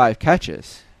more than 5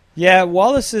 catches. Yeah,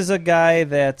 Wallace is a guy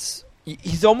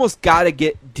he's almost got to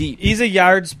get deep. He's a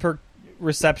yards per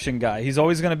reception guy. He's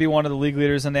always going to be one of the league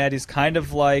leaders in that. He's kind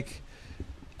of like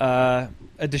a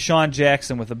Deshaun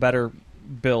Jackson with a better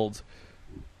build.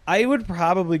 I would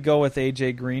probably go with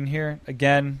A.J. Green here.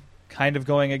 Again, kind of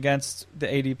going against the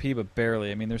ADP, but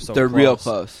barely. I mean, they're close. Real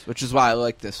close, which is why I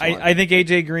like this one. I think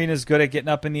A.J. Green is good at getting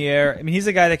up in the air. I mean, he's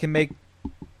a guy that can make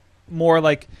more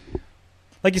like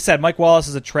you said, Mike Wallace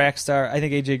is a track star. I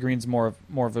think A.J. Green's more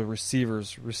of a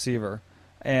receiver.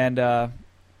 And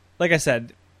like I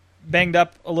said, banged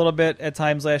up a little bit at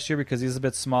times last year because he's a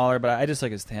bit smaller, but I just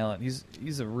like his talent.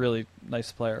 He's a really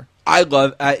nice player. I'm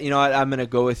going to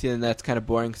go with you, and that's kind of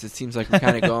boring because it seems like we're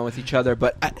kind of going with each other.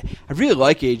 But I really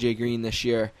like A.J. Green this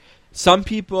year. Some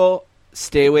people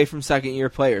stay away from second-year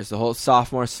players, the whole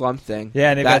sophomore slump thing.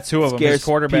 Yeah, and they've got 2 of them. His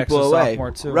quarterback's a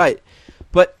sophomore, too. Right.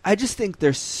 But I just think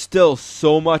there's still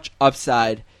so much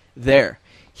upside there.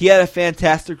 He had a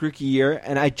fantastic rookie year,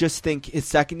 and I just think his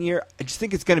second year, it's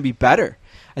going to be better.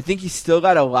 I think he's still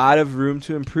got a lot of room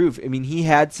to improve. I mean, he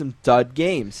had some dud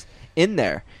games in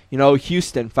there.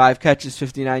 Houston, 5 catches,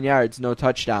 59 yards, no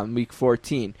touchdown, week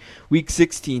 14. Week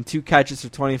 16, 2 catches for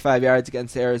 25 yards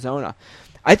against Arizona.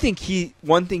 I think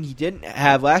one thing he didn't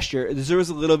have last year is there was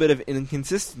a little bit of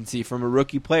inconsistency from a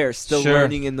rookie player still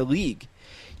learning in the league.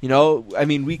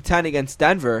 Week 10 against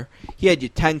Denver, he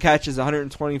had 10 catches,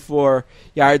 124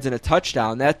 yards, and a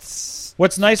touchdown. That's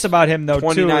what's nice about him, though,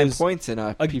 29 too, is points in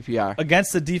a PPR.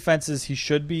 Against the defenses he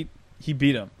should beat, he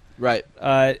beat them. Right.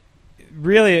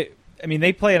 Really, I mean,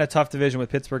 they play in a tough division with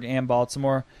Pittsburgh and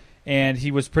Baltimore, and he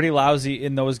was pretty lousy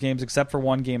in those games except for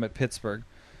one game at Pittsburgh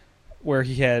where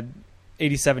he had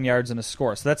 87 yards and a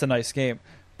score. So that's a nice game.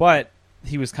 But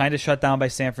he was kind of shut down by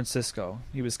San Francisco.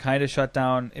 He was kind of shut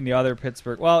down in the other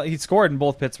Pittsburgh. Well, he scored in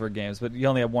both Pittsburgh games, but he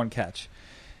only had 1 catch.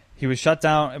 He was shut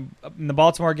down. In the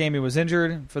Baltimore game, he was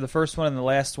injured for the first one, and the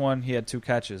last one, he had 2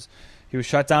 catches. He was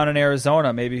shut down in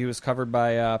Arizona. Maybe he was covered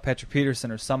by Patrick Peterson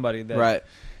or somebody. Right.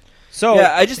 So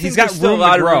yeah, I just think there's still a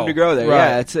lot of room to grow there.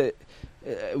 Right.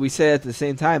 Yeah, we say it at the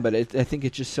same time, but I think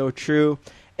it's just so true.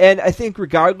 And I think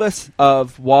regardless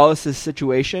of Wallace's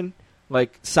situation,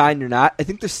 like signed or not, I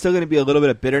think there's still going to be a little bit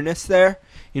of bitterness there.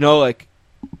 I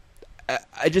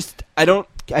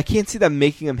can't see them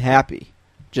making him happy.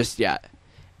 just yet.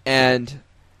 And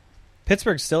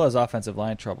Pittsburgh still has offensive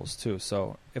line troubles, too.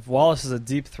 So if Wallace is a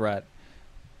deep threat,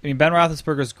 I mean, Ben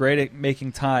Roethlisberger's great at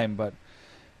making time, but,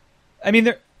 I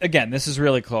mean, again, this is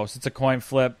really close. It's a coin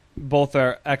flip. Both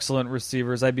are excellent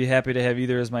receivers. I'd be happy to have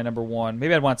either as my number one.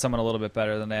 Maybe I'd want someone a little bit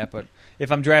better than that, but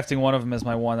if I'm drafting one of them as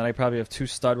my one, then I probably have 2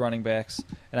 stud running backs,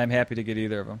 and I'm happy to get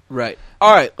either of them. Right.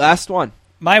 All right, last one.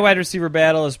 My wide receiver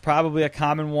battle is probably a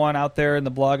common one out there in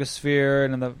the blogosphere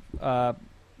and in the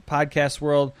podcast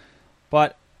world,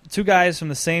 but 2 guys from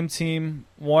the same team.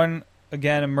 One,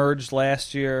 again, emerged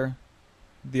last year.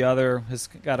 The other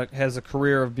has a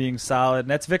career of being solid, and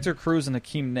that's Victor Cruz and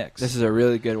Hakeem Nicks. This is a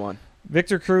really good one.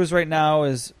 Victor Cruz right now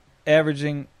is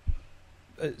averaging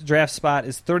draft spot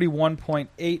is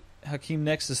 31.8. Hakeem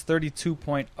Nicks is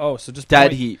 32.0. So just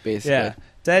dead heat, basically. Yeah,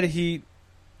 dead heat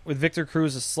with Victor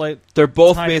Cruz a slight. They're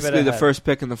both tiny bit basically the ahead. first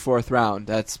pick in the 4th round.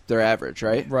 That's their average,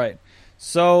 right? Right.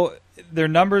 So their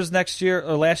numbers last year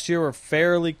were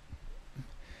fairly.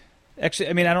 Actually,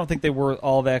 I mean, I don't think they were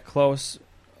all that close.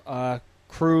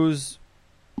 Cruz,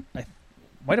 might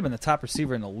have been the top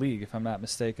receiver in the league, if I'm not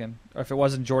mistaken. Or if it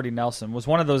wasn't Jordy Nelson, was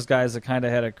one of those guys that kind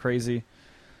of had a crazy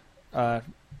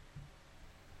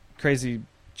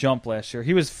jump last year.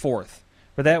 He was 4th,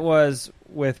 but that was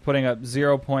with putting up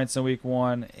 0 points in week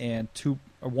 1 and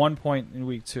 1 point in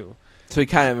week 2. So he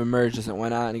kind of emerged as it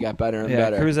went on. He got better and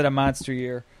better. Cruz had a monster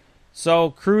year.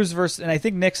 So Cruz and I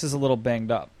think Nicks is a little banged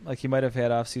up. Like he might have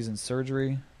had off-season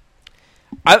surgery.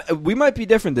 We might be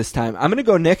different this time. I'm going to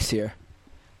go Nicks here.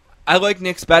 I like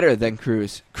Nicks better than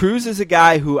Cruz. Cruz is a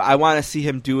guy who I want to see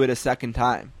him do it a second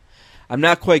time. I'm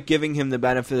not quite giving him the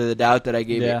benefit of the doubt that I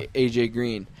gave A.J.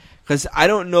 Green. Because I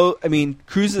don't know. I mean,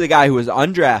 Cruz is a guy who was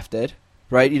undrafted,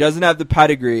 right? He doesn't have the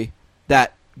pedigree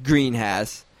that Green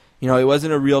has. You know, he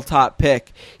wasn't a real top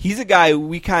pick. He's a guy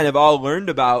we kind of all learned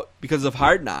about because of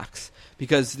Hard Knocks.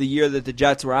 Because the year that the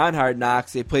Jets were on Hard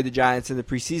Knocks, they played the Giants in the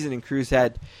preseason, and Cruz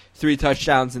had 3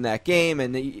 touchdowns in that game.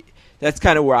 And that's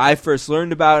kind of where I first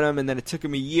learned about him. And then it took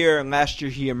him a year, and last year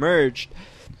he emerged.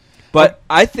 But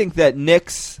I think that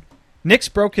Nicks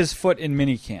broke his foot in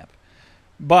minicamp.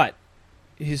 But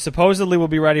he supposedly will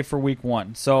be ready for week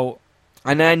 1. So,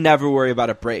 and I never worry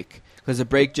about a break, because a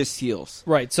break just heals.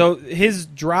 Right. So his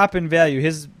drop in value,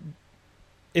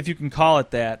 if you can call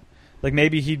it that, like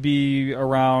maybe he'd be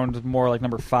around more like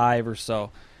number 5 or so.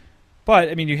 But,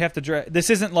 I mean, you have to draft. This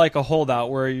isn't like a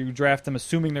holdout where you draft them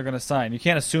assuming they're going to sign. You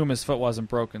can't assume his foot wasn't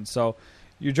broken. So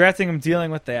you're drafting him dealing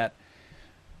with that.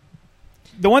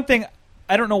 The one thing,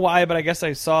 I don't know why, but I guess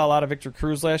I saw a lot of Victor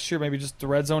Cruz last year, maybe just the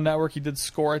Red Zone Network. He did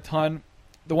score a ton.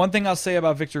 The one thing I'll say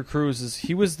about Victor Cruz is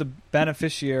he was the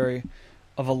beneficiary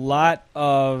of a lot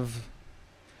of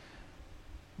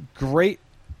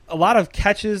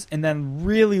catches and then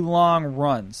really long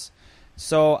runs.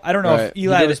 So I don't know if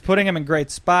Eli was putting him in great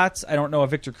spots. I don't know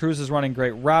if Victor Cruz is running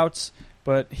great routes,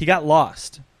 but he got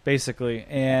lost, basically.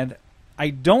 And I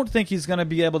don't think he's going to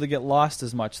be able to get lost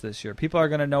as much this year. People are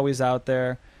going to know he's out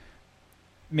there.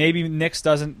 Maybe Nicks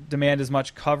doesn't demand as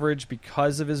much coverage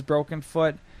because of his broken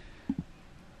foot.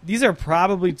 These are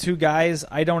probably 2 guys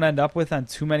I don't end up with on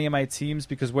too many of my teams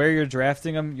because where you're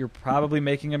drafting them, you're probably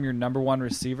making them your number 1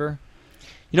 receiver.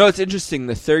 You know, it's interesting.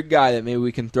 The third guy that maybe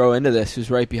we can throw into this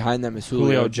who's right behind them is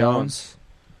Julio Jones.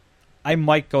 I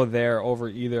might go there over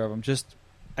either of them.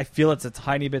 I feel it's a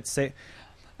tiny bit safe.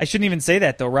 I shouldn't even say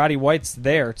that, though. Roddy White's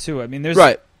there, too. I mean, there's...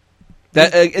 Right.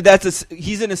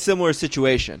 He's in a similar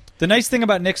situation. The nice thing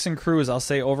about Nicks and Cruz, I'll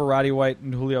say over Roddy White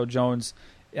and Julio Jones,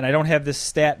 and I don't have this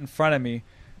stat in front of me,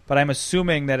 but I'm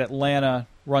assuming that Atlanta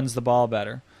runs the ball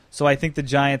better. So I think the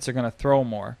Giants are going to throw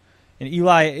more. And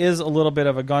Eli is a little bit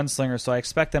of a gunslinger, so I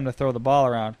expect them to throw the ball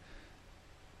around.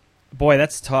 Boy,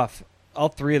 that's tough. All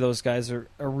 3 of those guys are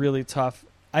really tough.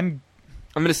 I'm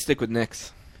going to stick with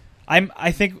Nicks.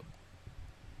 I think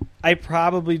I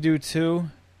probably do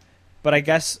too, but I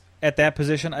guess at that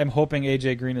position I'm hoping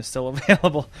A.J. Green is still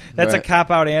available. That's a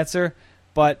cop-out answer,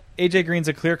 but A.J. Green's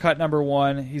a clear-cut number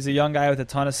 1. He's a young guy with a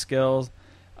ton of skills.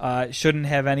 Shouldn't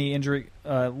have any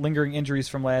lingering injuries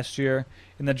from last year.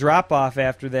 And the drop-off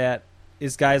after that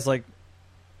is guys like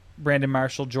Brandon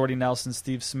Marshall, Jordy Nelson,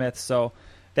 Steve Smith. So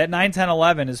that 9, 10,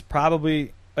 11 is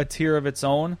probably a tier of its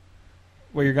own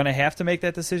where you're going to have to make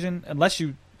that decision unless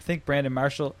you think Brandon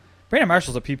Marshall's a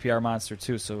PPR monster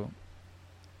too. So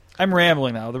I'm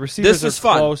rambling now. The receivers this is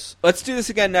are close. Fun. Let's do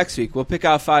this again next week. We'll pick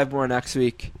out 5 more next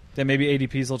week. Then maybe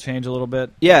ADPs will change a little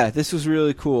bit. Yeah, this was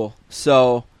really cool.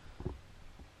 So,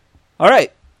 all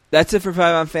right. That's it for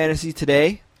 5 on Fantasy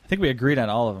today. I think we agreed on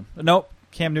all of them. Nope.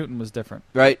 Cam Newton was different.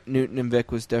 Right, Newton and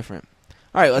Vic was different.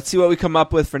 All right, let's see what we come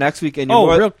up with for next week. And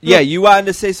you wanted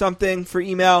to say something for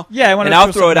email? Yeah, I want to. And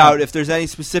I'll throw it out. If there's any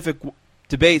specific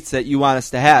debates that you want us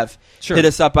to have, sure. Hit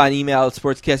us up on email at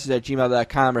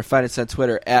sportscasters@gmail.com or find us on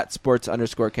Twitter at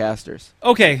 @sports_casters.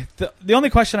 Okay, the only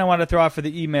question I wanted to throw out for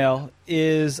the email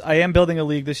is I am building a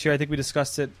league this year. I think we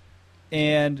discussed it.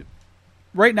 And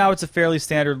right now it's a fairly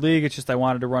standard league. It's just I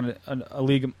wanted to run a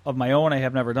league of my own. I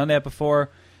have never done that before.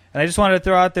 And I just wanted to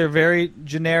throw out there very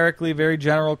generically, very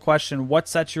general question, what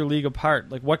sets your league apart?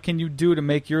 Like, what can you do to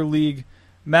make your league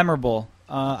memorable?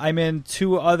 I'm in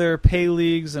 2 other pay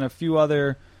leagues and a few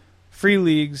other free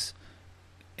leagues,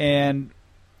 and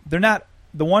they're not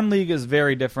 – the one league is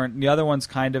very different, and the other one's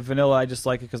kind of vanilla. I just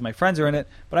like it because my friends are in it.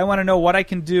 But I want to know what I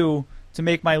can do to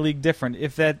make my league different,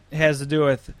 if that has to do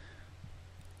with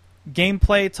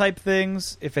gameplay type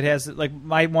things, if it has – like,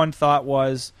 my one thought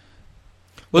was –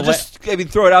 well,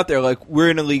 throw it out there. Like, we're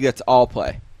in a league that's all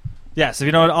play. Yes, if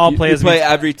you know what all play is. You play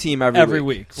every team every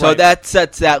week. So right. That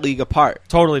sets that league apart.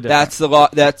 Totally different.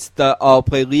 That's the all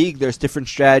play league. There's different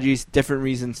strategies, different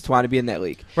reasons to want to be in that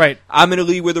league. Right. I'm in a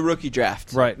league with a rookie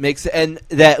draft. Right. And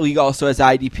that league also has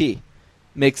IDP.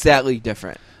 Makes that league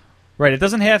different. Right. It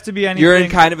doesn't have to be anything. You're in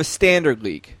kind of a standard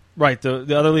league. Right.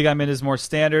 The other league I'm in is more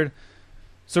standard.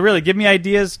 So really, give me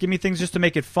ideas. Give me things just to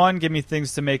make it fun. Give me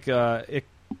things to make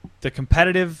the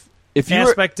competitive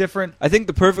aspect different. I think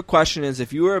the perfect question is,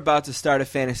 if you were about to start a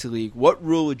fantasy league, what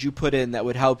rule would you put in that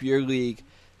would help your league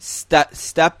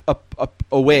step up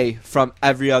away from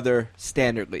every other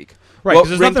standard league? Right, because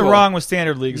there's nothing wrong with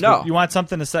standard leagues. No. But you want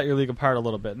something to set your league apart a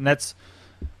little bit. And I'm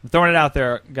throwing it out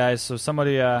there, guys. So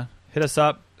somebody hit us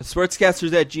up.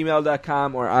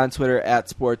 Sportscasters@gmail.com or on Twitter at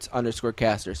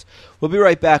 @sports_casters. We'll be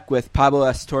right back with Pablo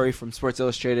S. Torre from Sports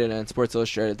Illustrated and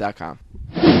SportsIllustrated.com.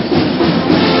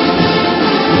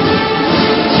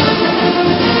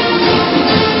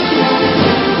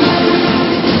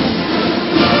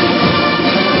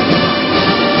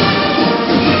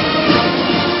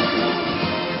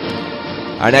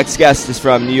 Our next guest is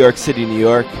from New York City, New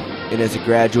York, and is a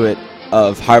graduate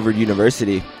of Harvard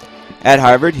University. At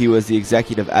Harvard, he was the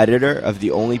executive editor of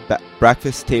the only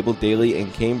breakfast table daily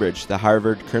in Cambridge, the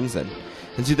Harvard Crimson.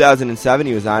 In 2007,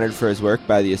 he was honored for his work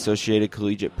by the Associated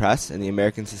Collegiate Press and the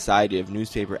American Society of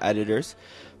Newspaper Editors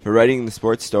for writing the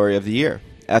sports story of the year.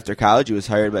 After college, he was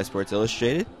hired by Sports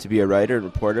Illustrated to be a writer and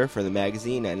reporter for the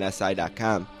magazine and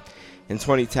SI.com. In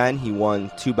 2010, he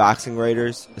won 2 Boxing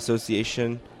Writers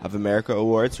Association of America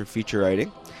awards for feature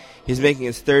writing. He's making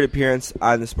his 3rd appearance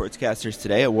on the Sportscasters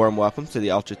today. A warm welcome to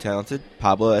the ultra-talented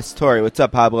Pablo S. Torre. What's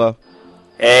up, Pablo?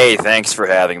 Hey, thanks for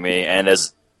having me, and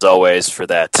as always, for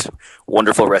that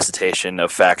wonderful recitation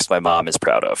of facts my mom is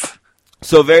proud of.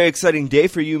 So, a very exciting day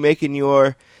for you making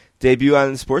your debut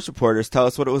on the Sports Reporters. Tell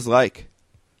us what it was like.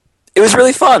 It was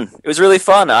really fun.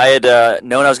 I had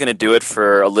known I was going to do it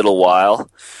for a little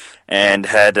while, and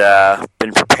had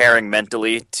been preparing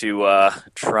mentally to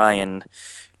try and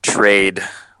trade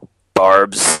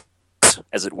barbs,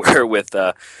 as it were, with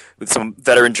some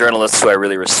veteran journalists who I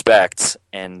really respect,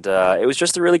 and it was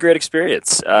just a really great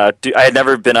experience. I had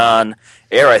never been on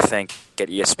air, I think, at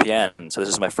ESPN, so this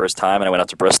is my first time, and I went out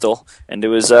to Bristol, and it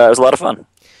was a lot of fun.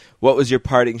 What was your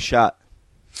parting shot?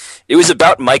 It was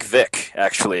about Mike Vick,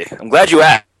 actually. I'm glad you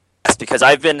asked, because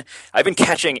I've been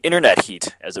catching internet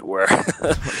heat, as it were.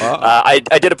 I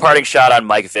did a parting shot on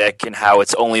Mike Vick and how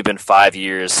it's only been 5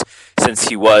 years since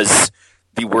he was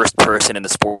the worst person in the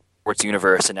sports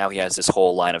universe, and now he has this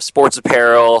whole line of sports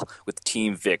apparel with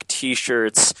Team Vick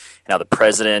T-shirts. And now the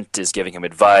president is giving him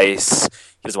advice.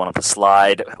 He doesn't want him to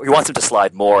slide. He wants him to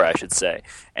slide more, I should say.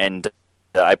 And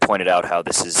I pointed out how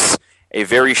this is a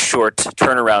very short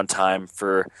turnaround time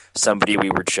for somebody we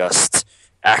were just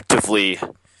actively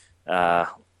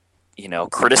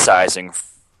criticizing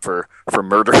for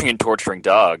murdering and torturing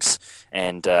dogs,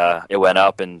 and it went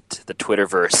up, and the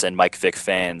Twitterverse and Mike Vick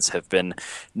fans have been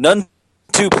none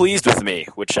too pleased with me,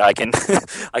 which I can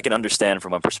I can understand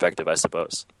from one perspective, I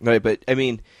suppose. Right, but I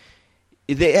mean,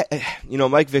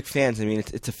 Mike Vick fans. I mean,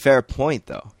 it's a fair point,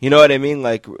 though. You know what I mean?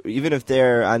 Like, even if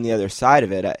they're on the other side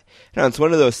of it, it's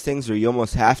one of those things where you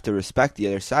almost have to respect the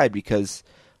other side because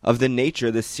of the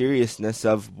nature, the seriousness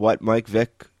of what Mike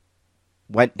Vick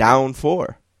went down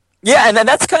for. Yeah, and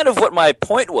that's kind of what my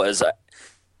point was.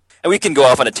 And we can go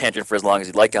off on a tangent for as long as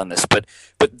you'd like on this, but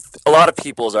a lot of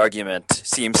people's argument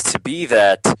seems to be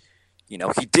that, he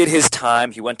did his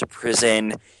time, he went to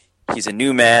prison, he's a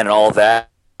new man and all that.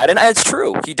 And it's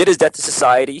true. He did his debt to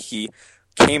society. He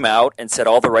came out and said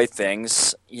all the right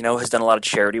things, has done a lot of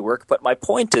charity work. But my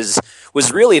point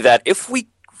was really that if we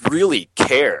really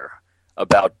care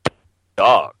about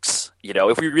dogs,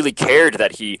 if we really cared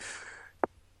that he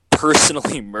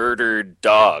personally murdered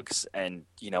dogs and,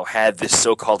 had this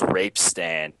so-called rape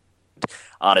stand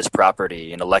on his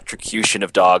property, and electrocution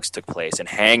of dogs took place, and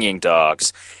hanging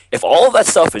dogs. If all of that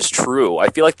stuff is true, I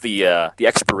feel like the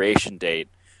expiration date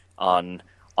on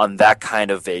that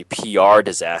kind of a PR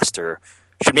disaster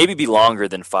should maybe be longer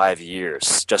than 5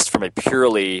 years, just from a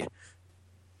purely,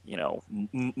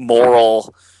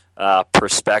 moral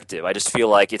perspective. I just feel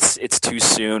like it's too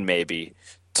soon, maybe,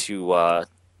 to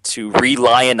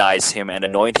re-lionize him and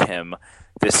anoint him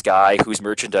this guy whose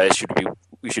merchandise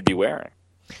we should be wearing.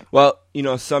 Well,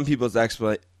 some people's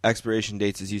expiration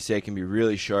dates, as you say, can be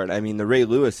really short. I mean, the Ray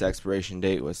Lewis expiration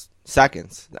date was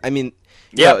seconds. I mean,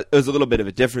 it was a little bit of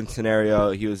a different scenario.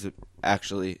 He was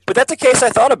actually... But that's a case I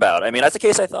thought about.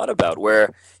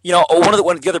 Where, one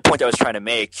of the other point I was trying to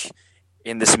make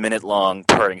in this minute-long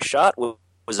parting shot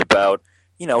was about,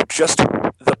 just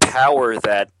the power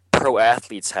that pro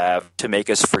athletes have to make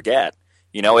us forget.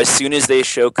 As soon as they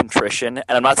show contrition,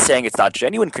 and I'm not saying it's not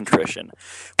genuine contrition,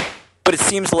 but it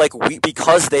seems like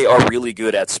because they are really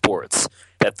good at sports,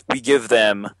 that we give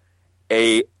them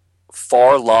a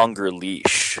far longer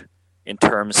leash in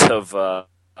terms of our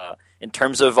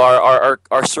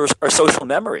social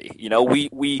memory.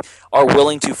 We are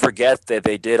willing to forget that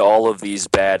they did all of these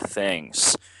bad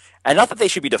things, and not that they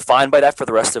should be defined by that for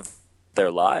the rest of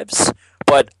their lives.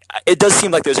 But it does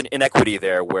seem like there's an inequity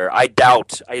there where I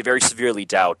very severely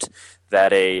doubt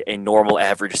that a normal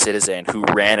average citizen who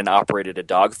ran and operated a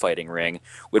dogfighting ring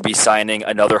would be signing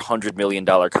another $100 million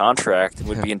contract and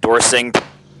would be endorsing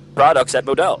products at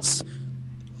Modell's.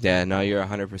 Yeah, no, you're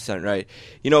 100% right.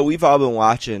 We've all been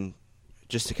watching,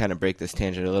 just to kind of break this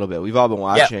tangent a little bit, we've all been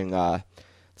watching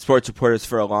sports reporters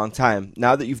for a long time.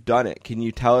 Now that you've done it, can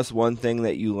you tell us one thing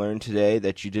that you learned today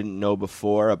that you didn't know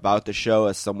before about the show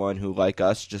as someone who, like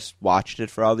us, just watched it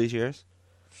for all these years?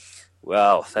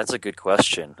 Well, that's a good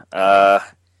question. I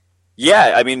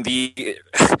mean, you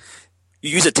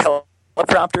use a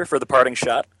teleprompter for the parting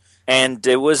shot, and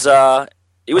it was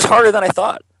harder than I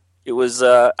thought. It was.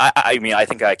 I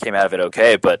think I came out of it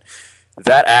okay, but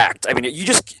that act. I mean,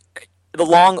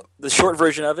 the short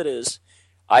version of it is,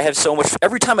 I have so much.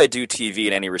 Every time I do TV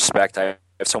in any respect, I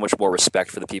have so much more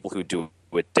respect for the people who do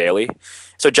it daily.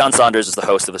 So John Saunders is the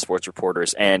host of the Sports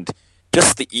Reporters, and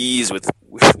just the ease with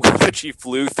which he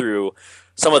flew through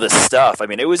some of the stuff. I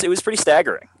mean, it was pretty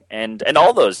staggering. And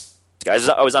all those guys,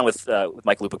 I was on with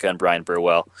Mike Lupica and Brian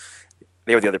Burwell.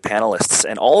 They were the other panelists,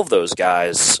 and all of those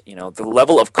guys, the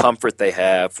level of comfort they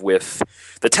have with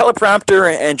the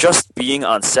teleprompter and just being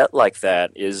on set like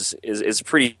that is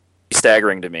pretty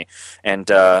staggering to me. And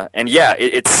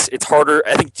it's harder.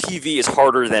 I think TV is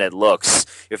harder than it looks,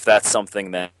 if that's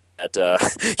something that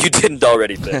you didn't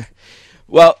already think.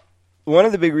 Well, one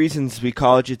of the big reasons we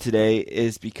called you today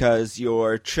is because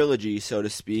your trilogy, so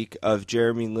to speak, of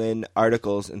Jeremy Lin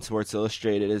articles in Sports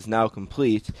Illustrated is now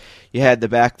complete. You had the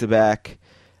back-to-back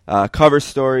cover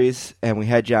stories, and we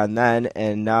had you on then,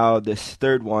 and now this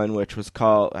third one, which was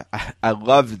called, I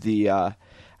loved the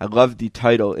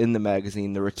title in the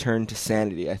magazine, The Return to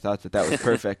Sanity. I thought that was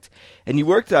perfect. And you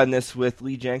worked on this with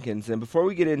Lee Jenkins, and before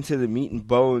we get into the meat and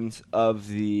bones of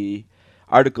the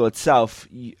article itself,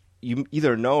 you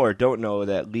either know or don't know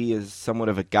that Lee is somewhat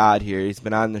of a god here. He's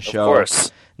been on the show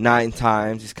 9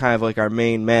 times. He's kind of like our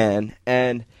main man.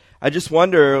 And I just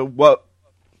wonder how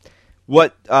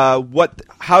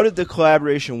did the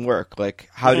collaboration work? Like,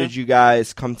 how did you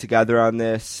guys come together on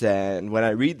this? And when I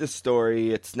read the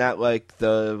story, it's not like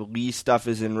the Lee stuff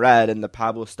is in red and the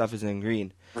Pablo stuff is in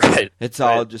green. Right. It's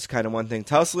all just kind of one thing.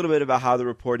 Tell us a little bit about how the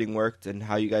reporting worked and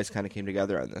how you guys kind of came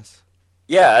together on this.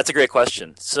 Yeah, that's a great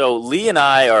question. So Lee and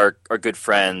I are good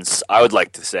friends. I would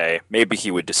like to say, maybe he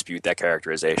would dispute that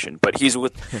characterization, but he's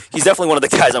definitely one of the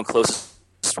guys I'm closest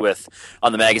with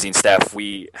on the magazine staff.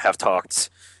 We have talked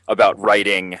about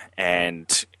writing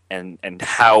and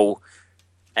how,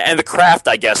 and the craft,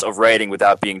 I guess, of writing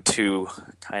without being too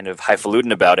kind of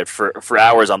highfalutin about it for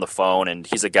hours on the phone. And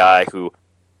he's a guy who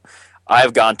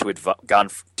I've gone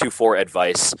to for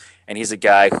advice, and he's a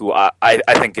guy who I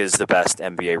think is the best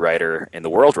NBA writer in the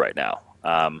world right now.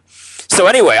 So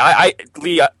anyway,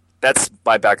 Lee, that's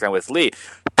my background with Lee.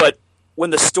 But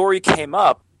when the story came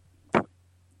up,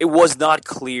 it was not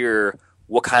clear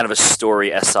what kind of a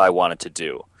story SI wanted to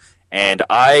do. And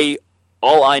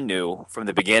all I knew from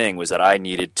the beginning was that I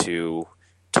needed to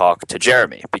talk to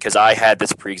Jeremy because I had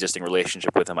this pre-existing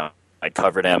relationship with him. I'd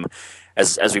covered him,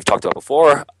 as we've talked about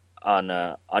before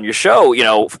on your show,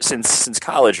 since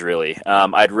college, really.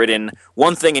 I'd written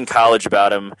one thing in college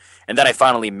about him, and then I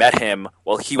finally met him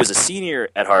while he was a senior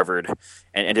at Harvard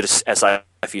and did a SI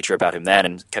feature about him then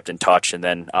and kept in touch, and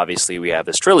then obviously we have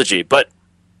this trilogy. But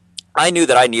I knew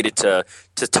that I needed to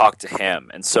talk to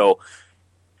him. And so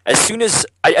as soon as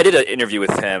I did an interview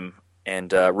with him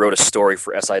and wrote a story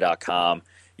for SI.com,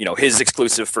 his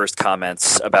exclusive first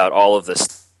comments about all of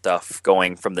this stuff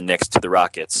going from the Knicks to the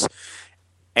Rockets.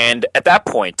 And at that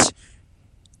point,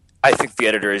 I think the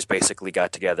editors basically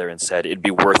got together and said it'd be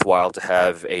worthwhile to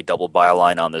have a double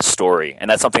byline on this story. And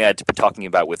that's something I had been talking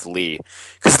about with Lee.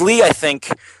 Because Lee, I think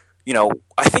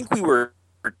we were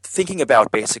thinking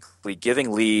about basically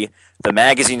giving Lee the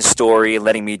magazine story,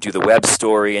 letting me do the web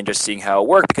story, and just seeing how it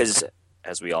worked. Because,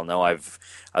 as we all know, I've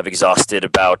exhausted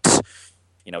about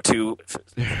two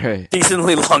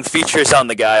decently long features on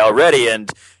the guy already,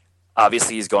 and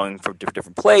obviously he's going from a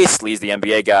different place. Lee's the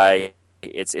NBA guy.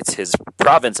 It's his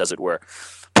province, as it were.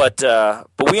 But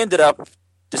we ended up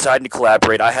deciding to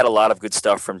collaborate. I had a lot of good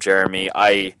stuff from Jeremy.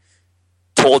 I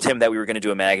told him that we were going to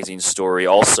do a magazine story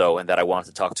also, and that I wanted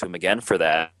to talk to him again for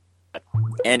that.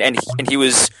 And he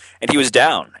was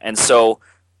down. And so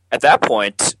at that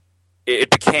point, it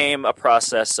became a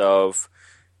process of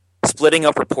splitting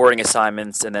up reporting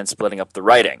assignments and then splitting up the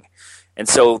writing. And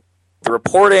so the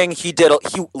reporting,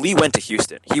 Lee went to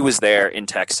Houston. He was there in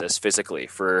Texas physically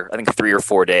for, I think, 3 or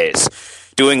 4 days,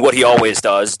 doing what he always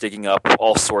does, digging up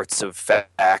all sorts of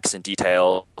facts and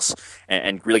details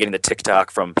and really getting the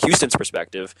TikTok from Houston's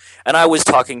perspective. And I was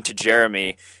talking to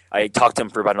Jeremy. I talked to him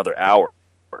for about another hour.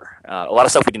 A lot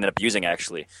of stuff we didn't end up using,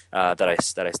 actually, that I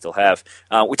still have.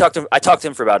 I talked to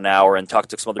him for about an hour and talked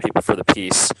to some other people for the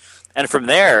piece. And from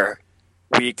there,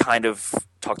 we kind of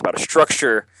talked about a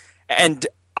structure. And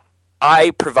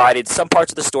I provided some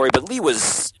parts of the story, but Lee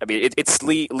was, it's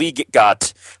Lee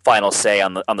got final say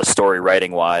on the story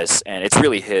writing wise, and it's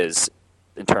really his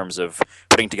in terms of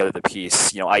putting together the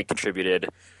piece. I contributed,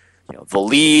 the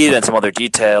lead and some other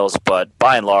details, but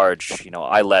by and large,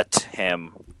 I let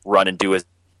him run and do as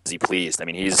he pleased.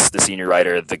 He's the senior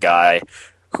writer, the guy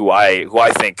who I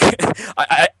think,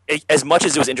 as much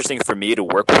as it was interesting for me to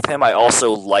work with him, I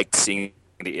also liked seeing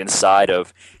the inside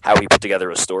of how he put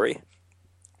together a story.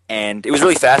 And it was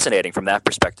really fascinating from that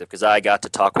perspective because I got to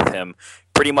talk with him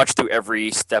pretty much through every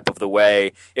step of the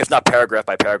way, if not paragraph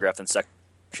by paragraph and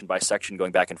section by section,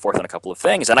 going back and forth on a couple of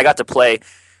things. And I got to play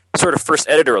sort of first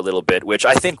editor a little bit, which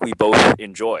I think we both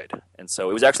enjoyed. And so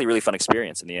it was actually a really fun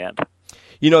experience in the end.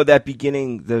 That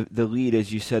beginning, the lead,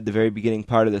 as you said, the very beginning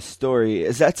part of the story,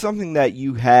 is that something that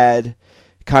you had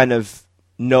kind of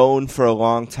known for a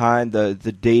long time, the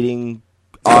dating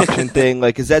auction thing?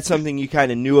 Is that something you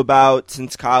kind of knew about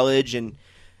since college and,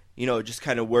 just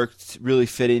kind of worked, really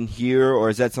fit in here? Or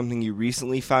is that something you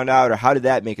recently found out? Or how did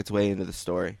that make its way into the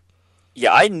story?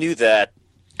 Yeah, I knew that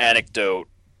anecdote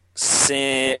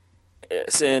since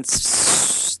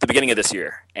the beginning of this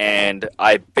year. And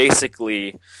I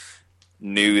basically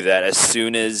knew that as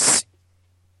soon as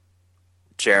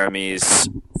Jeremy's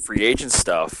free agent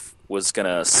stuff was going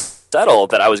to settle,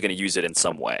 that I was going to use it in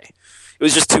some way. It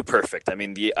was just too perfect.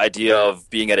 The idea of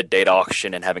being at a date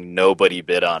auction and having nobody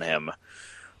bid on him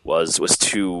was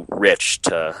too rich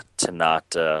to not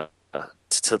to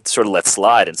sort of let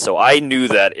slide. And so I knew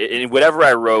that in whatever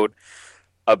I wrote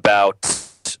about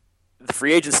the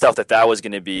free agent stuff, that was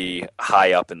going to be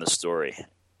high up in the story,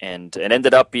 and it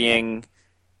ended up being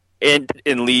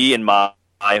in Lee, in my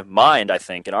mind, I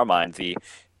think, in our mind,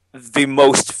 the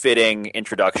most fitting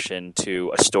introduction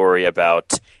to a story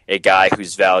about a guy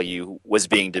whose value was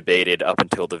being debated up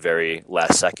until the very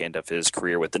last second of his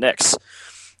career with the Knicks.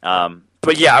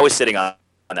 But yeah, I was sitting on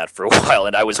that for a while,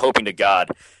 and I was hoping to God,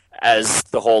 as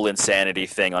the whole insanity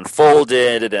thing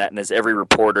unfolded, and as every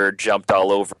reporter jumped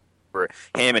all over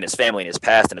him and his family and his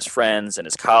past and his friends and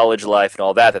his college life and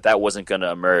all that wasn't going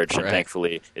to emerge, and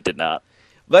thankfully it did not.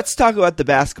 Let's talk about the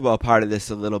basketball part of this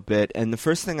a little bit. And the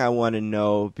first thing I want to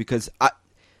know, because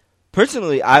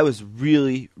personally I was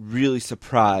really, really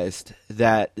surprised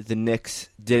that the Knicks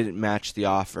didn't match the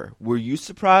offer. Were you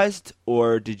surprised,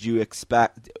 or did you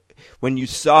expect, when you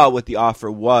saw what the offer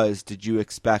was, did you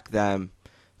expect them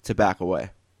to back away?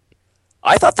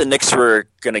 I thought the Knicks were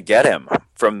going to get him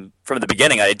from the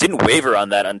beginning. I didn't waver on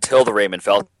that until the Raymond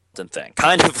Felton thing.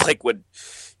 Kind of like what...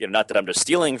 not that I'm just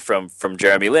stealing from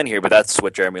Jeremy Lin here, but that's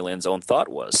what Jeremy Lin's own thought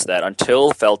was, that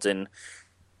until Felton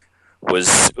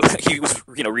was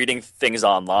reading things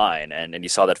online and he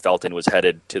saw that Felton was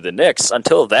headed to the Knicks,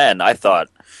 until then I thought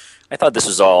this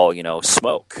was all,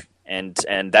 smoke. And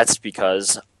that's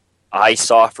because I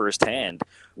saw firsthand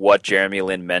what Jeremy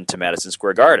Lin meant to Madison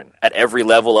Square Garden at every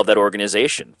level of that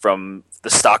organization, from the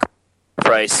stock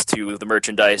price to the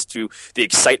merchandise to the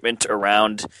excitement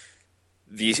around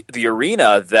the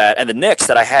arena and the Knicks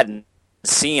that I hadn't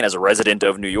seen as a resident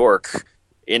of New York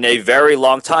in a very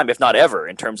long time, if not ever,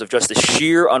 in terms of just the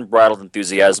sheer unbridled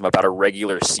enthusiasm about a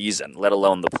regular season, let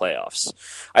alone the playoffs.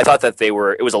 I thought that it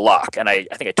was a lock, and I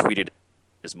think I tweeted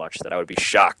as much that I would be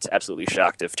shocked, absolutely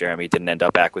shocked, if Jeremy didn't end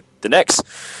up back with the Knicks.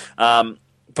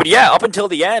 But yeah, up until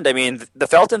the end, I mean, the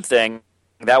Felton thing,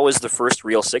 that was the first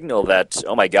real signal that,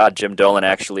 oh my God, Jim Dolan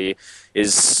actually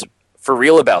is for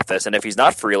real about this. And if he's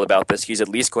not for real about this, he's at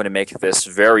least going to make this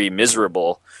very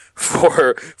miserable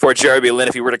for Jeremy Lin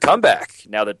if he were to come back,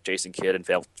 now that Jason Kidd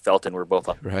and Felton were both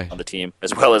on the team,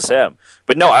 as well as him.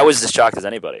 But no, I was as shocked as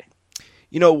anybody.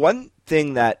 You know, one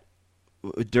thing that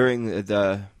during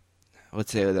the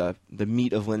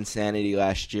meat of Linsanity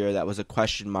last year that was a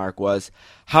question mark was,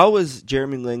 how was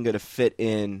Jeremy Lin going to fit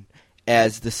in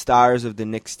as the stars of the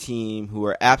Knicks team who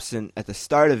were absent at the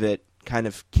start of it kind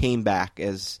of came back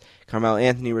as Carmelo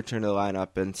Anthony returned to the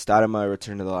lineup and Stoudemire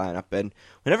returned to the lineup, and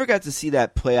we never got to see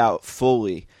that play out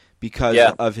fully because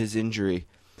of his injury.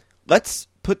 Let's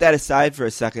put that aside for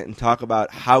a second and talk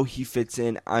about how he fits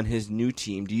in on his new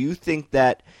team. Do you think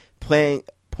that playing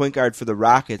point guard for the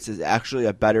Rockets is actually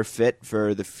a better fit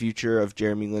for the future of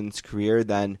Jeremy Lin's career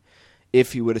than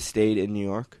if he would have stayed in New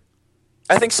York?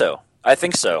 I think so.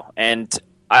 And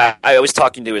I was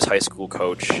talking to his high school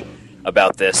coach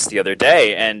about this the other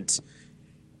day, and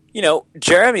you know,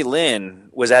 Jeremy Lin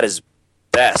was at his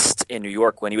best in New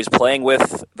York when he was playing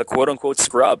with the quote-unquote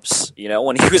scrubs, you know,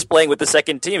 when he was playing with the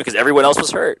second team because everyone else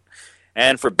was hurt.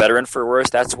 And for better and for worse,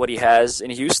 that's what he has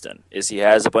in Houston, is he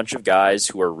has a bunch of guys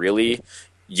who are really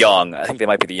young. I think they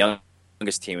might be the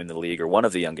youngest team in the league or one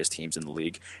of the youngest teams in the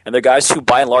league. And they're guys who,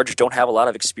 by and large, don't have a lot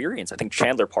of experience. I think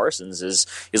Chandler Parsons is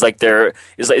like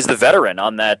is the veteran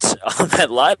on that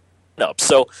lineup.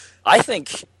 So I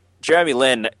think Jeremy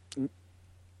Lin,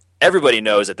 everybody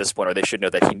knows at this point, or they should know,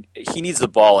 that he needs the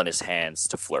ball in his hands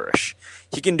to flourish.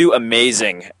 He can do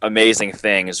amazing, amazing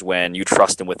things when you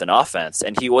trust him with an offense,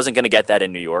 and he wasn't going to get that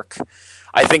in New York.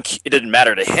 I think it didn't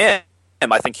matter to him.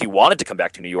 I think he wanted to come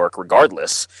back to New York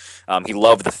regardless. He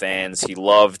loved the fans. He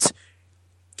loved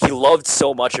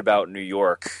so much about New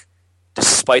York,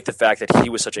 despite the fact that he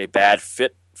was such a bad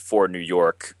fit for New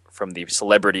York from the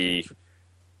celebrity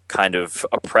kind of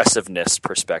oppressiveness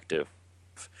perspective.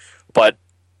 But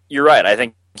you're right. I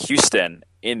think Houston,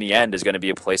 in the end, is going to be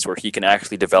a place where he can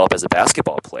actually develop as a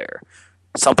basketball player,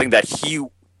 something that he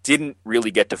didn't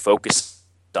really get to focus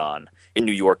on in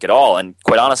New York at all. And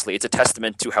quite honestly, it's a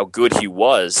testament to how good he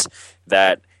was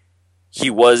that he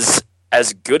was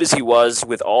as good as he was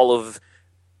with all of,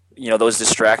 you know, those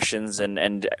distractions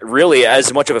and really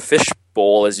as much of a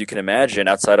fishbowl as you can imagine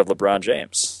outside of LeBron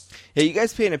James. Yeah, you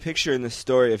guys paint a picture in the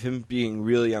story of him being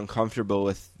really uncomfortable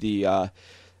with the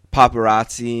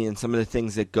paparazzi and some of the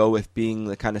things that go with being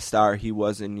the kind of star he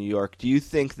was in New York. Do you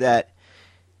think that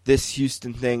this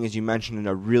Houston thing, as you mentioned, in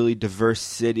a really diverse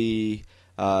city,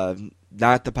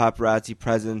 not the paparazzi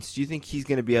presence, do you think he's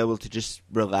going to be able to just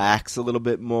relax a little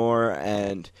bit more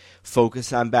and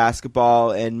focus on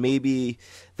basketball? And maybe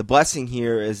the blessing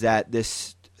here is that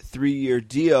this 3-year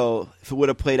deal, if it would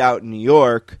have played out in New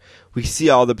York, we see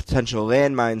all the potential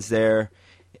landmines there.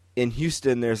 In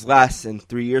Houston, there's less, and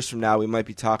 3 years from now, we might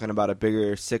be talking about a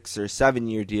bigger 6 or 7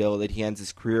 year deal that he ends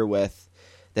his career with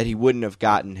that he wouldn't have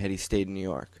gotten had he stayed in New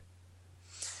York.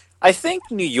 I think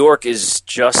New York is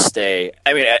just I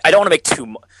don't want to make too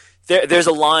much. There's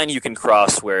a line you can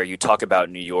cross where you talk about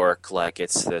New York like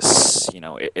it's this, you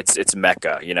know, it's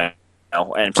Mecca, you know,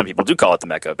 and some people do call it the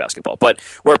Mecca of basketball, but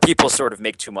where people sort of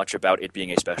make too much about it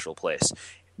being a special place.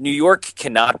 New York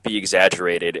cannot be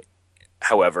exaggerated,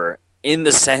 however, in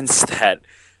the sense that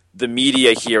the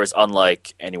media here is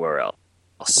unlike anywhere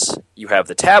else. You have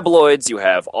the tabloids, you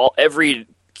have every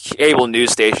cable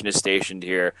news station is stationed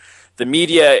here. The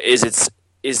media is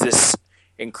this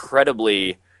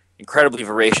incredibly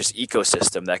voracious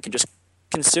ecosystem that can just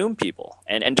consume people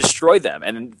and destroy them.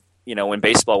 And you know, in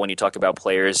baseball, when you talk about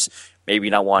players maybe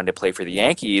not wanting to play for the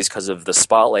Yankees because of the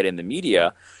spotlight in the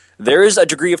media, there is a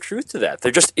degree of truth to that.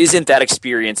 There just isn't that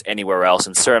experience anywhere else,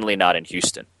 and certainly not in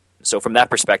Houston. So from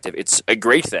that perspective, it's a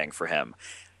great thing for him.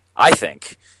 I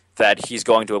think that he's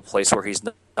going to a place where he's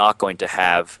not going to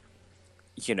have,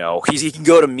 you know, he can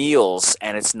go to meals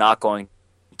and it's not going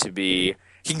to be,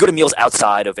 he can go to meals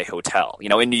outside of a hotel. You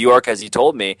know, in New York, as he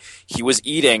told me, he was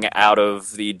eating out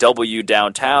of the W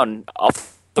downtown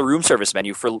off the room service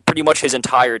menu for pretty much his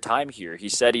entire time here. He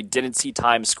said he didn't see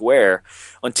Times Square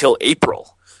until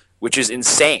April, which is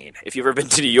insane. If you've ever been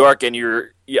to New York and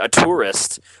you're a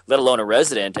tourist, let alone a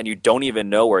resident, and you don't even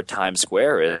know where Times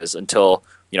Square is until,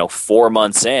 you know, 4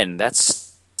 months in,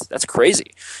 that's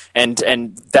crazy. And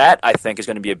that, I think, is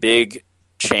going to be a big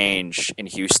change in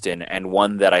Houston, and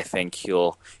one that I think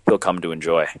he'll come to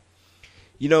enjoy.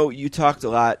 You know, you talked a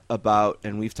lot about,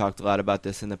 and we've talked a lot about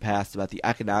this in the past, about the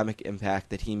economic impact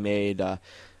that he made.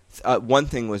 One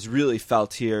thing was really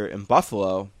felt here in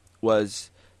Buffalo was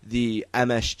the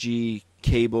MSG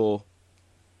cable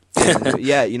thing.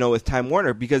 Yeah, you know, with Time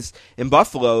Warner, because in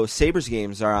Buffalo, Sabres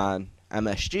games are on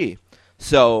MSG.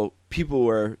 So people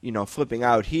were, you know, flipping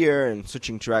out here and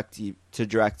switching to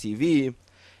DirecTV,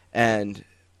 and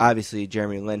obviously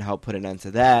Jeremy Lin helped put an end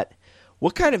to that.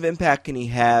 What kind of impact can he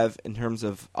have in terms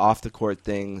of off-the-court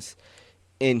things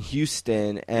in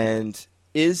Houston? And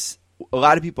a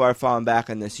lot of people are falling back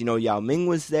on this. You know, Yao Ming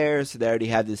was there, so they already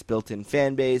have this built-in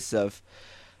fan base of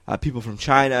people from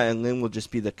China, and Lin will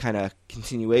just be the kind of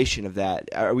continuation of that.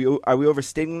 Are we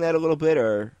overstating that a little bit,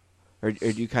 or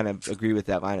do you kind of agree with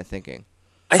that line of thinking?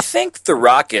 I think the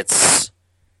Rockets,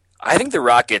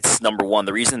 number one,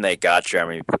 the reason they got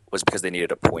Jeremy was because they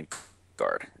needed a point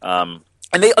guard. And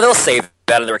they'll say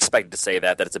that, and they're expected to say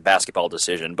that it's a basketball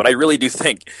decision. But I really do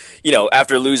think, you know,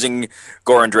 after losing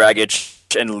Goran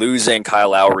Dragic and losing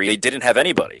Kyle Lowry, they didn't have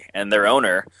anybody. And their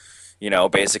owner, you know,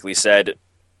 basically said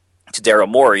to Daryl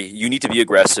Morey, you need to be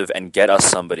aggressive and get us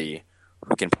somebody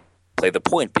who can play the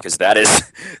point, because that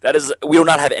is we do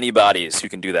not have any bodies who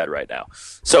can do that right now.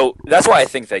 So that's why I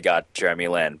think they got Jeremy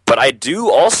Lin. But I do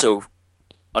also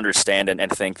understand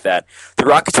and think that the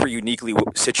Rockets were uniquely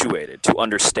situated to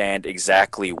understand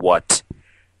exactly what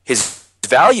his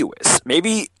value is.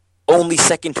 Maybe only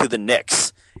second to the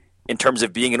Knicks in terms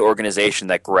of being an organization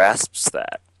that grasps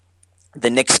that. The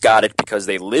Knicks got it because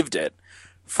they lived it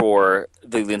for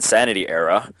the insanity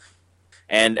era,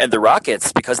 and the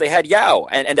Rockets because they had Yao.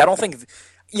 And I don't think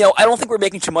we're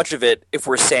making too much of it if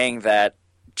we're saying that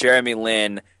Jeremy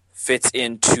Lin fits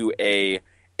into a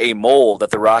mold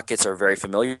that the Rockets are very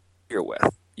familiar with.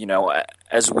 You know,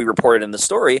 as we reported in the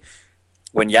story,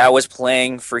 when Yao was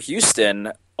playing for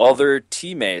Houston, other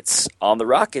teammates on the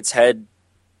Rockets had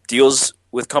deals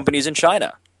with companies in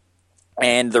China,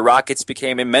 and the Rockets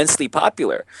became immensely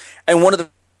popular. And one of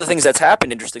the things that's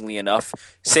happened, interestingly enough,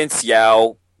 since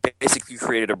Yao basically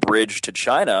created a bridge to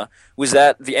China, was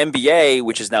that the NBA,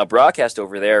 which is now broadcast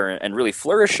over there and really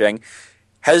flourishing,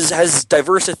 has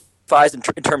diversified in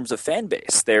terms of fan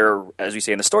base. They're, as we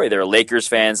say in the story, there are Lakers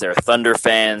fans, there are Thunder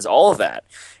fans, all of that.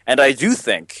 And I do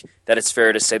think that it's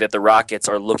fair to say that the Rockets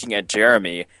are looking at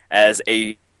Jeremy as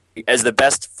the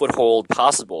best foothold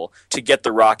possible to get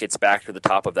the Rockets back to the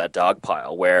top of that dog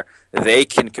pile, where they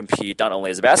can compete not only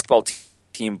as a basketball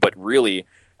team, but really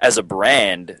as a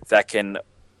brand that can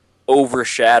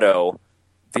overshadow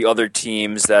the other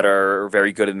teams that are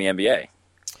very good in the NBA.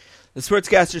 The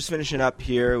Sportscaster's finishing up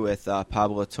here with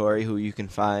Pablo Torre, who you can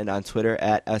find on Twitter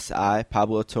at SI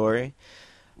Pablo Torre.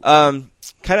 Kind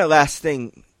of last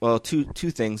thing, well, two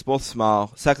things, both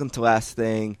small. Second to last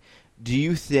thing, do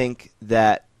you think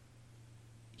that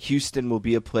Houston will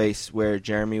be a place where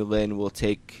Jeremy Lin will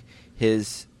take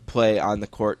his play on the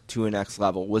court to a next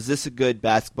level? Was this a good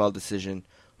basketball decision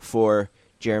for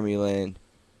Jeremy Lin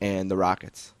and the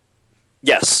Rockets?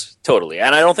 Yes, totally.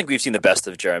 And I don't think we've seen the best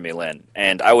of Jeremy Lin.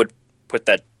 And I would put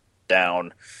that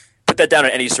down in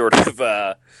any sort of,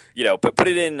 put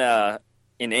it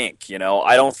in ink. You know,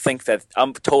 I don't think that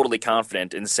I'm totally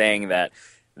confident in saying that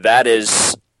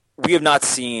is, we have not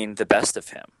seen the best of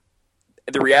him.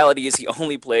 The reality is he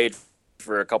only played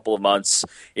for a couple of months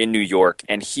in New York,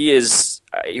 and he was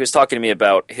talking to me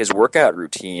about his workout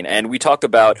routine, and we talk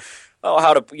about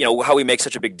how we make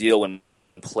such a big deal when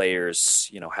players,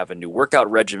 you know, have a new workout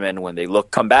regimen, when they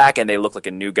come back and they look like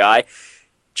a new guy.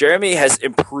 Jeremy has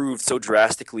improved so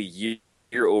drastically year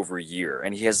over year,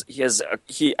 and he has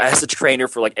a trainer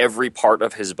for like every part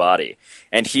of his body,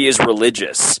 and he is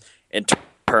religious in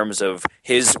terms of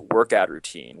his workout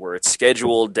routine, where it's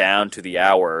scheduled down to the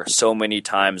hour so many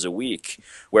times a week,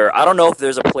 where I don't know if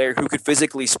there's a player who could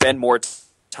physically spend more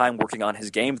time working on his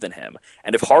game than him.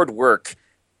 And if hard work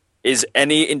is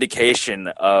any indication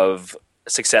of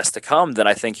success to come, then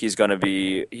I think he's going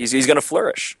to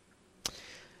flourish.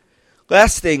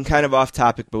 Last thing, kind of off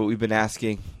topic, but we've been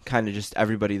asking kind of just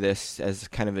everybody this as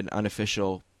kind of an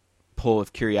unofficial poll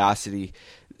of curiosity.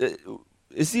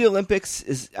 Is the Olympics,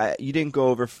 you didn't go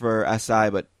over for SI,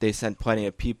 but they sent plenty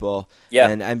of people, yeah.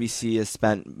 And NBC has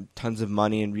spent tons of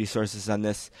money and resources on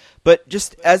this. But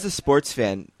just as a sports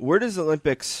fan, where does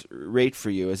Olympics rate for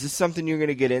you? Is this something you're going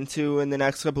to get into in the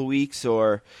next couple of weeks,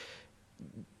 or,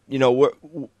 you know,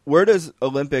 where does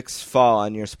Olympics fall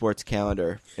on your sports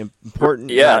calendar? Important,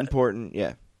 yeah. Not important,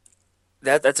 yeah.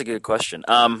 That's a good question.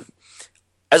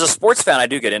 As a sports fan, I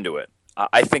do get into it.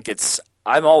 I think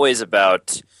I'm always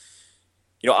about,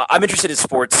 you know, I'm interested in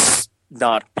sports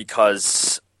not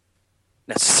because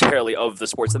necessarily of the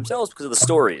sports themselves, because of the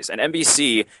stories. And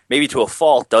NBC, maybe to a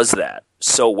fault, does that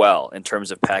so well in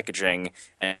terms of packaging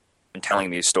and telling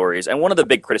these stories. And one of the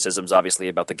big criticisms, obviously,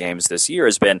 about the games this year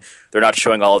has been they're not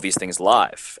showing all of these things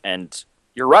live. And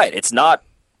you're right. It's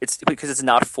because it's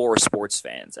not for sports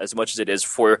fans as much as it is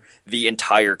for the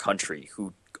entire country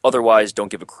who otherwise don't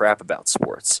give a crap about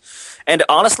sports. And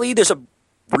honestly, there's a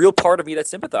real part of me that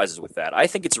sympathizes with that. I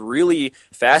think it's really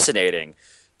fascinating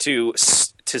to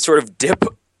sort of dip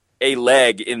a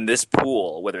leg in this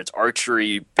pool, whether it's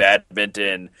archery,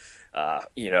 badminton,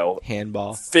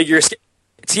 handball, figure skating.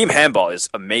 Team handball is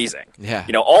amazing. Yeah.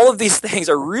 All of these things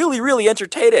are really, really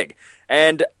entertaining.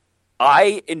 And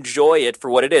I enjoy it for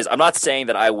what it is. I'm not saying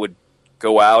that I would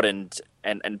go out and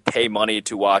pay money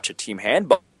to watch a team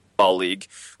handball league.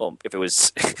 Well,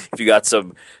 if you got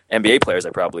some NBA players,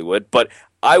 I probably would. But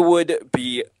I would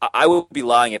be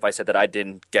lying if I said that I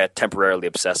didn't get temporarily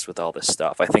obsessed with all this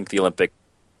stuff. I think the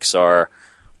Olympics are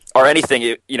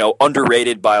anything,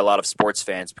 underrated by a lot of sports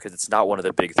fans because it's not one of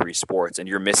the big three sports, and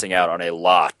you're missing out on a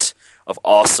lot of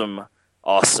awesome,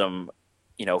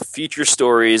 feature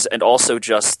stories, and also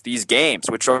just these games,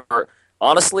 which are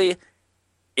honestly,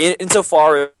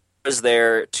 insofar as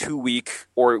they're 2 week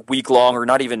or week long, or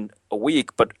not even a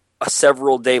week, but a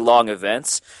several day long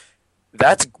events.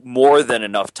 That's more than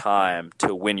enough time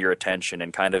to win your attention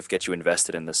and kind of get you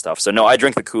invested in this stuff. So, no, I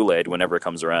drink the Kool-Aid whenever it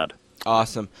comes around.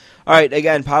 Awesome. All right,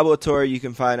 again, Pablo Torre, you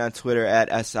can find on Twitter at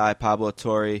SI Pablo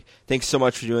Torre. Thanks so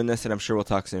much for doing this, and I'm sure we'll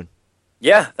talk soon.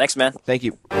 Yeah, thanks, man. Thank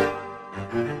you.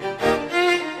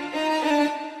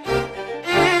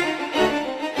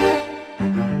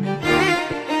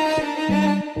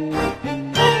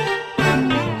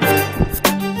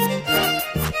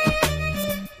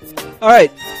 All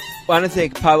right. I want to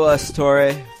thank Pablo S.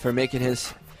 Torre for making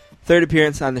his third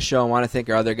appearance on the show. I want to thank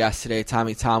our other guests today,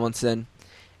 Tommy Tomlinson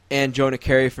and Jonah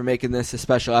Carey, for making this a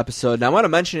special episode. And I want to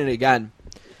mention it again.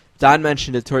 Don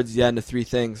mentioned it towards the end of Three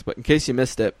Things, but in case you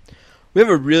missed it, we have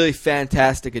a really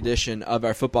fantastic edition of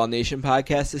our Football Nation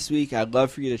podcast this week. I'd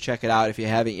love for you to check it out if you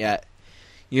haven't yet.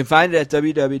 You can find it at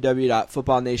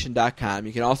www.footballnation.com.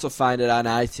 You can also find it on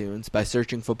iTunes by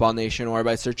searching Football Nation or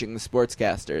by searching the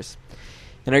Sportscasters.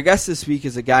 And our guest this week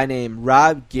is a guy named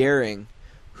Rob Gehring,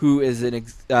 who is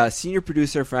a senior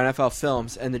producer for NFL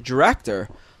Films and the director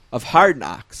of Hard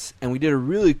Knocks. And we did a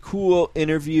really cool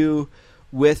interview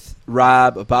with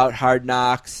Rob about Hard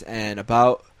Knocks and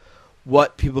about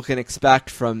what people can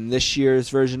expect from this year's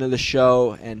version of the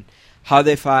show and how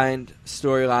they find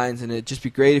storylines. And it'd just be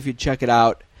great if you'd check it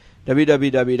out,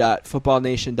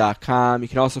 www.footballnation.com. You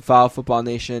can also follow Football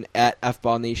Nation at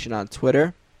FBallNation on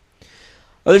Twitter.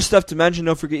 Other stuff to mention,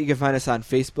 don't forget you can find us on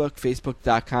Facebook,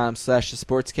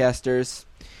 facebook.com/thesportscasters.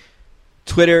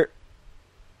 Twitter,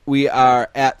 we are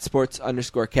at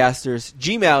sports_casters.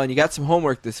 Gmail, and you got some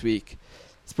homework this week,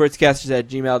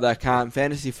 sportscasters@gmail.com.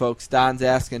 Fantasy folks, Don's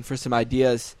asking for some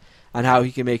ideas on how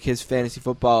he can make his fantasy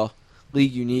football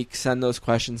league unique. Send those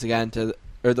questions again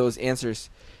or those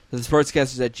answers to the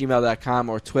sportscasters@gmail.com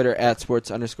or Twitter at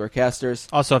sports_casters.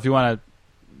 Also, if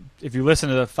you listen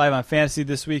to the 5 on Fantasy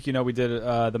this week, we did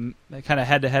the kind of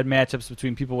head-to-head matchups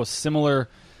between people with similar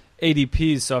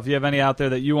ADPs. So if you have any out there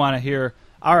that you want to hear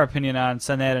our opinion on,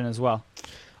 send that in as well.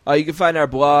 You can find our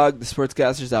blog,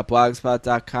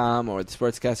 thesportscasters.blogspot.com or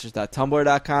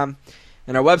thesportscasters.tumblr.com.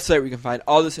 And our website where you can find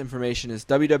all this information is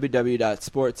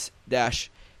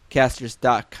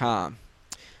www.sports-casters.com.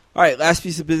 All right, last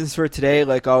piece of business for today,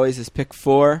 like always, is Pick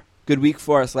 4. Good week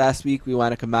for us last week. We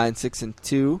want to combine 6 and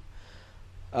 2.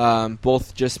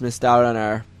 Both just missed out on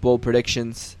our bold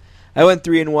predictions. I went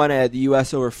 3-1. I had the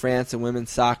U.S. over France in women's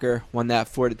soccer. Won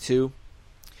that 4-2.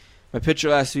 My pitcher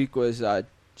last week was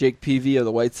Jake Peavy of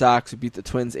the White Sox, who beat the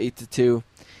Twins 8-2.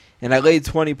 And I laid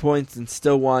 20 points and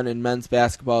still won in men's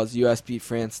basketball as the U.S. beat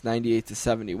France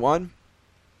 98-71.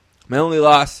 My only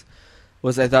loss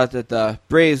was I thought that the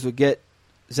Braves would get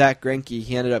Zach Greinke.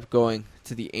 He ended up going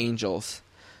to the Angels.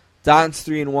 Don's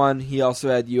 3-1. He also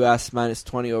had U.S.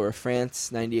 -20 over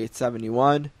France,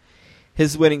 98-71.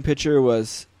 His winning pitcher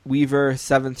was Weaver,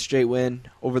 7th straight win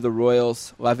over the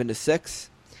Royals, 11-6.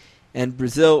 And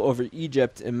Brazil over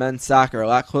Egypt in men's soccer, a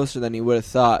lot closer than he would have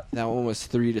thought. That one was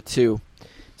 3-2.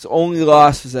 His only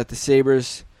loss was that the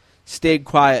Sabres stayed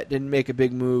quiet, didn't make a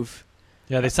big move.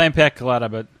 Yeah, they signed Pat Colletta,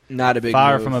 but not a big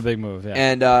far move. from a big move. Yeah.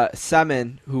 And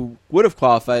Semin, who would have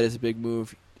qualified as a big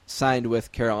move, signed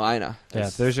with Carolina. Yeah,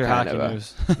 there's your hockey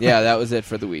news. Yeah, that was it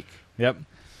for the week. Yep.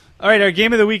 All right, our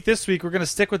game of the week this week, we're going to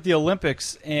stick with the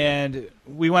Olympics, and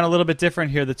we went a little bit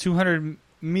different here. The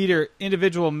 200-meter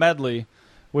individual medley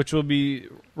which will be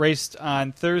raced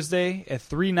on Thursday at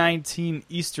 3:19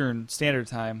 Eastern Standard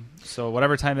Time. So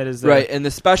whatever time that is there. Right, and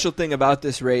the special thing about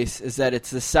this race is that it's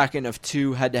the second of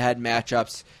two head-to-head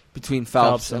matchups between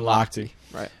Phelps and Lochte.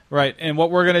 Right, and what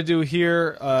we're going to do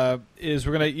here is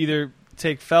we're going to either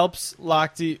take Phelps,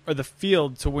 Lochte, or the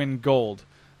field to win gold.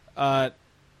 I'm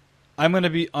going to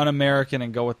be un-American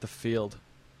and go with the field.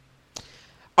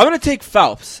 I'm going to take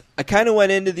Phelps. I kind of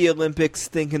went into the Olympics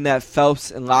thinking that Phelps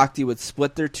and Lochte would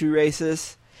split their two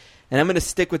races, and I'm going to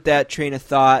stick with that train of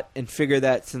thought and figure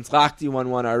that since Lochte won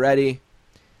one already,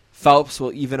 Phelps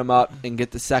will even him up and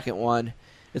get the second one.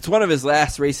 It's one of his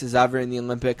last races ever in the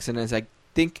Olympics, and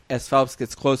as Phelps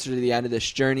gets closer to the end of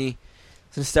this journey,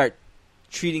 he's going to start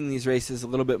treating these races a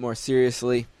little bit more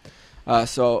seriously.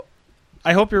 So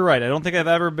I hope you're right. I don't think I've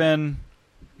ever been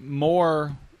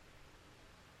more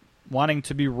wanting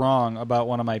to be wrong about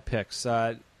one of my picks.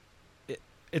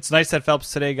 It's nice that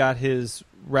Phelps today got his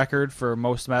record for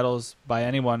most medals by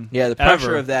anyone. Yeah, the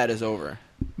pressure ever. of that is over.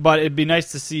 But it'd be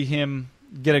nice to see him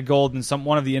get a gold in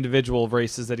one of the individual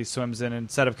races that he swims in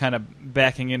instead of kind of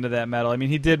backing into that medal. I mean,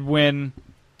 he did win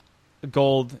a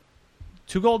gold.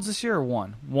 2 golds this year or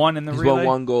one? One in the relay? He's won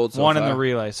 1 gold so One far. in the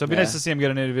relay. So it'd be nice to see him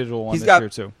get an individual one year,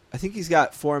 too. I think he's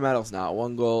got 4 medals now.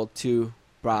 1 gold, 2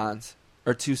 bronze.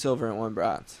 Or 2 silver and 1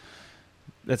 bronze.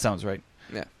 That sounds right.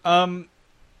 Yeah.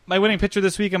 My winning pitcher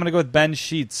this week, I'm going to go with Ben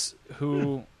Sheets,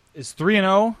 who is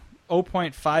 3-0,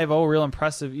 0.50, real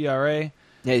impressive ERA.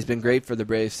 Yeah, he's been great for the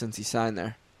Braves since he signed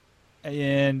there.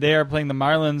 And they are playing the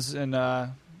Marlins, and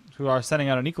who are sending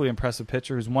out an equally impressive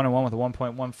pitcher who's 1-1 with a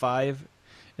 1.15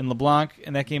 in LeBlanc,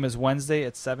 and that game is Wednesday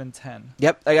at 7:10.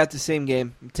 Yep, I got the same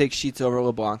game. Take Sheets over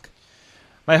LeBlanc.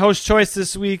 My host choice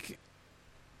this week,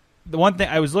 the one thing,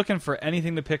 I was looking for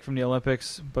anything to pick from the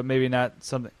Olympics, but maybe not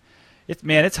something.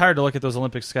 It's hard to look at those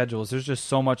Olympic schedules. There's just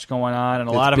so much going on, and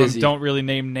a lot of them don't really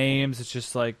name names. It's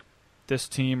just like this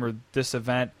team or this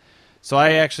event. So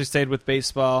I actually stayed with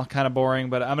baseball, kind of boring,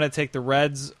 but I'm going to take the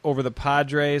Reds over the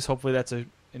Padres. Hopefully that's an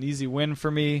easy win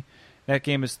for me. That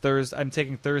game is Thursday. I'm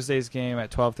taking Thursday's game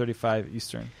at 12:35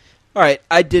 Eastern. All right,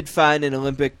 I did find an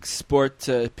Olympic sport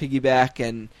to piggyback,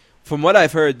 and from what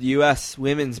I've heard, the U.S.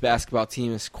 women's basketball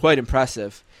team is quite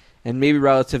impressive, and maybe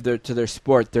relative to their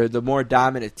sport, they're the more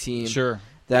dominant team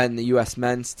than the U.S.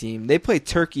 men's team. They play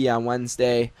Turkey on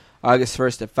Wednesday, August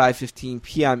 1st at 5:15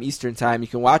 p.m. Eastern Time. You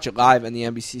can watch it live on the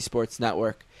NBC Sports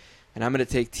Network, and I'm going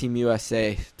to take Team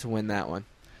USA to win that one.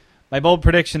 My bold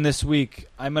prediction this week,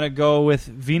 I'm going to go with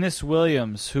Venus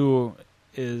Williams, who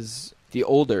is the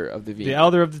older of the the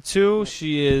elder of the two.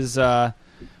 She is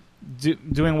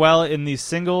doing well in the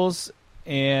singles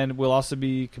and will also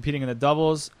be competing in the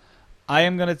doubles. I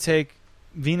am going to take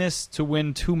Venus to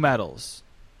win 2 medals.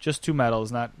 Just 2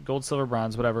 medals, not gold, silver,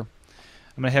 bronze, whatever.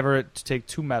 I'm going to have her to take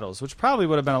 2 medals, which probably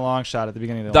would have been a long shot at the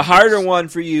beginning of the Olympics. harder one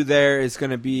for you there is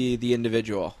going to be the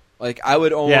individual. Like, I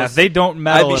would almost... Yeah, if they don't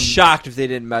medal... I'd be shocked if they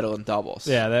didn't medal in doubles.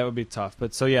 Yeah, that would be tough.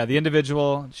 But so, yeah, the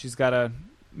individual, she's got to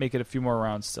make it a few more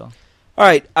rounds still. All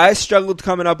right, I struggled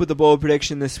coming up with a bold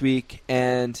prediction this week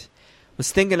and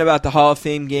was thinking about the Hall of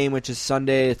Fame game, which is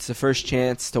Sunday. It's the first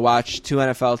chance to watch 2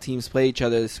 NFL teams play each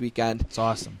other this weekend. It's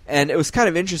awesome. And it was kind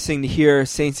of interesting to hear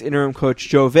Saints interim coach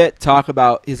Joe Vitt talk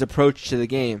about his approach to the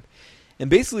game. And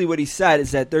basically what he said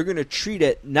is that they're going to treat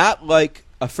it not like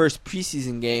a first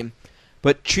preseason game,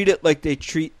 but treat it like they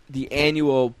treat the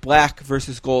annual black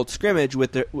versus gold scrimmage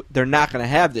they're not going to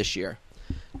have this year.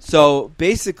 So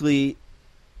basically,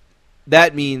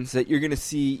 that means that you're going to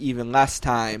see even less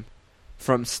time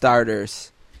from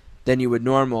starters than you would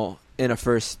normal in a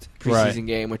first preseason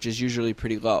game, which is usually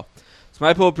pretty low. So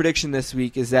my bold prediction this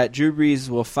week is that Drew Brees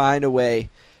will find a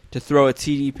way to throw a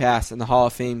TD pass in the Hall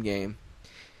of Fame game.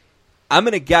 I'm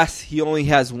going to guess he only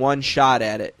has 1 shot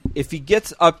at it. If he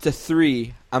gets up to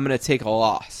 3, I'm going to take a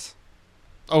loss.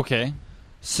 Okay.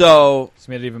 So it's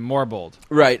made it even more bold.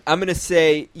 Right. I'm going to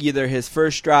say either his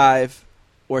first drive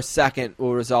or second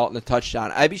will result in a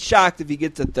touchdown. I'd be shocked if he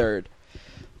gets a third.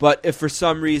 But if for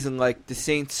some reason, like, the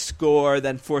Saints score,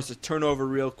 then force a turnover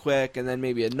real quick, and then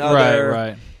maybe another.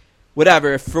 Right.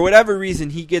 Whatever. If for whatever reason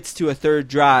he gets to a third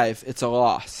drive, it's a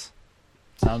loss.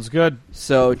 Sounds good.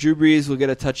 So Drew Brees will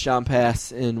get a touchdown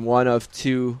pass in 1 of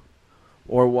 2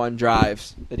 or 1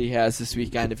 drives that he has this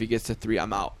weekend. If he gets to 3,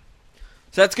 I'm out.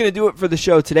 So that's going to do it for the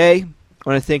show today. I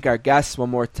want to thank our guests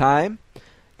one more time,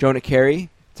 Jonah Carey,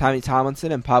 Tommy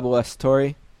Tomlinson, and Pablo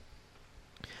Estori.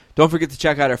 Don't forget to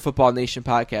check out our Football Nation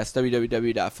podcast,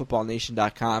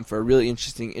 www.footballnation.com, for a really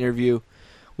interesting interview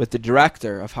with the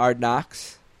director of Hard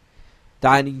Knocks.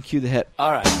 Don, you can cue the hit.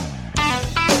 All right.